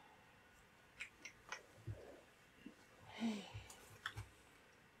 Hey.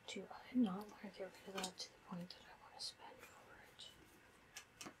 Do I not want to get rid of that to the point that I want to spend for it?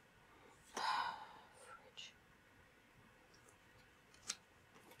 Fridge.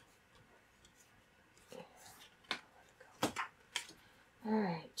 Let it go.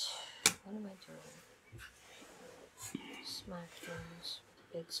 Alright. What am I doing? Smack things.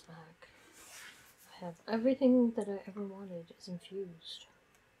 big smack. I have everything that I ever wanted is infused.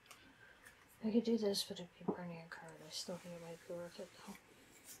 I could do this, but it'd be burning a card. I still think it might be worth it, though.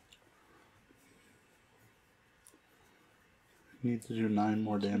 You need to do 9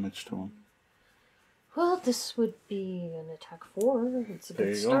 more damage to him. Well, this would be an attack 4. It's a There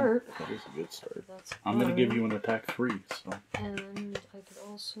good you start. go. That is a good start. That's I'm going to give fine. you an attack 3, so... And I could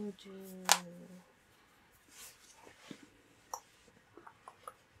also do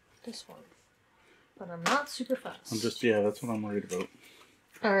this one. But I'm not super fast. that's what I'm worried about.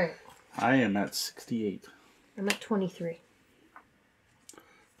 Alright. I am at 68. I'm at 23.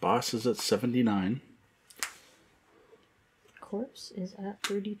 Boss is at 79. Corpse is at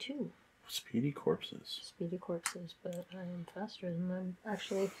 32. Speedy corpses. Speedy corpses, but I am faster than them.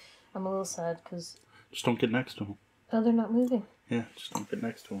 Actually, I'm a little sad because... Just don't get next to him. Oh, they're not moving. Yeah, just don't get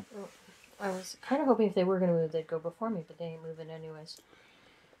next to him. Oh, I was kind of hoping if they were going to move, they'd go before me, but they ain't moving anyways.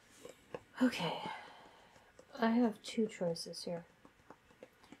 Okay. I have 2 choices here.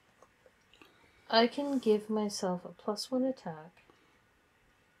 I can give myself a +1 attack.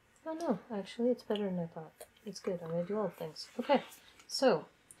 Oh no, actually it's better than I thought. It's good, I'm going to do all things. Okay, so,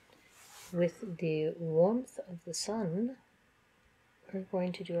 with the warmth of the sun, we're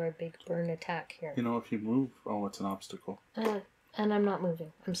going to do our big burn attack here. You know, if you move, oh, it's an obstacle. And I'm not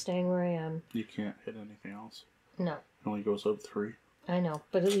moving. I'm staying where I am. You can't hit anything else. No. It only goes up 3. I know,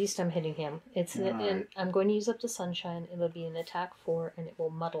 but at least I'm hitting him. And right. I'm going to use up the sunshine. It'll be an attack 4, and it will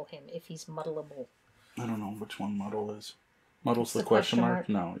muddle him if he's muddleable. I don't know which one muddle is. Muddle's It's the question mark?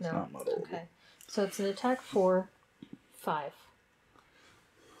 No, it's not muddle. Okay. So it's an attack 4, 5.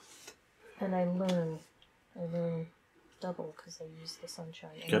 And I learn double because I use the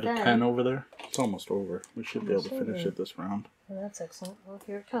sunshine. You got a 10 over there? It's almost over. We should be able to finish it this round. Well, that's excellent. Well,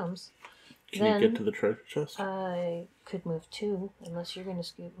 here it comes. Can you get to the treasure chest? I could move 2, unless you're going to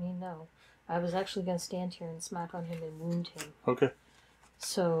scoop me. No. I was actually going to stand here and smack on him and wound him. Okay.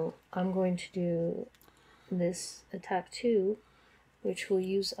 So I'm going to do this attack 2, which will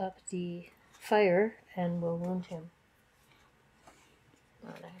use up the fire and will wound him.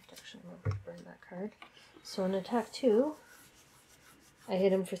 Alright, I have to actually remember to burn that card. So in attack 2, I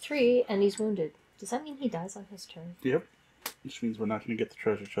hit him for 3 and he's wounded. Does that mean he dies on his turn? Yep. Which means we're not going to get the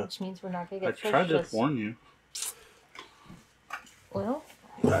treasure chest. Which means we're not going to get the treasure I tried chest. to warn you. Well,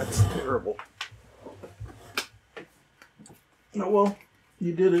 that's terrible. Oh well,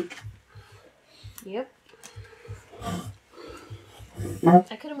 you did it. Yep.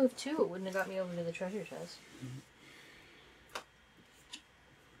 I could have moved 2. It wouldn't have got me over to the treasure chest.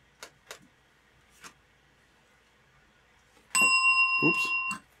 Oops.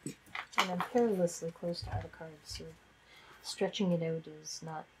 And I'm perilously close to out of cards, so stretching it out is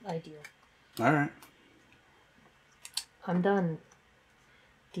not ideal. Alright. I'm done.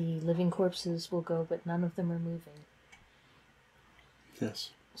 The living corpses will go, but none of them are moving.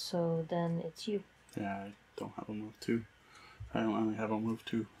 Yes. So then it's you. Yeah, I don't have a move 2. I only have a move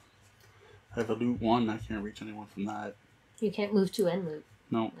 2. I have a loot 1. I can't reach anyone from that. You can't move 2 and loot.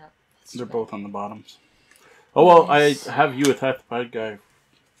 No. That's They're bad. both on the bottoms. Oh well, Nice. I have you attack the bad guy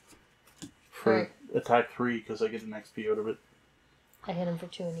for Right. attack 3 because I get an XP out of it. I hit him for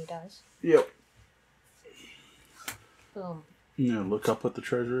 2 and he dies. Yep. Boom. Yeah, look up what the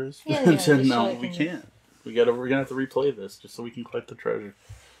treasure is. Yeah, And just said, so no, I we can- can't. We're gonna have to replay this just so we can collect the treasure.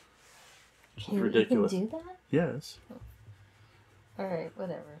 Which is ridiculous. You can do that? Yes. Alright,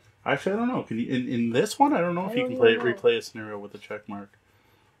 whatever. Actually, I don't know. Can you in this one? I don't know if you can replay a scenario with a check mark.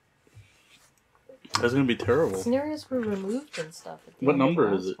 That's gonna be terrible. Scenarios were removed and stuff. At the What end of the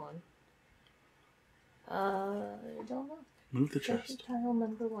number is last it? One. I don't know. Move the Treasure chest. tile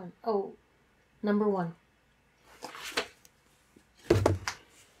number 1. Oh, number 1.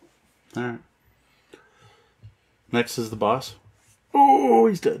 Alright. Next is the boss. Oh,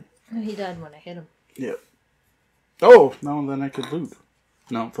 he's dead. No, he died when I hit him. Yep. Oh, no, then I could loot.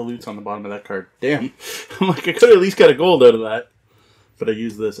 No, the loot's on the bottom of that card. Damn. I'm like, I could have at least got a gold out of that. But I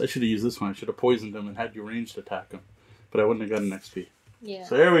used this. I should have used this one. I should have poisoned him and had you ranged attack him. But I wouldn't have gotten an XP. Yeah.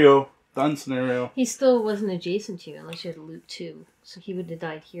 So there we go. Done scenario. He still wasn't adjacent to you unless you had loot 2. So he would have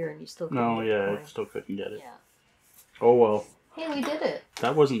died here and you still couldn't No, get yeah, the I coin. still couldn't get it. Yeah. Oh well. Hey, we did it.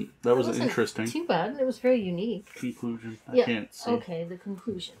 That was Wasn't interesting. Too bad. It was very unique. Conclusion. I Yeah. can't see. Okay, the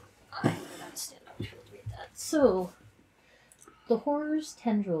conclusion. I gotta stand up to read that. So, the horror's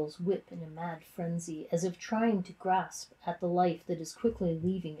tendrils whip in a mad frenzy, as if trying to grasp at the life that is quickly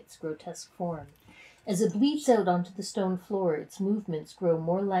leaving its grotesque form. As it bleeds out onto the stone floor, its movements grow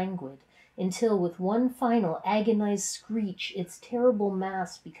more languid, until with one final agonized screech, its terrible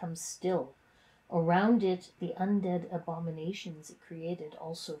mass becomes still. Around it, the undead abominations it created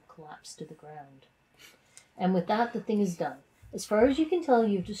also collapsed to the ground. And with that, the thing is done. As far as you can tell,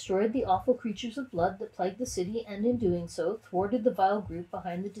 you've destroyed the awful creatures of blood that plagued the city, and in doing so, thwarted the vile group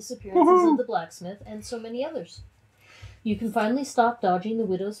behind the disappearances of the blacksmith and so many others. You can finally stop dodging the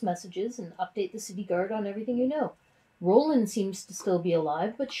widow's messages and update the city guard on everything you know. Roland seems to still be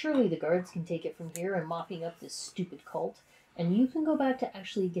alive, but surely the guards can take it from here and mopping up this stupid cult, and you can go back to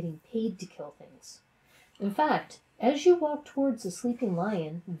actually getting paid to kill things. In fact, as you walk towards the sleeping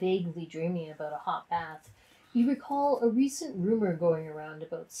lion, vaguely dreaming about a hot bath, you recall a recent rumor going around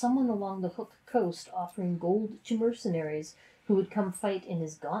about someone along the Hook Coast offering gold to mercenaries who would come fight in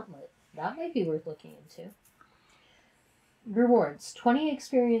his gauntlet. That might be worth looking into. Rewards, 20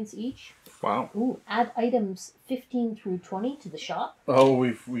 experience each. Wow. Ooh, add items 15 through 20 to the shop. Oh,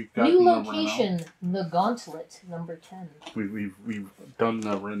 we've got new location, the Gauntlet, number 10. We've done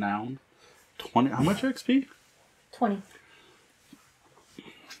the renown. 20. How much XP? 20.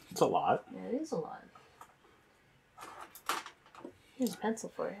 It's a lot. Yeah, it is a lot. Here's a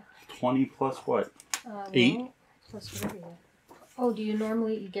pencil for you. 20 plus what? 8? Well, plus whatever you get. Oh, do you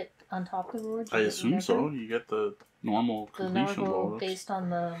normally get on top of the rewards? I assume so. You get the normal completion bonus. Based on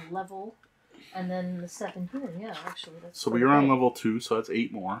the level, and then the 7 here. Yeah, actually, that's. So we were on level 2, so that's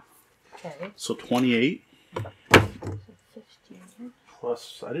 8 more. Okay. So 28. So 15.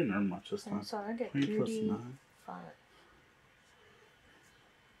 Plus, I didn't earn much this time. So I get 20 plus 35. 9.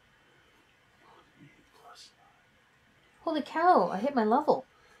 Holy cow! I hit my level.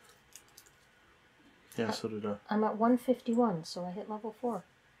 Yeah, so did I. I'm at 151, so I hit level 4.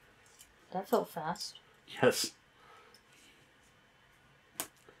 That felt fast. Yes.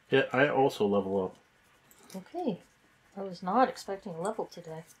 Yeah, I also level up. Okay. I was not expecting a level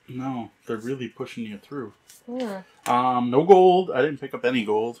today. No, they're really pushing you through. Yeah. No gold. I didn't pick up any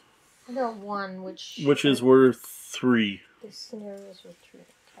gold. I got 1, which is worth 3. This scenario is worth 3.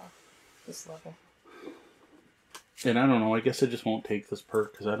 Okay. This level. And I don't know. I guess I just won't take this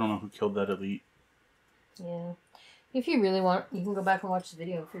perk because I don't know who killed that elite. Yeah. If you really want, you can go back and watch the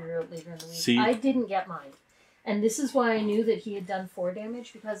video and figure it out later in the week. See? I didn't get mine. And this is why I knew that he had done 4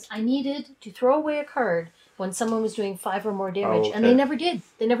 damage, because I needed to throw away a card when someone was doing 5 or more damage, and they never did.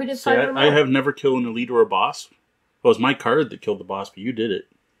 They never did 5 or more. I have never killed an elite or a boss. Well, it was my card that killed the boss, but you did it.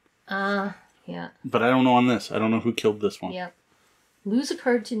 Yeah. But I don't know on this. I don't know who killed this one. Yeah. Lose a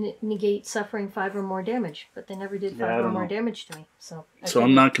card to negate suffering 5 or more damage, but they never did 5 or more damage to me. So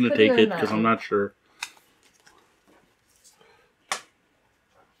I'm not going to take it because I'm not sure.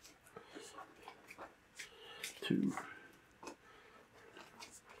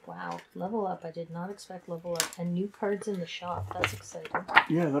 Wow, level up. I did not expect level up. And new cards in the shop. That's exciting.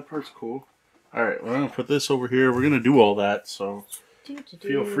 Yeah, that part's cool. Alright, we're going to put this over here. We're going to do all that, so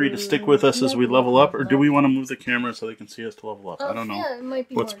feel free to stick with us as we level up. Or do we want to move the camera so they can see us to level up? I don't know. Yeah, it might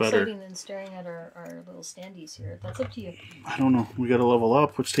be What's more better? exciting than staring at our little standees here. That's up to you. I don't know. We got to level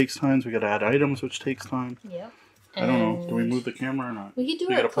up, which takes time. We got to add items, which takes time. Yeah. I don't know. Do we move the camera or not? We could do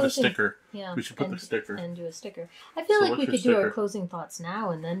We our got to put a closing. sticker. Yeah. We should put the sticker. And do a sticker. I feel like we what's could your do our sticker? closing thoughts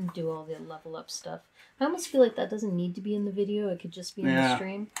now and then do all the level up stuff. I almost feel like that doesn't need to be in the video. It could just be in the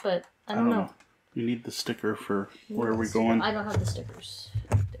stream. But I don't know. You need the sticker for where are we going? I don't have the stickers.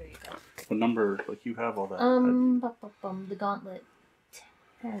 There you go. What number? Like you have all that. The gauntlet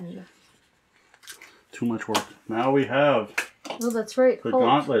 10. Too much work. Now we have Oh, that's right. the Colt.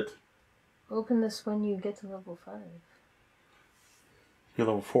 gauntlet. Open this when you get to level 5. You're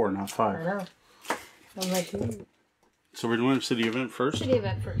level 4, not 5. I know. I'm like, ooh. So we're doing a city event first? City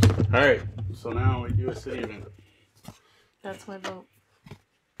event first. Alright, so now we do a city event. That's my vote.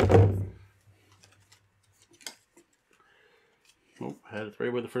 Oh, I had it right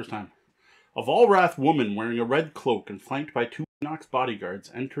away the first time. A Valrath woman wearing a red cloak and flanked by 2 Nox bodyguards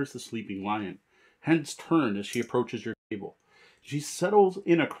enters the sleeping lion. Heads turn as she approaches your table. She settles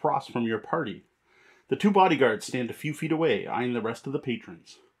in across from your party. The 2 bodyguards stand a few feet away, eyeing the rest of the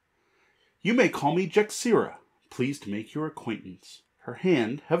patrons. You may call me Jexira. Pleased to make your acquaintance. Her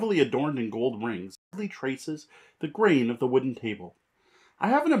hand, heavily adorned in gold rings, sadly traces the grain of the wooden table. I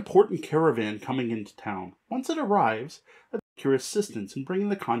have an important caravan coming into town. Once it arrives, I'd like your assistance in bringing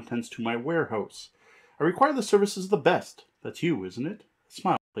the contents to my warehouse. I require the services of the best. That's you, isn't it? A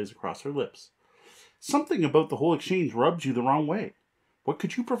smile plays across her lips. Something about the whole exchange rubs you the wrong way. What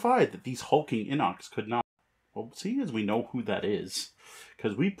could you provide that these hulking Inox could not? Well, seeing as we know who that is,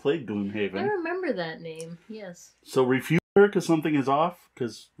 because we played Gloomhaven. I remember that name, yes. So refuse her because something is off,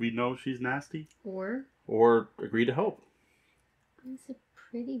 because we know she's nasty. Or agree to help. She's a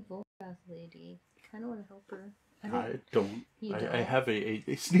pretty Volrath lady. Kind of want to help her. I don't. You don't. I have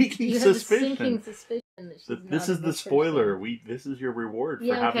a sneaking You suspicion. have a sinking suspicion that she's This not is a the good spoiler. person. This is your reward for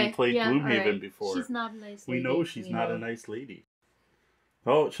Yeah, having okay. played Yeah, Gloomhaven alright. before. She's not a nice We lady. know she's not know. a nice lady.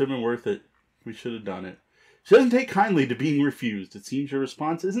 Oh, it should have been worth it. We should have done it. She doesn't take kindly to being refused. It seems your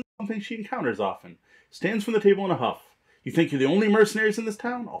response isn't something she encounters often. Stands from the table in a huff. You think you're the only mercenaries in this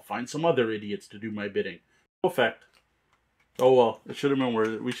town? I'll find some other idiots to do my bidding. No effect. Oh well, it should have been worth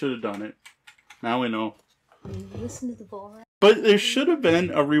it. We should have done it. Now we know. Listen to the Valrath. But there should have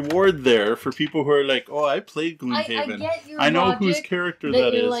been a reward there for people who are like, oh, I played Gloomhaven. I get your I know logic whose character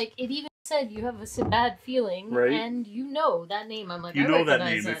that is. Like, it even said you have a bad feeling, Right. and you know that name. I'm like, You I know that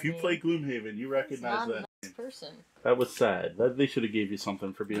recognize name. If you play Gloomhaven, you recognize not that a nice name. person. That was sad. They should have gave you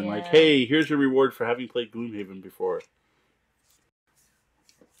something for being like, Yeah. hey, here's your reward for having played Gloomhaven before.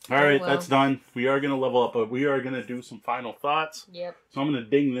 Alright, well. that's done. We are going to level up, but we are going to do some final thoughts. Yep. So I'm going to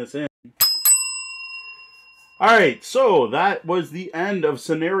ding this in. Alright, so that was the end of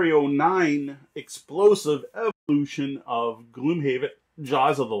Scenario 9, Explosive Evolution of Gloomhaven,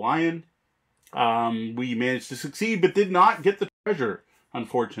 Jaws of the Lion. We managed to succeed, but did not get the treasure,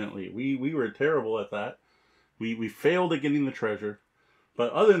 unfortunately. We were terrible at that. We failed at getting the treasure.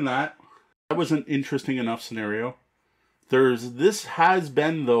 But other than that, that was an interesting enough scenario. This has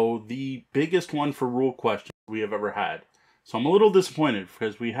been, though, the biggest one for rule questions we have ever had. So I'm a little disappointed,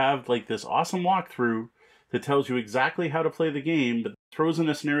 because we have like this awesome walkthrough that tells you exactly how to play the game, but throws in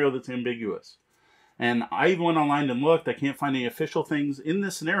a scenario that's ambiguous. And I went online and looked. I can't find any official things in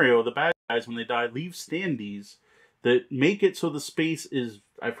this scenario. The bad guys, when they die, leave standees that make it so the space is,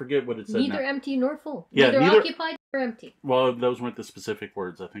 I forget what it said Neither now. empty nor full. Yeah, neither occupied nor empty. Well, those weren't the specific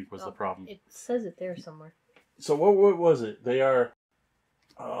words, I think, was the problem. It says it there somewhere. So what was it? They are...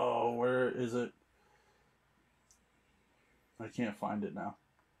 Oh, where is it? I can't find it now.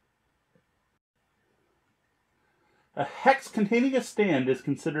 A hex containing a stand is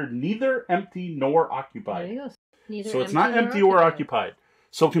considered neither empty nor occupied. There you go. Neither So it's not empty or occupied.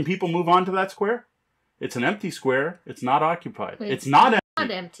 So can people move on to that square? It's an empty square. It's not occupied. Wait, it's not empty.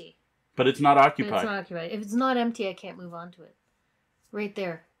 Not empty. But it's not occupied. But it's not occupied. If it's not empty, I can't move on to it. Right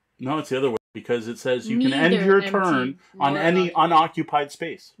there. No, it's the other way. Because it says you can end your turn on any unoccupied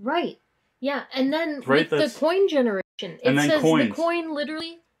space. Right. Yeah, and then Right, with the coin generation, it says coins. the coin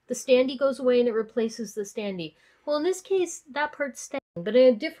literally, the standee goes away and it replaces the standee. Well, in this case, that part's staying. But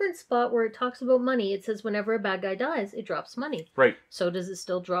in a different spot where it talks about money, it says whenever a bad guy dies, it drops money. Right. So does it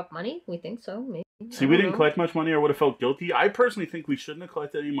still drop money? We think so, maybe. See, we didn't collect much money. I would have felt guilty. I personally think we shouldn't have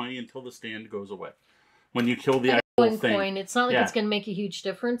collected any money until the stand goes away. When you kill the actual thing. Coin. It's not like it's going to make a huge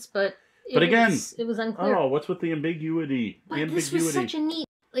difference, but... But again, it was unclear. Oh, what's with the ambiguity? But this was such a neat...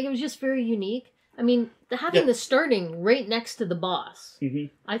 Like, it was just very unique. I mean, having the starting right next to the boss. Mm-hmm.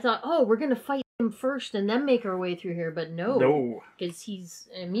 I thought, oh, we're going to fight him first and then make our way through here. But no. Because he's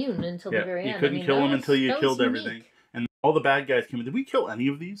immune until the very end. You couldn't kill him until you killed everything. And all the bad guys came in. Did we kill any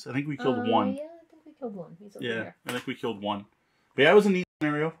of these? I think we killed one. Yeah, I think we killed one. He's over there. I think we killed one. But yeah, it was a neat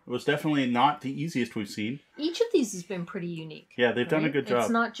scenario. It was definitely not the easiest we've seen. Each of these has been pretty unique. Yeah, they've done a good job. It's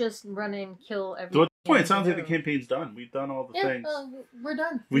not just run and kill everything. So at this point, it sounds like the campaign's done. We've done all the things. We're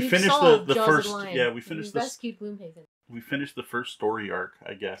done. We finished the first. Yeah, we finished we rescued Gloomhaven. We finished the first story arc,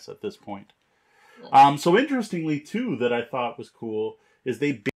 I guess, at this point. Yeah. So interestingly, too, that I thought was cool is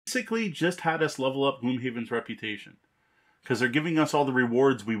they basically just had us level up Gloomhaven's reputation. Because they're giving us all the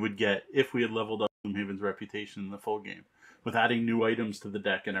rewards we would get if we had leveled up Gloomhaven's reputation in the full game. With adding new items to the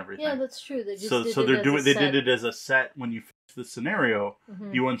deck and everything. Yeah, that's true. They just did it as a set when you finish the scenario.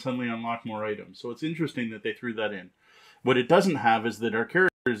 Mm-hmm. You suddenly unlock more items. So it's interesting that they threw that in. What it doesn't have is that our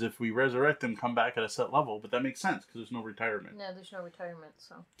characters, if we resurrect them, come back at a set level. But that makes sense because there's no retirement. No, there's no retirement.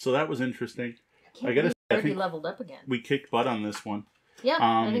 So that was interesting. I gotta say, I think leveled up again. We kicked butt on this one. Yeah,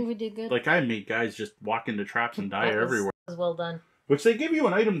 I think we did good. Like I made guys just walk into traps and die everywhere. That was well done. Which they give you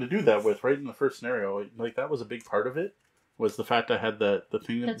an item to do that with, right in the first scenario. Like that was a big part of it. Was the fact I had the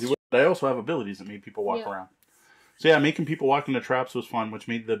thing to do it. But I also have abilities that made people walk around. So yeah, making people walk into traps was fun, which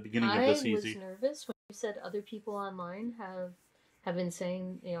made the beginning of this easy. I was nervous when you said other people online have been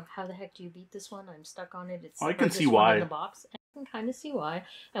saying, how the heck do you beat this one? I'm stuck on it. It's I can see why. In the box. I can kind of see why.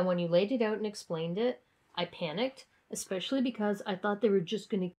 And when you laid it out and explained it, I panicked, especially because I thought they were just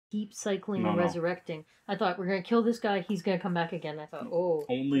going to keep cycling and resurrecting. I thought, we're going to kill this guy, he's going to come back again. I thought,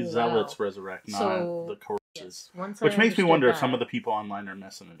 only zealots resurrect, not the corpses. Yes, which makes me wonder if some of the people online are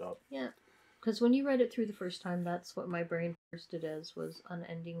messing it up. Yeah. Because when you read it through the first time, that's what my brain first did as was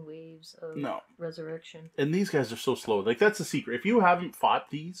unending waves of resurrection. And these guys are so slow. Like, that's the secret. If you haven't fought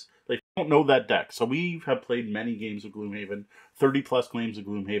these, like, you don't know that deck. So we have played many games of Gloomhaven, 30 plus games of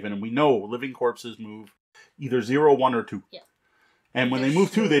Gloomhaven, and we know living corpses move. either 0, 1, or 2. Yeah. And when they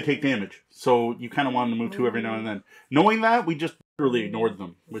move 2, they take damage. So you kind of want them to move 2 every now and then. Knowing that, we just really ignored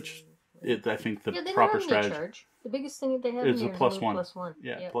them, which is, I think, the proper strategy. Charge. The biggest thing that they have is in a here +1. +1.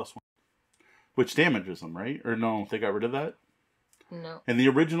 Yeah, +1. Which damages them, right? Or no, they got rid of that? No. In the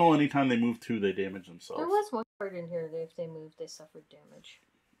original, anytime they move 2, they damage themselves. There was one card in here that if they moved, they suffered damage.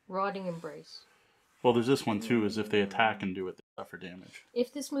 Rotting Embrace. Well, there's this one too, is if they attack and do it, they suffer damage.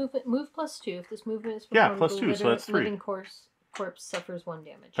 If this movement, move +2. If this movement is yeah, performed, +2, so that's 3. Living corpse suffers 1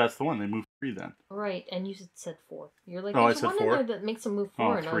 damage. That's the one, they move 3 then. Right, and you said 4. You're like, oh, there's one 4? in there that makes them move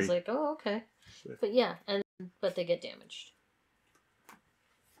 4, and 3. I was like, oh, okay. But yeah, but they get damaged.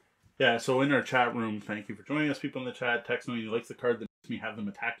 Yeah, so in our chat room, thank you for joining us, people in the chat. Text knowing you like the card that makes me have them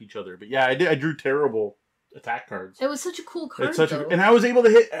attack each other. But yeah, I drew terrible attack cards. It was such a cool card, and I was able to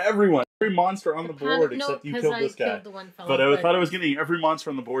hit everyone. Every monster on the board, except you killed this guy. But I thought I was getting every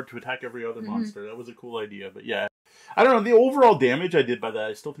monster on the board to attack every other monster. That was a cool idea. But yeah, I don't know. The overall damage I did by that,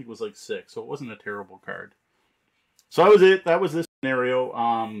 I still think was like 6. So it wasn't a terrible card. So that was it. That was this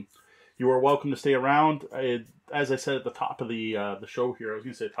scenario. You are welcome to stay around. As I said at the top of the show here, I was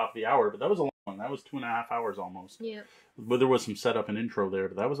going to say top of the hour, but that was a long one. That was 2.5 hours almost. Yeah. But there was some setup and intro there,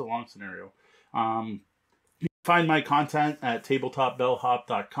 but that was a long scenario. You can find my content at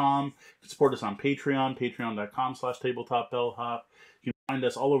tabletopbellhop.com. You can support us on Patreon, patreon.com/tabletopbellhop. You can find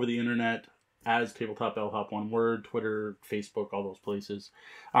us all over the internet as Tabletop Bellhop, one word, Twitter, Facebook, all those places.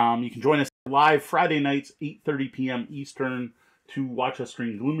 You can join us live Friday nights, 8:30 p.m. Eastern, to watch us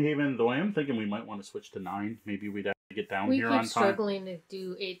stream Gloomhaven, though I am thinking we might want to switch to 9. Maybe we'd have to get down here on time. We keep struggling to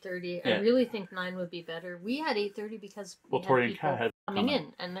do 8:30. Yeah. I really think 9 would be better. We had 8:30 because Tori had and Kat had coming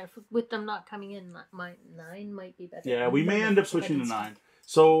in. And with them not coming in, 9 might be better. Yeah, we may end up switching to 9.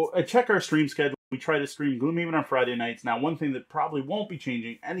 So check our stream schedule. We try to stream Gloomhaven on Friday nights. Now, one thing that probably won't be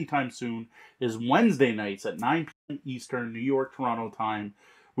changing anytime soon is Wednesday nights at 9 p.m. Eastern, New York, Toronto time.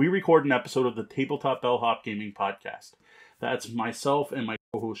 We record an episode of the Tabletop Bellhop Gaming Podcast. That's myself and my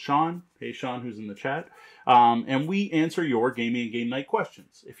co-host Sean. Hey, Sean, who's in the chat. And we answer your gaming and game night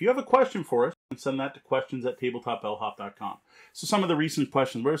questions. If you have a question for us, you can send that to questions@tabletopbellhop.com. So some of the recent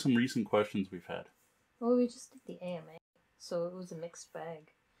questions, what are some recent questions we've had? Well, we just did the AMA, so it was a mixed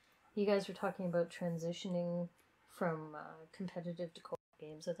bag. You guys were talking about transitioning from competitive to co-op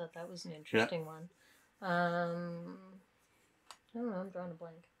games. I thought that was an interesting one. I don't know, I'm drawing a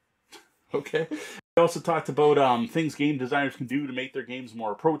blank. Okay. We also talked about things game designers can do to make their games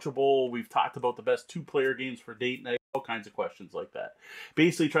more approachable. We've talked about the best 2-player games for date night, all kinds of questions like that.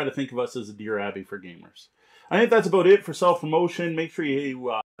 Basically, try to think of us as a Dear Abby for gamers. I think that's about it for self-promotion. Make sure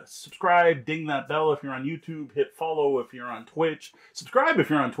you subscribe, ding that bell if you're on YouTube, hit follow if you're on Twitch. Subscribe if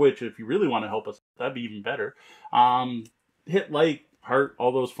you're on Twitch if you really want to help us. That'd be even better. Hit like, heart,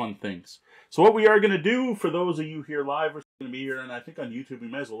 all those fun things. So what we are going to do, for those of you here live, we're going to be here, and I think on YouTube we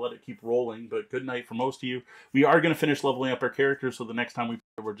might as well let it keep rolling, but good night for most of you. We are going to finish leveling up our characters, so the next time we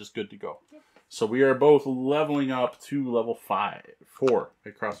play, we're just good to go. Yep. So we are both leveling up to level 4. I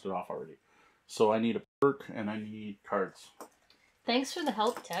crossed it off already. So I need a perk, and I need cards. Thanks for the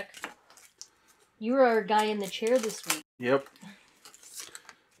help, Tech. You were our guy in the chair this week. Yep.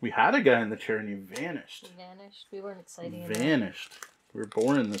 We had a guy in the chair, and he vanished. He vanished. We weren't exciting Vanished. We were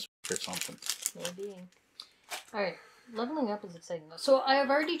born this week or something. Maybe. Alright. Leveling up is exciting though. So I have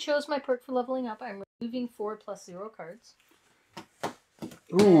already chose my perk for leveling up. I'm removing 4 + 0 cards.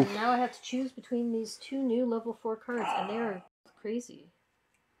 Ooh. And now I have to choose between these 2 new level 4 cards, and they are crazy.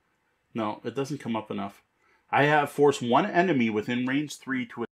 No, it doesn't come up enough. I have forced 1 enemy within range 3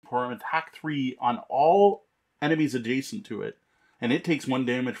 to perform attack 3 on all enemies adjacent to it, and it takes 1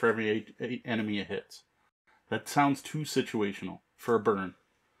 damage for every 8 enemy it hits. That sounds too situational for a burn.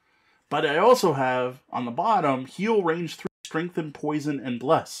 But I also have, on the bottom, heal range 3, strengthen, poison, and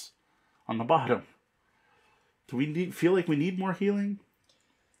bless. On the bottom. Do we feel like we need more healing?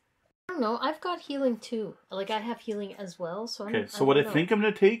 I don't know. I've got healing too. Like, I have healing as well. So okay, so what I think I'm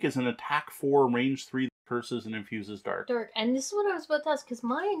going to take is an attack 4, range 3, that curses and infuses dark. And this is what I was about to ask, because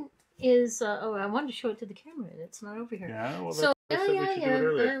mine is... I wanted to show it to the camera, and it's not over here. Yeah, well, so,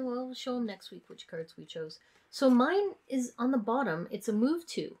 yeah. Well, we'll show them next week which cards we chose. So mine is on the bottom. It's a move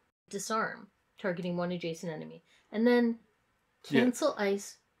 2. Disarm, targeting 1 adjacent enemy. And then cancel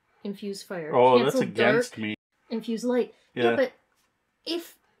ice, infuse fire. Oh, cancel that's against dark, me. Infuse light. Yeah, but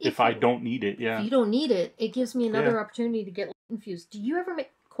if I don't need it, if you don't need it, it gives me another opportunity to get light infused. Do you ever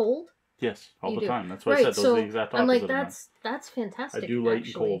make cold? Yes, all the time. That's what I said. Those are the exact opposite. I'm like, that's fantastic. I do light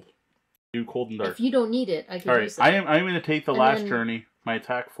and cold. I do cold and dark. If you don't need it, I can use it. I'm going to take the last journey. My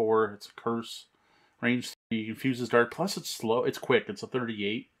attack 4, it's a curse. Range 3, infuses dark. Plus it's slow. It's quick. It's a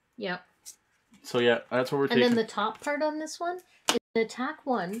 38. Yeah. So yeah, that's what we're taking. And then the top part on this one is attack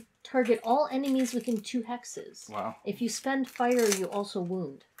 1, target all enemies within 2 hexes. Wow. If you spend fire, you also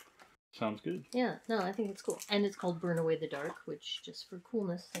wound. Sounds good. Yeah, no, I think it's cool. And it's called Burn Away the Dark, which, just for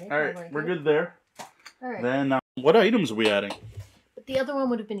coolness sake, Alright, I like we're it. good there. Alright. Then, what items are we adding? But the other one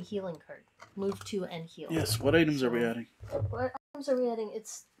would have been a healing card. Move 2 and heal. Yes, what items are we adding? What items are we adding?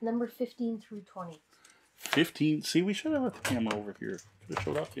 It's number 15 through 20. 15? See, we should have let the camera over here. Could have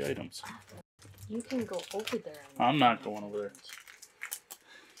showed off the items. You can go over there. I'm not going over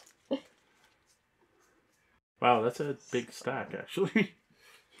there. Wow, that's a big stack, actually.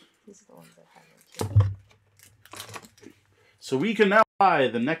 These are the ones that haven't. So we can now buy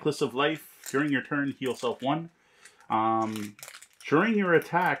the Necklace of Life. During your turn, heal self 1. During your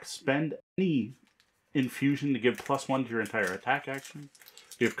attack, spend any infusion to give +1 to your entire attack action.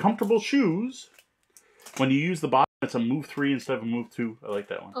 You have Comfortable Shoes. When you use the bottom, it's a move 3 instead of a move 2. I like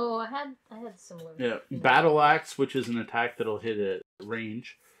that one. Oh, I had similar. Yeah. Battle Axe, which is an attack that'll hit at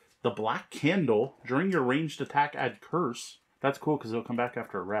range. The Black Candle. During your ranged attack, add Curse. That's cool because it'll come back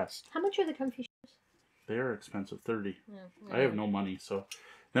after a rest. How much are the comfy shoes? They are expensive, 30. Yeah. I have no money, so.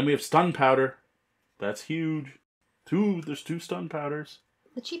 Then we have Stun Powder. That's huge. There's 2 Stun Powders.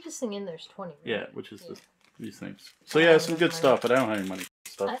 The cheapest thing in there is 20. Right? Yeah, which is these things. So yeah, some good stuff, but I don't have any money for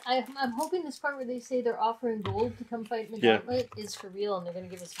stuff. I'm hoping this part where they say they're offering gold to come fight in the gauntlet is for real, and they're going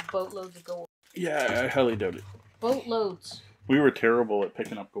to give us boatloads of gold. Yeah, I highly doubt it. Boatloads. We were terrible at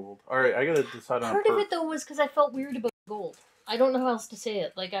picking up gold. Alright, I gotta decide on Part of it, though, was because I felt weird about gold. I don't know how else to say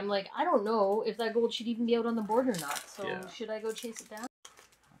it. Like, I'm like, I don't know if that gold should even be out on the board or not. So, should I go chase it down?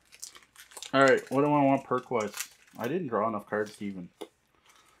 Alright, what do I want perk-wise? I didn't draw enough cards to even.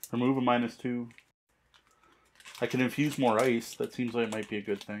 Remove a -2. I can infuse more ice. That seems like it might be a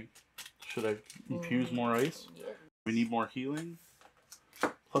good thing. Should I infuse more ice? Yeah. We need more healing.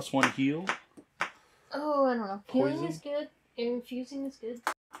 +1 heal. Oh, I don't know. Healing Poison. is good. Infusing is good.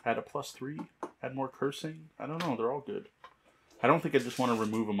 Add a +3. Add more cursing. I don't know. They're all good. I don't think I just want to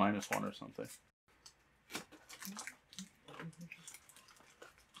remove a -1 or something.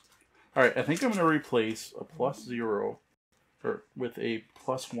 Alright, I think I'm going to replace a +0 with a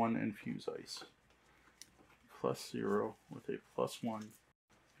 +1 infuse ice. +0 with a +1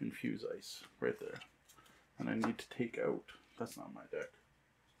 infuse ice. Right there. And I need to take out... That's not my deck.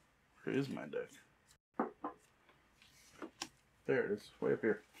 Where is my deck? There it is. Way up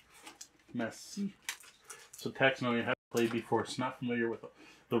here. Messy. So Tex, no, you have played before. It's not familiar with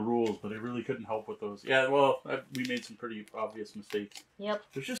the rules, but I really couldn't help with those. Yeah, well, we made some pretty obvious mistakes. Yep.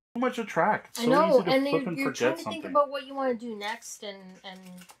 There's just so much to track. It's so I know, easy to and flip and you're forget trying to something. think about what you want to do next, and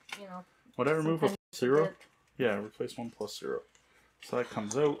you know. Would I remove a +0? forget. Yeah, replace 1 +0. So that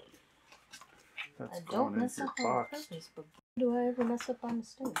comes out. That's I going don't in mess your up on box. purpose, but do I ever mess up on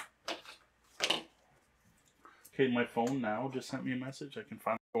mistake? Okay, my phone now just sent me a message. I can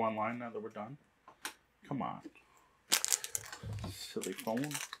finally go online now that we're done. Come on. Silly phone.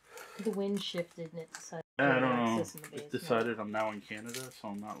 The wind shifted and it decided I to don't know. access in the It basement. decided I'm now in Canada, so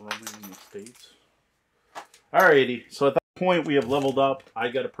I'm not roaming in the States. Alrighty, so at that point we have leveled up. I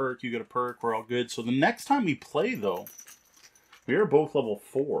got a perk, you got a perk, we're all good. So the next time we play, though, we are both level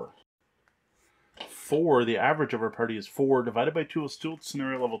 4. 4, the average of our party is 4, divided by 2 is still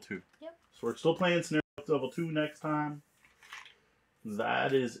scenario level 2. Yep. So we're still playing scenario level 2 next time.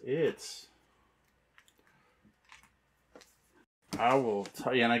 That is it. I will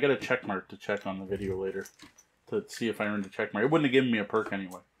tell you, and I got a check mark to check on the video later to see if I earned a check mark. It wouldn't have given me a perk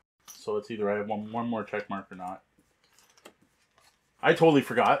anyway. So it's either I have one more check mark or not. I totally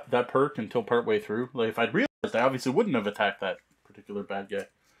forgot that perk until partway through. Like, if I'd realized, I obviously wouldn't have attacked that particular bad guy.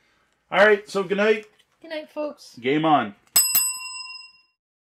 Alright, so good night. Good night, folks. Game on.